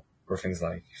 Exactly.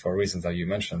 For reasons that you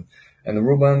mentioned. And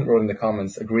Ruben wrote in the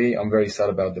comments, agree, I'm very sad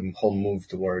about the whole move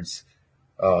towards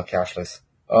cashless.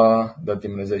 The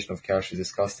demonization of cash is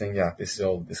disgusting. Yeah, this is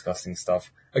all disgusting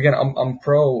stuff. Again, I'm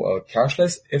pro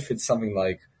cashless if it's something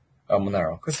like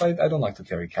Monero, because I don't like to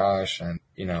carry cash, and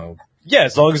Yeah,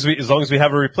 as long as we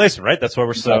have a replacement, right? That's why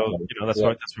we're that's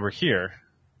why we're here.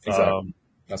 Exactly.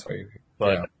 That's why.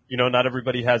 But not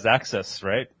everybody has access,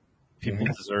 right? People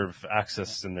deserve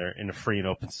access in a free and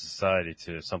open society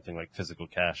to something like physical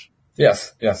cash.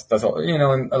 Yes, that's all.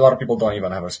 And a lot of people don't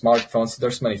even have a smartphone, so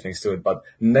there's many things to it. But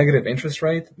negative interest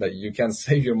rate, that you can't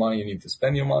save your money, you need to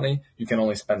spend your money. You can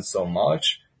only spend so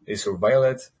much. They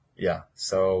surveil it. Yeah,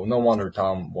 so no wonder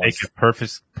Tom wants they could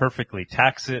perfectly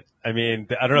tax it. I mean,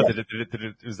 I don't know.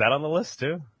 Is that on the list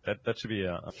too? That should be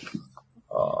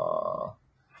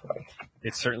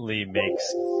It certainly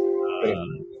makes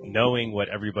knowing what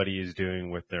everybody is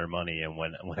doing with their money and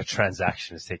when a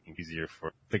transaction is taking easier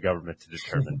for the government to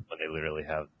determine when they literally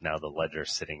have now the ledger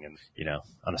sitting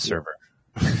on a server.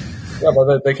 Yeah,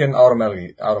 but they can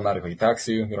automatically tax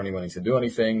you. You don't even need to do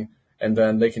anything, and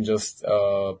then they can just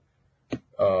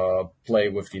play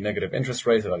with the negative interest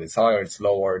rate, so that it's higher, it's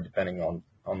lower, depending on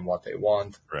what they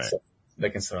want. Right. So they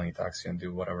can certainly tax you and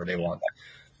do whatever they want.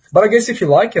 But I guess if you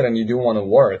like it and you do want to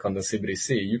work on the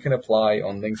CBDC, you can apply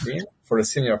on LinkedIn for the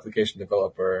senior application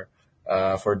developer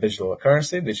for digital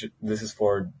currency. This is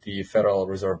for the Federal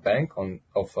Reserve Bank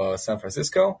of San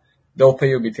Francisco. They'll pay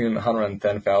you between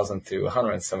 $110,000 to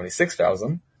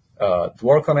 $176,000 to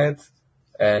work on it,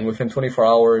 and within 24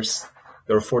 hours,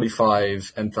 there are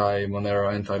 45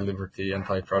 anti-Monero, anti-liberty,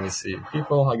 anti-privacy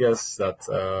people, I guess, that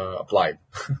applied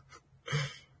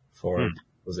for the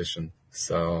position.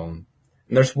 So.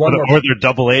 There's one or they're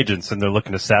double agents and they're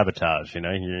looking to sabotage, you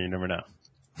never know.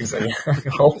 Exactly.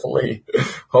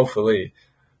 Hopefully.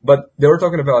 But they were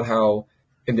talking about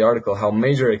in the article, how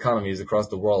major economies across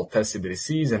the world test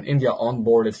CBDCs, and India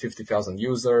onboarded 50,000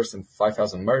 users and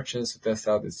 5,000 merchants to test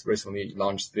out its recently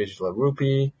launched digital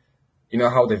rupee. You know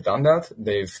how they've done that?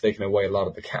 They've taken away a lot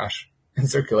of the cash in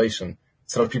circulation,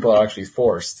 so that people are actually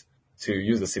forced to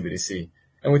use the CBDC.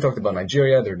 And we talked about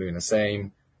Nigeria, they're doing the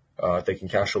same. Taking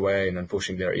cash away and then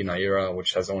pushing their Naira,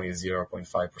 which has only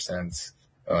 0.5%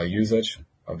 usage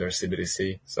of their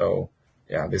CBDC. So,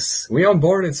 yeah, we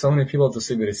onboarded so many people to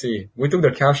CBDC. We took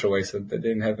their cash away, so they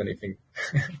didn't have anything.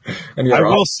 I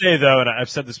will say, though, and I've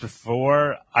said this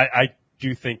before, I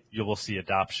do think you will see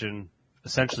adoption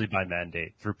essentially by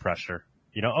mandate, through pressure.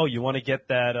 You want to get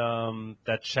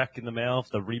that check in the mail,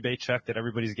 the rebate check that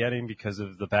everybody's getting because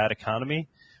of the bad economy?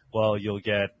 Well, you'll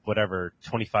get whatever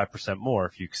 25% more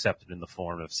if you accept it in the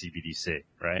form of CBDC,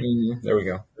 right? Mm-hmm. There we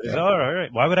go. Yeah. All right.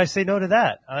 Why would I say no to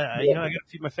that? I got to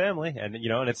feed my family, and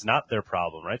and it's not their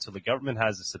problem, right? So the government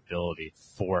has this ability,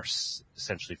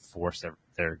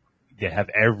 they have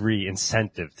every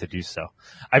incentive to do so.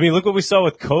 I mean, look what we saw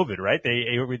with COVID, right?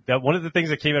 One of the things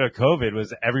that came out of COVID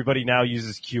was everybody now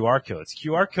uses QR codes.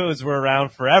 QR codes were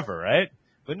around forever, right?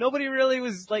 But nobody really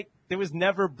was there was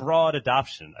never broad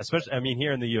adoption, especially,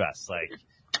 here in the U.S.,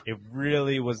 it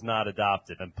really was not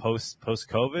adopted. And post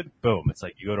COVID, boom, it's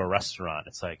like you go to a restaurant,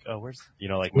 it's like, oh, where's,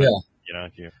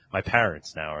 my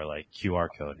parents now are QR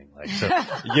coding, so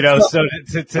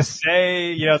to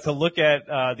say, to look at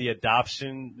the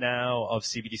adoption now of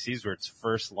CBDCs where it's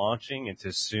first launching, and to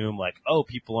assume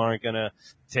people aren't going to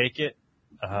take it.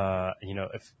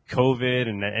 If COVID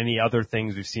and any other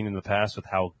things we've seen in the past with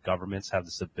how governments have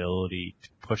this ability to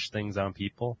push things on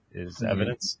people is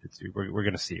evidence. We're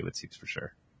going to see it seems for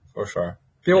sure. For sure.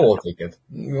 People will take it.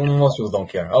 Most people don't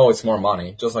care. Oh, it's more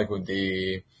money. Just like with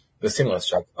the stimulus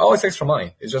check. Oh, it's extra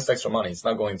money. It's just extra money. It's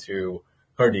not going to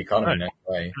hurt the economy in any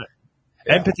way.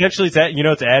 Yeah. And potentially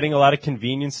it's adding a lot of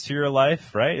convenience to your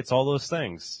life, right? It's all those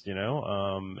things, and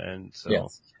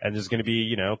there's going to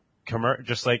be,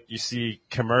 just like you see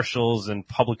commercials and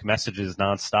public messages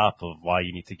nonstop of why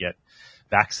you need to get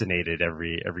vaccinated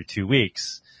every 2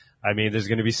 weeks. There's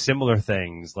going to be similar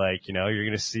things you're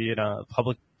going to see it on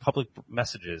public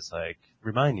messages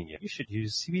reminding you should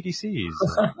use CBDCs.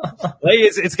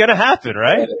 It's going to happen,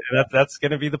 right? And that's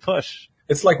going to be the push.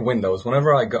 It's like Windows.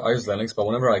 Whenever I use Linux, but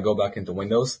whenever I go back into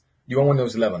Windows, you want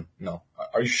Windows 11? No.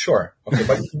 Are you sure? Okay,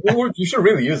 but you should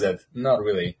really use it. Not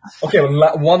really. Okay,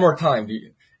 one more time.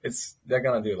 They're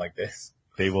gonna do it like this.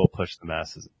 They will push the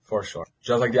masses. For sure.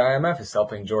 Just like the IMF is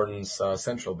helping Jordan's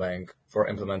central bank for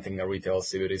implementing a retail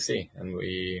CBDC. And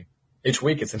each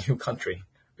week it's a new country.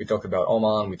 We talked about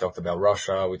Oman, we talked about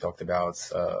Russia, we talked about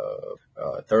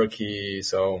Turkey.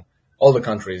 So all the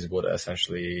countries would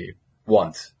essentially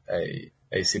want a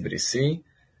CBDC.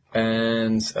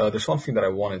 And there's one thing that I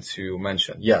wanted to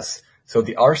mention. Yes, so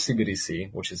the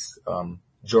RCBDC, which is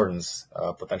Jordan's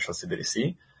potential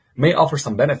CBDC, may offer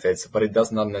some benefits, but it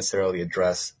does not necessarily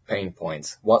address pain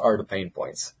points. What are the pain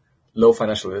points? Low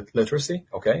financial literacy,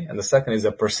 okay? And the second is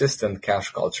a persistent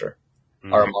cash culture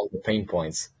are among the pain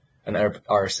points, and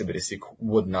our CBDC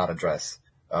would not address.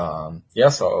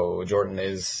 So Jordan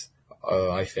is,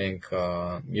 I think,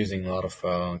 using a lot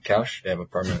of cash. They have a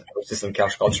permanent persistent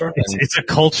cash culture. It's a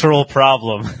cultural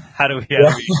problem. How do we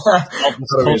solve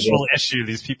this cultural issue?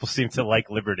 These people seem to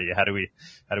like liberty. How do we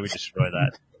destroy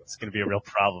that? It's going to be a real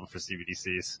problem for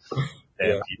CBDCs.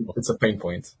 People. It's a pain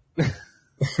point.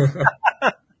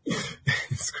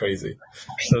 It's crazy.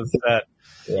 So sad.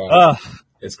 Yeah,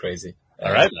 it's crazy.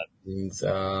 All right. And,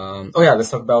 let's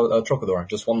talk about Trocador.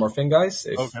 Just one more thing, guys.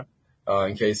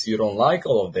 In case you don't like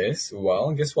all of this,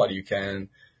 well, guess what? You can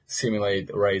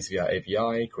simulate rates via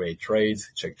API, create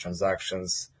trades, check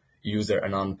transactions, use their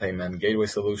non-payment gateway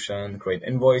solution, create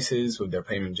invoices with their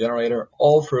payment generator,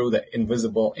 all through the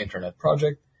Invisible Internet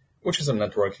Project, which is a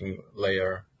networking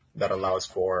layer that allows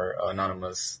for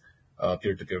anonymous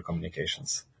peer-to-peer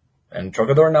communications. And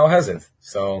Trocador now has it.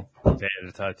 So they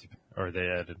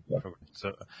added.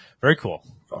 So very cool.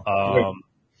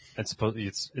 And supposedly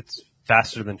it's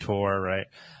faster than Tor, right?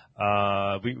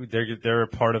 They're a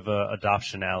part of a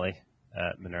adoption alley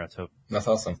at Monerotopia. That's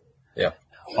awesome. Yeah.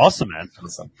 Awesome, man.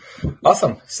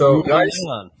 Awesome. So guys,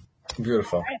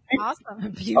 beautiful.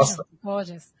 Awesome. Beautiful. Awesome.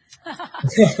 Gorgeous.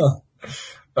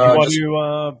 You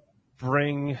want to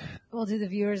bring? We'll do the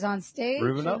viewers on stage.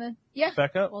 Ruben up? Yeah.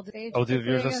 Back up? We'll do the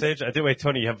viewers on stage? Wait,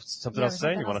 Tony, you have something else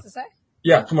to say?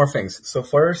 Yeah, two more things. So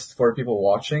first, for people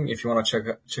watching, if you want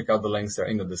to check out the links, they're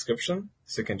in the description,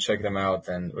 so you can check them out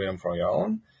and read them for your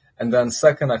own. And then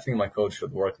second, I think my code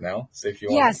should work now. So if you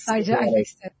want, yes, I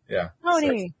fixed it. Yeah,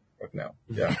 Tony. Work now.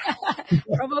 Yeah.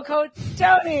 Promo code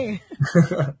Tony.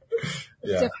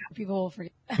 Yeah. People will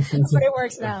forget, but it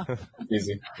works now.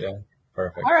 Easy. Yeah.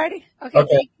 Perfect. Alrighty. Okay. Thank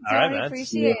you, All right, Tony. man.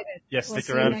 Appreciate it. Yeah, stick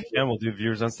around if you can. We'll do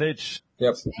viewers on stage.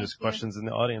 Yep. There's questions in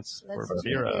the audience for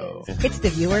Vero. It's the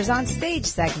Viewers on Stage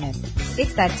segment.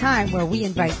 It's that time where we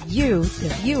invite you, the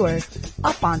viewers,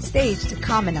 up on stage to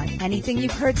comment on anything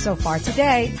you've heard so far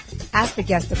today, ask the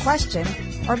guest a question,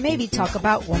 or maybe talk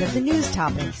about one of the news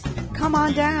topics. Come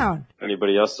on down.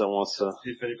 Anybody else that wants to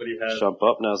jump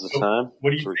up, now's the time. What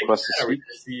do you think? Are we going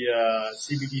to see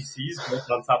CBDCs built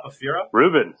on top of Fira?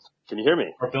 Ruben, can you hear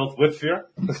me? Or built with Fira?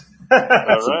 All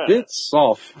right. A bit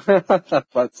soft, but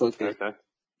it's okay. Okay.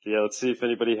 Yeah, let's see if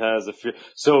anybody has a Fira.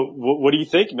 So what do you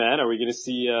think, man? Are we going to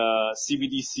see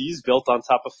CBDCs built on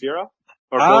top of Fira?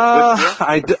 Or built with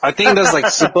Fira? I think that's like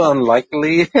super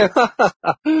unlikely.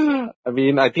 I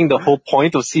mean, I think the whole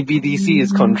point of CBDC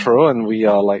is control, and we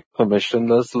are like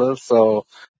permissionless. So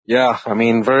yeah, I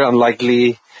mean, very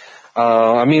unlikely.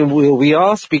 I mean, we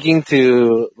are speaking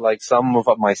to like some of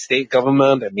my state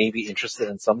government that may be interested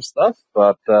in some stuff,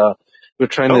 but we're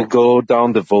trying to go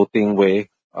down the voting way.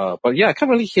 But yeah, I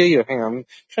can't really hear you. Hang on, I'm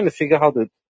trying to figure out how to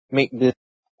make this.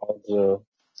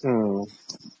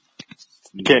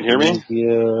 You can't hear me?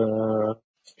 Yeah.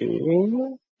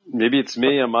 Maybe it's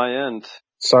me on my end.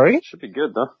 Sorry? Should be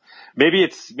good though. Maybe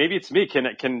it's me.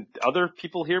 Can other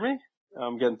people hear me?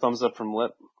 I'm getting thumbs up from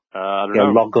Lip. I don't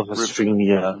know. Log off the stream.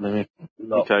 Yeah.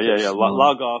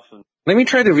 Log off. Let me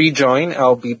try to rejoin.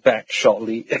 I'll be back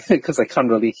shortly because I can't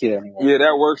really hear anymore. Yeah,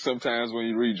 that works sometimes when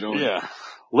you rejoin. Yeah.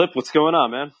 Lip, what's going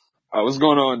on, man? What's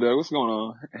going on, Doug? What's going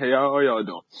on? Hey, y'all, how y'all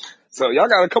doing? So y'all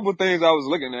got a couple things I was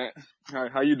looking at.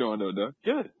 How you doing, though, Doug?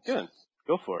 Good.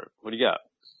 Go for it. What do you got?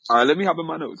 All right, let me hop in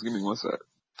my notes. Give me one sec.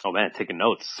 Oh man, taking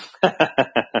notes. All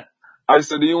right,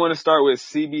 so do you want to start with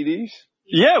CBDs?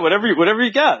 Yeah, whatever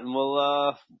you got, and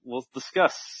we'll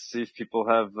discuss. See if people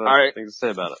have things to say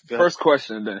about it. First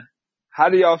question, then. How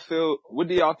do y'all feel? What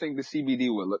do y'all think the CBD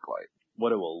will look like?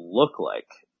 What it will look like?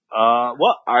 All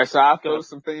right, so I'll throw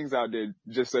some things out there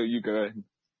just so you could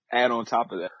add on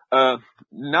top of that.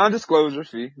 Non-disclosure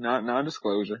fee,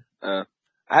 non-disclosure. I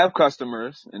have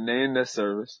customers and they in their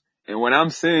service. And what I'm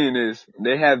seeing is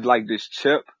they have like this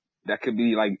chip that could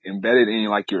be like embedded in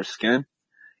like your skin.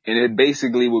 And it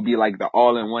basically would be like the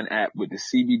all-in-one app with the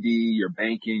CBD, your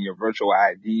banking, your virtual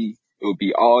ID. It would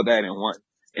be all that in one.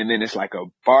 And then it's like a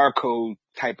barcode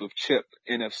type of chip,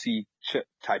 NFC chip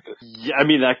type of. Yeah, I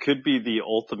mean, that could be the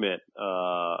ultimate,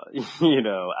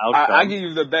 outcome. I give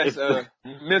you the best,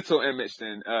 mental image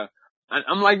then.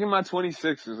 I'm like in my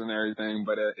 26s and everything,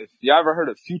 but, if you ever heard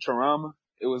of Futurama,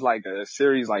 it was like a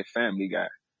series like Family Guy.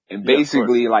 And Yeah, of course.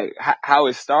 basically, like, how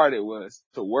it started was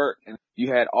to work, and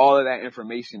you had all of that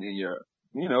information in your,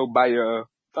 by your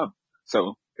thumb.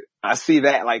 So I see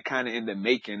that, like, kind of in the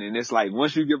making. And it's like,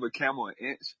 once you give a camel an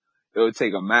inch, it'll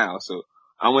take a mile. So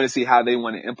I want to see how they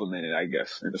want to implement it, I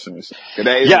guess. In a sense. 'Cause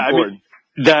that is important.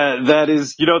 That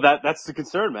is, that's the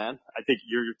concern, man. I think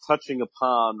you're touching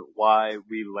upon why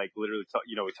we like literally talk,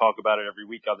 we talk about it every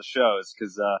week on the shows,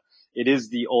 because, it is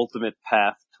the ultimate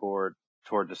path toward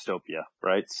dystopia,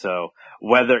 right? So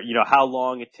whether, how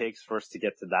long it takes for us to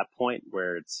get to that point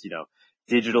where it's,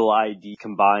 digital ID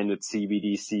combined with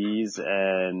CBDCs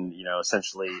and,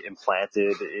 essentially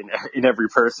implanted in every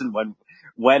person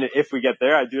if we get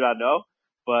there, I do not know.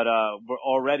 But, we're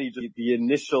already, the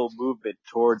initial movement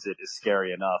towards it is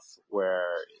scary enough, where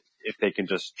if they can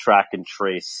just track and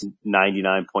trace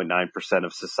 99.9%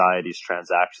 of society's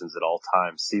transactions at all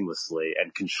times seamlessly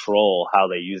and control how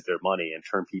they use their money and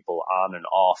turn people on and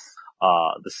off,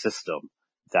 the system,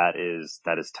 that is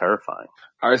terrifying.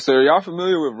 All right. So are y'all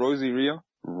familiar with Rosie Rio?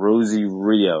 Rosie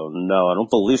Rio? No, I don't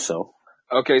believe so.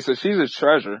 Okay. So she's a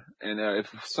treasure. And, if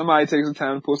somebody takes the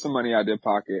time to pull some money out of their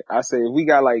pocket, I say if we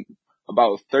got like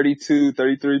about 32,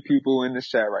 33 people in this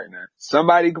chat right now,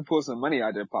 somebody could pull some money out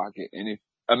of their pocket, and if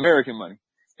American money.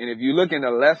 And if you look in the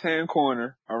left-hand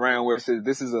corner around where it says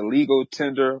this is a legal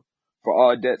tender for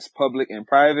all debts, public and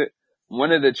private,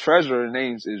 one of the treasurer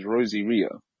names is Rosie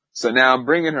Rio. So now I'm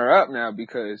bringing her up now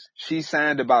because she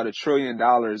signed about $1 trillion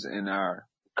in our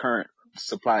current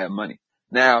supply of money.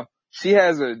 Now, she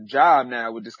has a job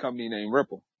now with this company named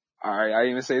Ripple. All right. I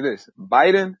even say this.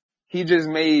 Biden, he just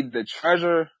made the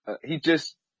treasurer, he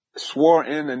just swore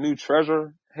in a new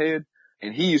treasurer head,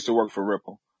 and he used to work for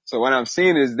Ripple. So what I'm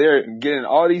seeing is they're getting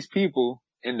all these people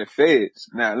in the feds.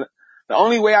 Now, the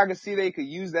only way I can see they could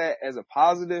use that as a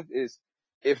positive is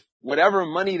if whatever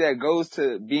money that goes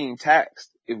to being taxed,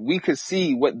 if we could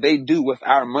see what they do with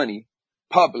our money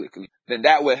publicly, then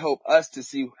that would help us to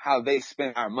see how they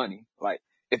spend our money. Like,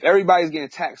 if everybody's getting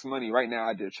tax money right now,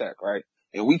 I did a check, right?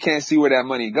 And we can't see where that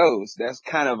money goes, that's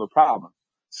kind of a problem.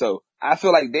 So I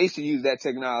feel like they should use that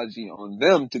technology on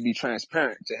them to be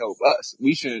transparent to help us.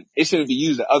 It shouldn't be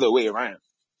used the other way around.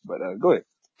 But, go ahead.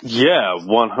 Yeah,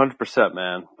 100%,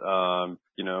 man.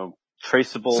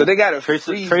 Traceable. So they got a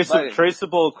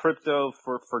traceable crypto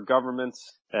for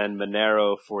governments, and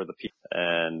Monero for the people,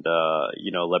 and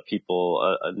let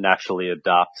people naturally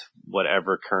adopt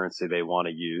whatever currency they want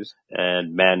to use,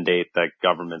 and mandate that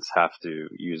governments have to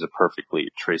use a perfectly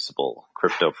traceable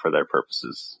crypto for their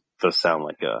purposes. Does sound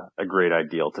like a great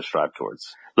ideal to strive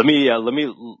towards. Let me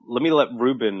let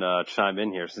Ruben chime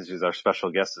in here, since he's our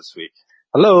special guest this week.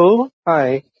 Hello.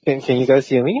 Hi. Can you guys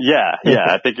hear me? Yeah,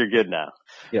 I think you're good now.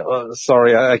 Yeah,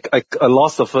 sorry, I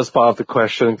lost the first part of the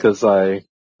question because I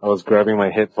was grabbing my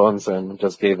headphones and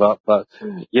just gave up. But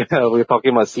yeah, we're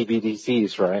talking about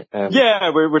CBDCs, right? And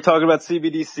yeah, we're talking about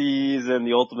CBDCs and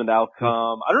the ultimate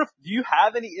outcome. I don't know do you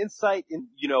have any insight in,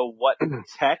 what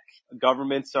tech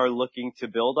governments are looking to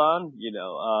build on?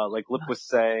 Like Lip was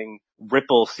saying,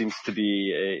 Ripple seems to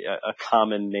be a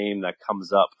common name that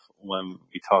comes up when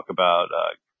we talk about,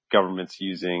 governments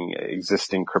using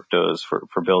existing cryptos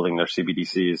for building their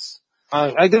CBDCs.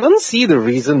 I don't see the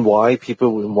reason why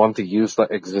people would want to use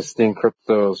like existing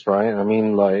cryptos, right? I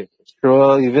mean, like,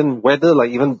 sure, even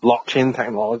blockchain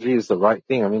technology is the right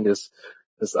thing. I mean, there's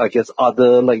I guess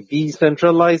other like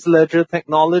decentralized ledger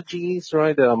technologies,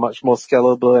 right? That are much more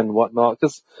scalable and whatnot.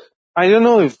 Cause I don't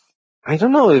know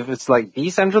if it's like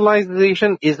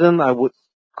decentralization I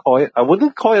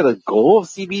wouldn't call it a goal of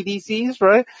CBDCs,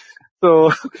 right?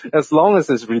 So as long as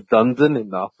it's redundant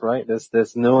enough, right?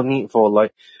 There's no need for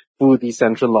like full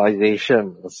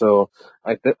decentralization. So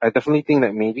I definitely think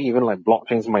that maybe even like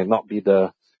blockchains might not be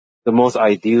the most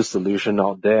ideal solution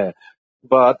out there.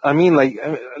 But I mean, like,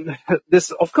 there's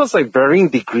of course like varying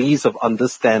degrees of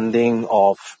understanding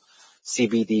of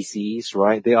CBDCs,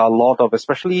 right? There are a lot of,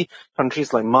 especially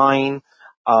countries like mine,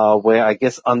 where I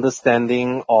guess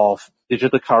understanding of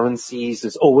digital currencies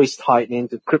is always tied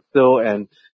into crypto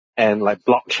and like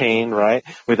blockchain, right?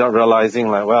 Without realizing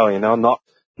like, well, not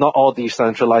all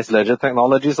decentralized ledger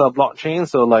technologies are blockchain.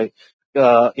 So like,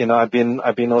 I've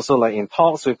been also like in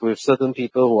talks with certain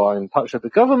people who are in touch with the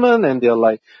government, and they're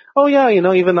like, oh yeah,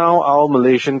 even now our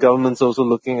Malaysian government's also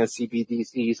looking at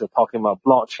CBDCs or talking about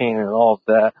blockchain and all of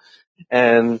that.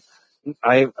 And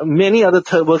many other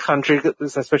third world countries,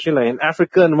 especially like in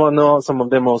Africa and whatnot, some of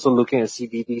them are also looking at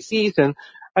CBDCs. And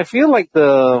I feel like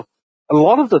a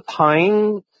lot of the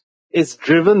time it's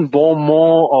driven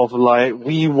more of like,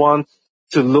 we want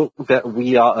to look that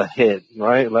we are ahead,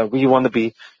 right? Like we want to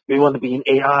be we want to be in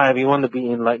AI, we want to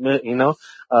be in like,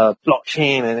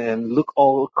 blockchain and look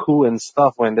all cool and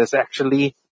stuff when there's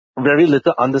actually very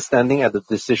little understanding at the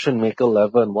decision maker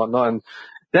level and whatnot. And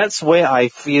that's where I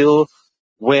feel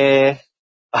where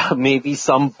maybe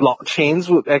some blockchains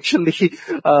would actually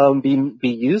be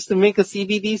used to make a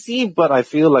CBDC, but I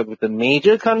feel like with the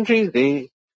major countries, they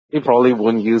probably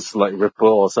wouldn't use like Ripple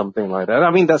or something like that.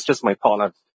 I mean, that's just my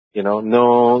thought.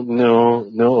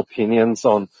 No opinions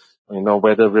on,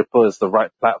 whether Ripple is the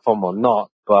right platform or not,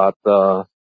 but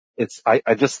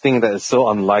I just think that it's so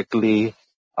unlikely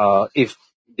if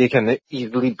they can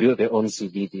easily build their own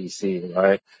CBDC,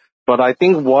 right? But I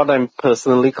think what I'm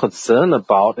personally concerned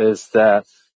about is that,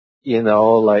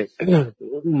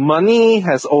 money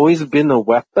has always been a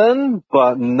weapon,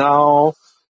 but now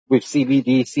with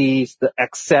CBDCs, the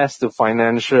access to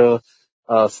financial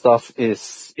stuff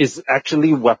is actually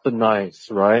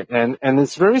weaponized, right? And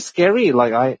it's very scary.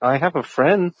 Like I have a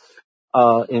friend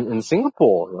in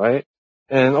Singapore, right?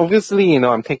 And obviously,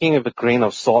 I'm taking it with a grain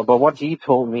of salt, but what he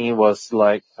told me was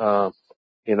like,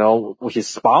 his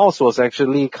spouse was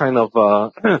actually kind of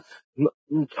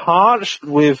charged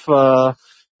with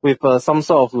some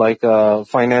sort of like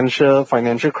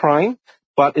financial crime,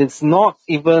 but it's not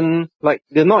even like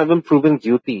they're not even proven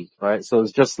guilty, right? So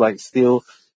it's just like still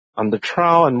under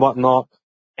trial and whatnot.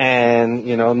 And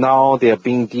now they are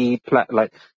being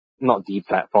not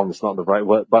deplatformed, it's not the right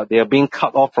word, but they are being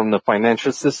cut off from the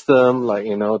financial system. Like,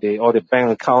 all the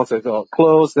bank accounts that got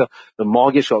closed, the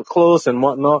mortgage got closed and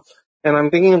whatnot. And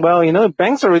I'm thinking, well,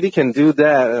 banks already can do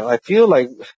that. I feel like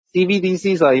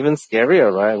CBDCs are even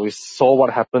scarier, right? We saw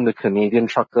what happened to Canadian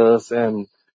truckers, and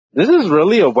this is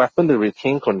really a weapon to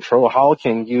retain control. How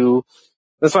can you?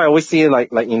 That's why I always see it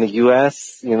like in the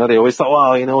US, they always thought,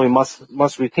 well, we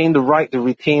must retain the right to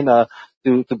retain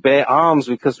to bear arms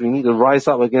because we need to rise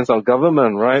up against our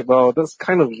government, right? Well, that's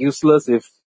kind of useless if,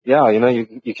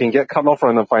 you can get cut off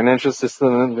from the financial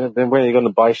system, and then where are you going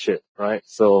to buy shit, right?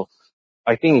 So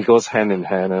I think it goes hand in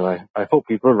hand, and I hope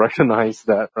people recognize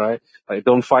that, right? Like,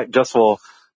 don't fight just for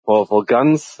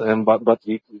guns, but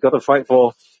you got to fight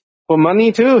for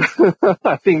money too.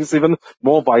 I think it's even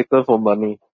more vital for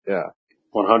money. Yeah.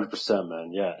 100%,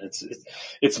 man. Yeah.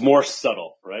 It's more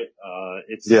subtle, right?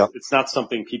 It's not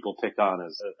something people pick on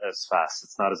as fast.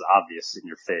 It's not as obvious in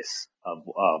your face of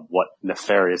what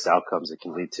nefarious outcomes it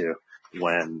can lead to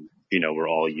when, we're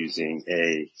all using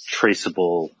a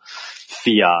traceable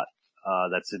fiat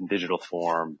that's in digital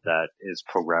form that is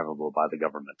programmable by the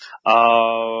government.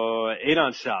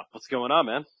 Adon Shop, what's going on,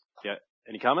 man? Yeah.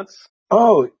 Any comments?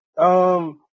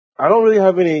 I don't really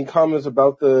have any comments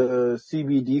about the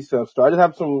CBD stuff, so I just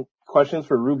have some questions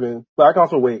for Ruben, but I can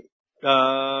also wait.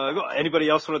 Anybody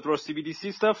else want to throw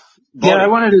CBDC stuff? Yeah,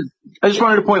 I just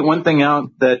wanted to point one thing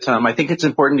out that I think it's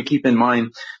important to keep in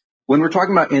mind. When we're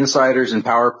talking about insiders and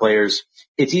power players,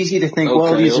 it's easy to think,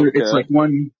 it's like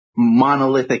one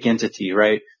monolithic entity,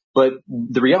 right? But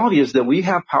the reality is that we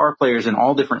have power players in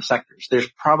all different sectors. There's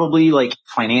probably like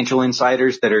financial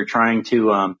insiders that are trying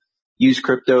to use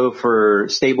crypto for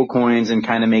stable coins and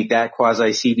kind of make that quasi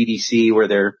CBDC where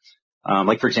they're,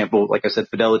 for example, like I said,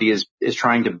 Fidelity is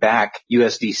trying to back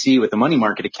USDC with a money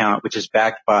market account, which is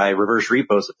backed by reverse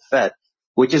repos at the Fed,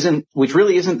 which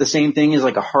really isn't the same thing as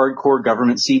like a hardcore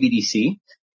government CBDC.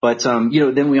 But,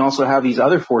 then we also have these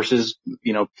other forces,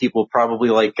 people probably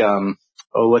like,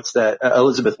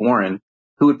 Elizabeth Warren,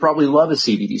 who would probably love a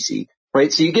CBDC.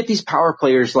 Right. So you get these power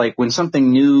players, like when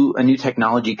something new, a new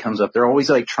technology comes up, they're always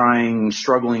like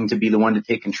struggling to be the one to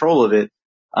take control of it.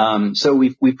 So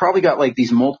we've probably got like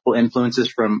these multiple influences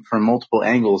from multiple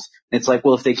angles. It's like,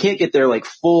 well, if they can't get their like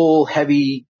full,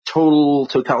 heavy, total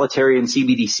totalitarian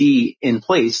CBDC in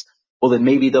place, well, then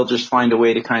maybe they'll just find a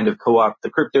way to kind of co-opt the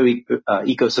crypto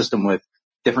ecosystem with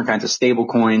different kinds of stable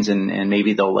coins, and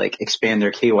maybe they'll like expand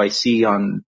their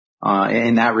KYC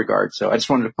in that regard. So I just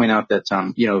wanted to point out that,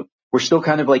 we're still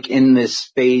kind of like in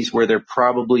this phase where they're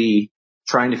probably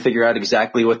trying to figure out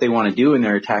exactly what they want to do, and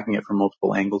they're attacking it from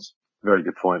multiple angles. Very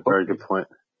good point. Very good point.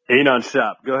 Anon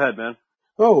Shop, go ahead, man.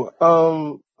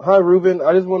 Hi, Ruben.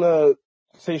 I just want to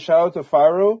say shout out to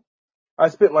Firo. I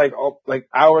spent like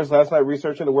hours last night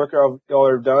researching the work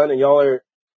y'all have done, and y'all are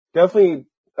definitely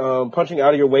punching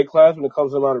out of your weight class when it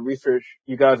comes to the amount of research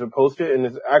you guys have posted, and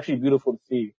it's actually beautiful to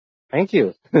see. Thank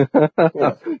you. Yeah.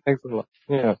 Thanks a lot.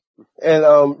 Yeah.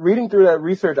 And reading through that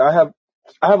research, I have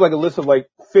like a list of like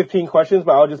 15 questions,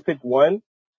 but I'll just pick one.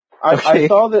 I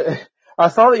saw that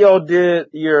y'all did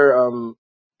your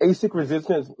ASIC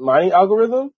resistance mining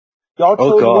algorithm. Y'all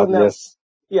chose one that, yes.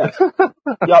 Yeah.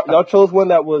 y'all chose one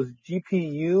that was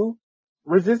GPU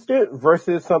resistant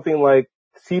versus something like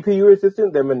CPU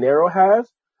resistant that Monero has.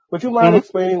 Would you mind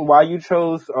explaining why you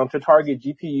chose to target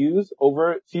GPUs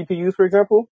over CPUs, for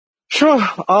example? Sure.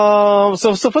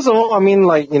 So first of all, I mean,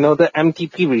 like, you know, the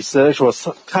MTP research was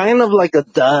kind of like a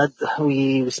dud.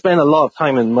 We spent a lot of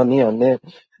time and money on it,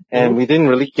 and we didn't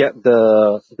really get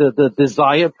the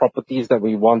desired properties that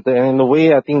we wanted. And in a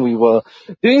way, I think we were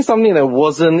doing something that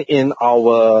wasn't in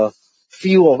our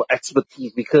field of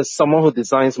expertise, because someone who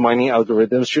designs mining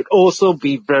algorithms should also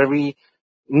be very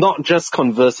not just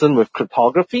conversant with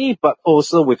cryptography, but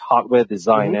also with hardware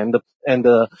design and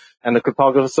the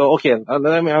cryptography. So, okay,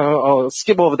 I'll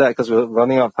skip over that because we're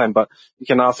running out of time, but you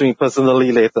can ask me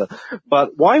personally later.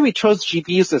 But why we chose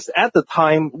GPUs is at the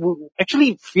time,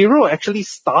 actually, Firo actually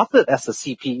started as a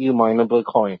CPU mineable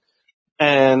coin.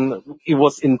 And it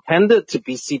was intended to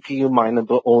be CPU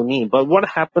mineable only. But what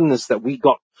happened is that we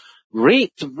got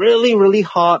raped really, really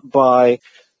hard by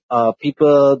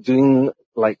people doing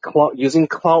like using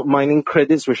cloud mining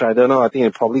credits, which I don't know. I think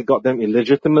it probably got them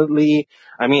illegitimately.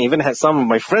 I mean, even had some of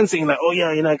my friends saying like, oh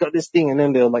yeah, you know, I got this thing. And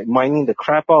then they were like mining the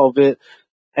crap out of it.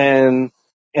 And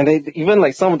they even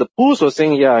like some of the pools were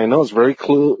saying, yeah, I know it's very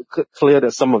clear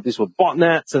that some of these were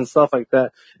botnets and stuff like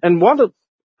that. And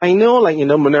I know, like, you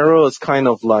know, Monero is kind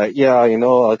of like, yeah, you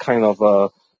know, kind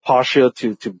of partial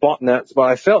to botnets, but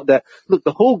I felt that, look,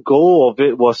 the whole goal of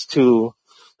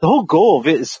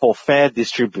it is for fair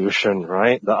distribution,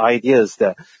 right? The idea is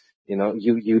that, you know,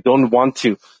 you don't want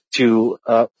to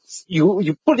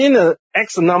you put in a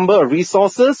X number of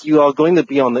resources, you are going to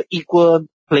be on the equal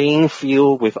playing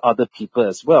field with other people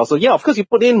as well. So yeah, of course you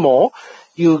put in more,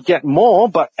 you get more,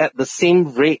 but at the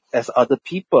same rate as other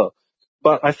people.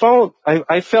 But I felt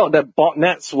that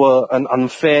botnets were an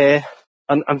unfair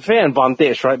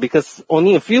advantage, right? Because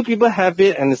only a few people have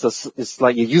it, and it's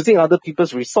like you're using other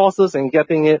people's resources and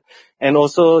getting it. And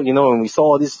also, you know, when we saw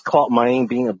all this cloud mining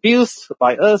being abused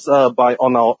by us,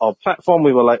 on our platform,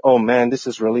 we were like, oh man, this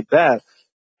is really bad.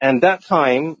 And that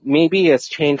time, maybe it's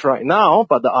changed right now,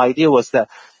 but the idea was that,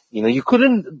 you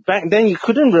know, back then you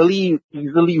couldn't really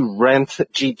easily rent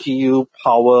GPU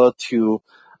power to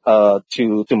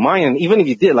mine. And even if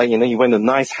you did, like, you know, you went to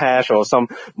NiceHash or some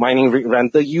mining rig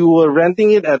renter, you were renting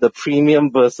it at a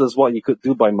premium versus what you could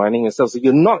do by mining yourself. So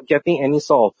you're not getting any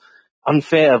sort of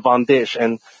unfair advantage.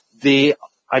 And they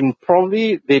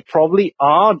probably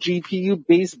are GPU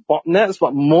based botnets,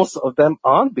 but most of them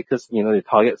aren't, because, you know, they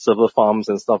target server farms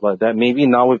and stuff like that. Maybe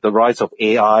now with the rise of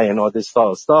AI and all this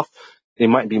sort of stuff, there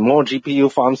might be more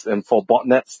GPU farms and for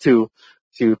botnets to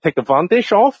take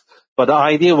advantage of. But the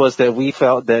idea was that we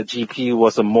felt that GPU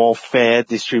was a more fair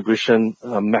distribution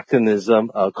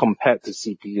mechanism compared to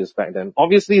CPUs back then.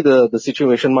 Obviously, the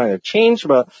situation might have changed,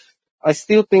 but I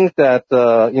still think that,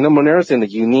 you know, Monero is in a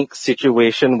unique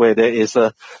situation where there is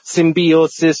a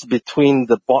symbiosis between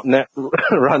the botnet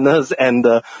runners and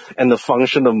the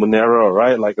function of Monero,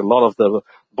 right? Like a lot of the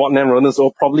botnet runners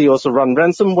will probably also run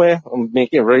ransomware,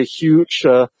 making it a very huge,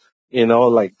 you know,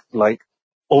 like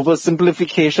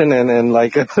oversimplification and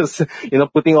like, you know,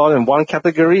 putting all in one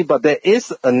category. But there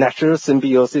is a natural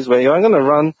symbiosis where if I'm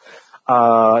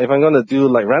going to do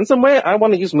like ransomware, I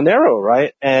want to use Monero,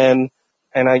 right? And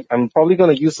I'm probably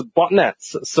going to use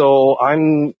botnets. So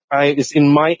it's in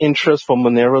my interest for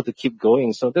Monero to keep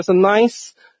going. So there's a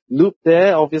nice loop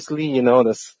there. Obviously, you know,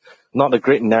 there's not a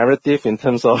great narrative in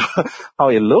terms of how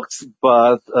it looks,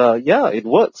 but, yeah, it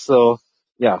works. So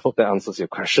yeah, I hope that answers your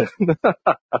question.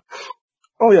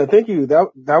 Oh yeah, thank you. That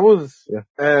was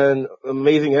an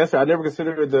amazing answer. I never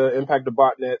considered the impact of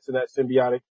botnets and that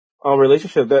symbiotic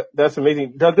relationship. That's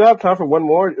amazing. Doug, do I have time for one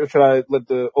more, or should I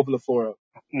open the floor up?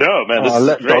 No, man, this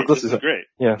is great. This is great.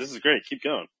 Yeah. This is great. Keep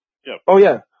going. Yeah. Oh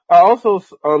yeah. I also,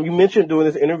 you mentioned doing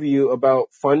this interview about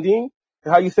funding,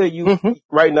 how you say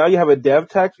right now you have a dev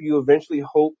tax, you eventually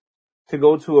hope to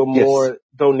go to a more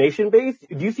donation based.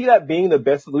 Do you see that being the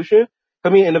best solution? I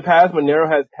mean, in the past,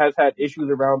 Monero has had issues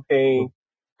around paying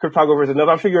cryptographers enough.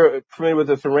 I'm sure you're familiar with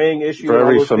the Sarang issue.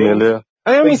 Very familiar. Things.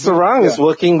 I mean, Sarang is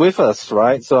working with us,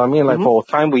 right? So, I mean, like for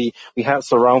a time, we had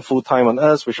Sarang full time on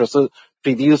us, which also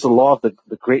produced a lot of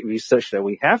the great research that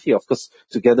we have here, of course,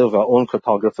 together with our own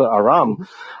cryptographer, Aram.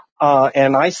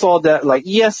 And I saw that, like,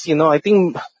 yes, you know, I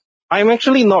think I'm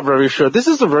actually not very sure. This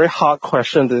is a very hard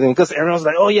question to think, because everyone's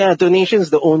like, oh yeah, donation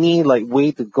is the only like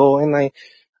way to go. And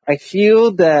I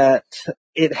feel that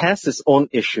it has its own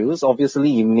issues.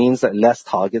 Obviously, it means that less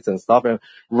targets and stuff. And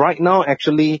right now,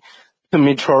 actually, the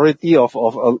majority of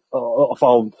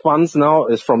our funds now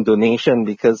is from donation,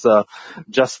 because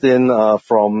Justin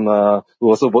who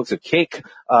also works with Cake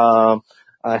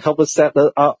helped us set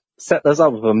us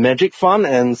up with a Magic Fund,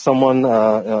 and someone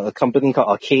a company called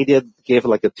Arcadia gave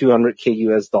like a $200K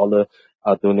US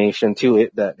donation to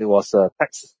it, that it was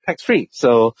tax free.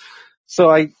 So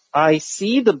I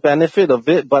see the benefit of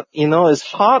it, but it's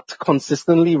hard to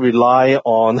consistently rely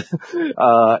on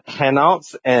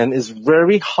handouts, and it's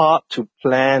very hard to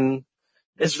plan.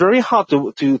 It's very hard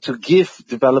to give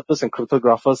developers and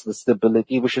cryptographers the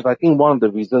stability, which is, I think, one of the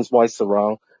reasons why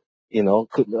Sarang,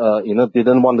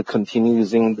 didn't want to continue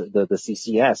using the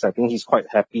CCS. I think he's quite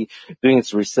happy doing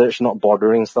his research, not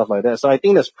bothering, stuff like that. So I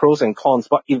think there's pros and cons,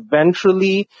 but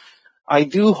eventually I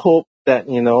do hope that,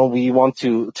 we want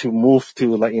to move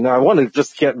to, I want to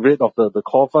just get rid of the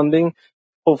core funding.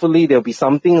 Hopefully there'll be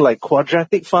something like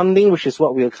quadratic funding, which is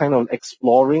what we are kind of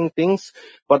exploring things.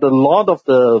 But a lot of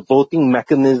the voting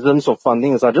mechanisms of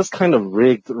funding are just kind of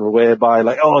rigged, whereby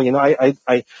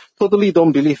I totally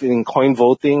don't believe in coin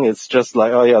voting. It's just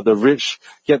like, the rich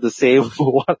get to say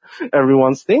what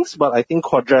everyone thinks. But I think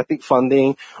quadratic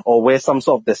funding, or where some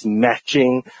sort of there's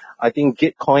matching, I think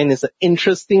Gitcoin is an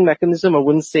interesting mechanism. I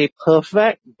wouldn't say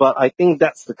perfect, but I think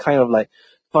that's the kind of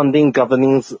funding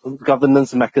governance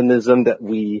mechanism that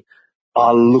we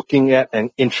are looking at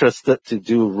and interested to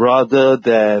do, rather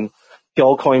than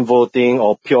pure coin voting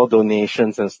or pure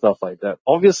donations and stuff like that.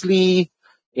 Obviously,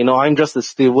 I'm just a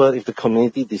steward if the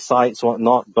community decides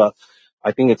whatnot, but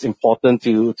I think it's important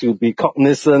to be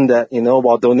cognizant that,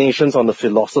 while donations on the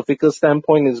philosophical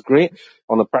standpoint is great,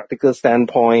 on the practical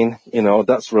standpoint,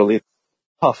 that's really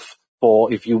tough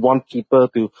for if you want people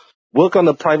to work on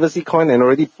the privacy coin and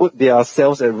already put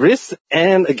themselves at risk,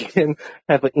 and again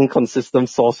have an inconsistent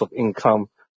source of income,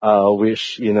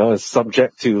 which is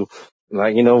subject to,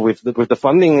 with the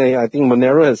funding. I think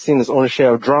Monero has seen its own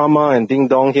share of drama and ding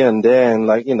dong here and there,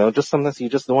 and just sometimes you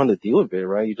just don't want to deal with it,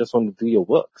 right? You just want to do your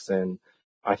works, and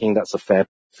I think that's a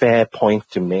fair point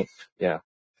to make. Yeah.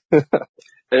 Hey,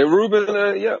 Ruben,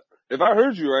 if I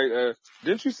heard you right,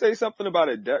 didn't you say something about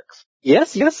a DEX?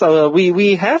 Yes.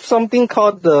 We have something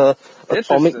called the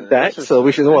Atomic DEX,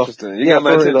 which is interesting. You got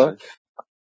my attention.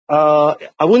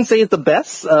 I wouldn't say it's the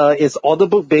best. It's order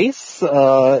book based.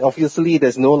 Obviously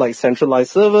there's no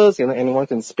centralized servers. Anyone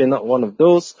can spin up one of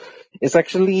those. It's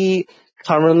actually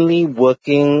currently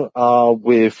working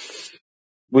with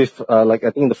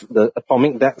I think the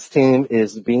Atomic DEX team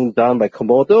is being done by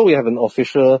Komodo. We have an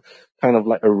official kind of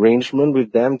arrangement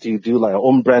with them to do our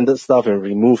own branded stuff and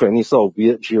remove any sort of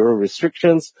weird geo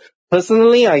restrictions.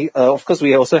 Personally, of course,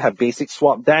 we also have basic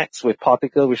swap DEX with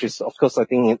Particle, which is, of course, I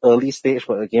think in early stage,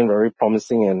 but again, very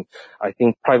promising and I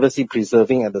think privacy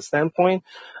preserving at the standpoint.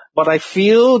 But I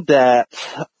feel that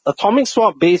Atomic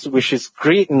Swap based, which is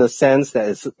great in the sense that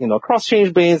it's,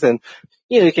 cross-chain based, and,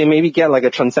 you can maybe get a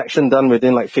transaction done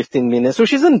within 15 minutes,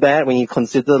 which isn't bad when you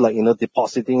consider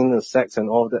depositing the sats and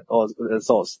all that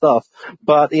sort of stuff.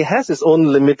 But it has its own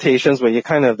limitations where you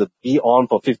kind of have to be on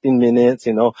for 15 minutes,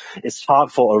 It's hard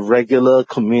for a regular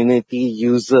community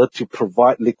user to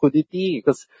provide liquidity,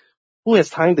 because who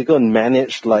has time to go and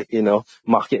manage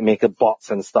market maker bots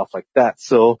and stuff like that.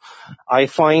 So I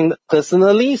find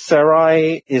personally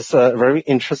Serai is a very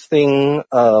interesting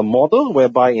model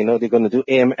whereby they're going to do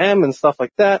AMM and stuff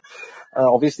like that.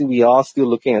 Obviously we are still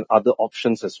looking at other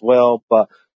options as well, but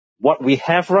what we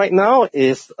have right now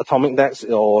is Atomic DEX,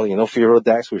 or Firo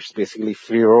DEX, which is basically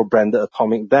Firo branded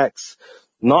Atomic DEX.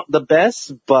 Not the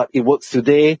best, but it works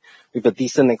today with a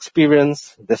decent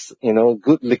experience. There's,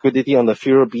 good liquidity on the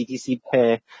Firo BTC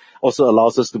pair. Also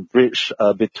allows us to bridge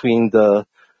between the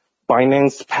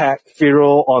Binance Pack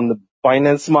Firo on the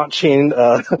Binance Smart Chain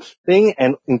thing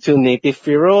and into native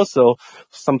Firo. So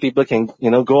some people can,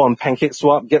 go on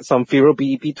PancakeSwap, get some Firo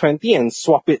BEP20 and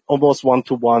swap it almost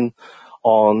 1-to-1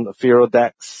 on Firo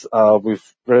DEX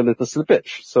with very little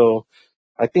slippage. So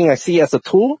I think I see it as a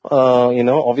tool.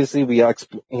 Obviously we are,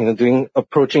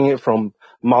 approaching it from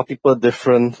multiple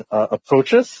different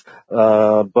approaches.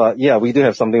 But yeah, we do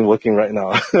have something working right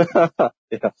now.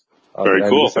 Yeah. Very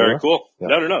cool. Very cool. Yeah.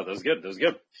 No. That was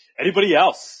good. Anybody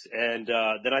else? And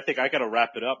then I think I got to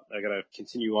wrap it up. I got to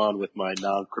continue on with my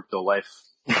non-crypto life,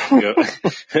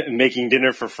 making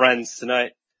dinner for friends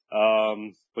tonight.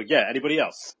 But yeah, anybody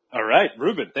else? All right,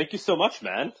 Ruben, thank you so much,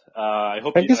 man. I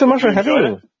hope thank you so much for having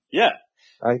me. Yeah.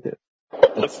 I did.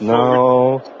 It's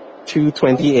now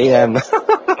 2:20 a.m.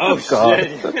 Oh, God.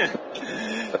 Shit.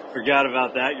 Forgot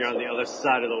about that. You're on the other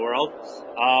side of the world.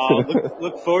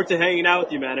 Look forward to hanging out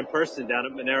with you, man, in person down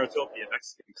at Monerotopia.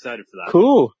 Excited for that.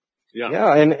 Cool.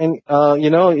 Yeah. And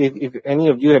if any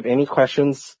of you have any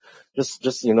questions, just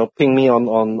ping me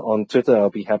on Twitter. I'll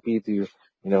be happy to,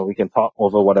 we can talk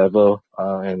over whatever,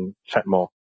 and chat more.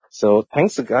 So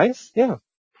thanks, guys. Yeah.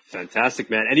 Fantastic,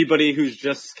 man. Anybody who's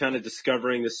just kind of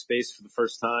discovering this space for the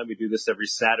first time, we do this every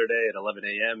Saturday at 11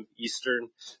 a.m. Eastern.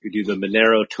 We do the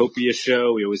Monerotopia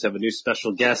show. We always have a new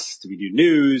special guest. We do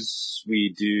news.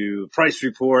 We do price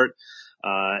report.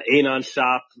 Anon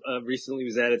Shop recently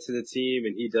was added to the team,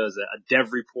 and he does a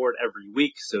dev report every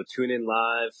week. So tune in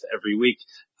live every week.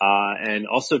 And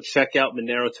also check out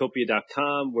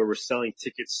Monerotopia.com, where we're selling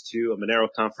tickets to a Monero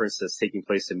conference that's taking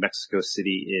place in Mexico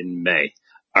City in May.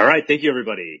 All right. Thank you,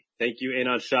 everybody. Thank you,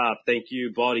 Anon Shop. Thank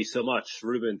you, Baldy, so much.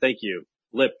 Ruben, thank you.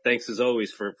 Lip, thanks as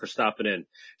always for stopping in.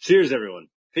 Cheers, everyone.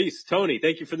 Peace. Tony,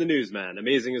 thank you for the news, man.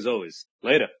 Amazing as always.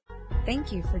 Later.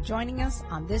 Thank you for joining us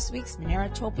on this week's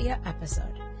Monerotopia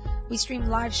episode. We stream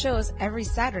live shows every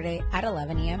Saturday at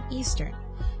 11 a.m. Eastern.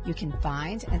 You can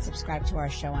find and subscribe to our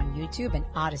show on YouTube and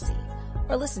Odyssey,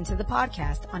 or listen to the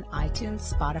podcast on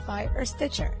iTunes, Spotify, or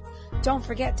Stitcher. Don't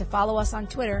forget to follow us on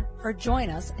Twitter or join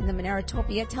us in the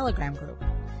Monerotopia Telegram group.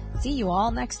 See you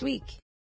all next week.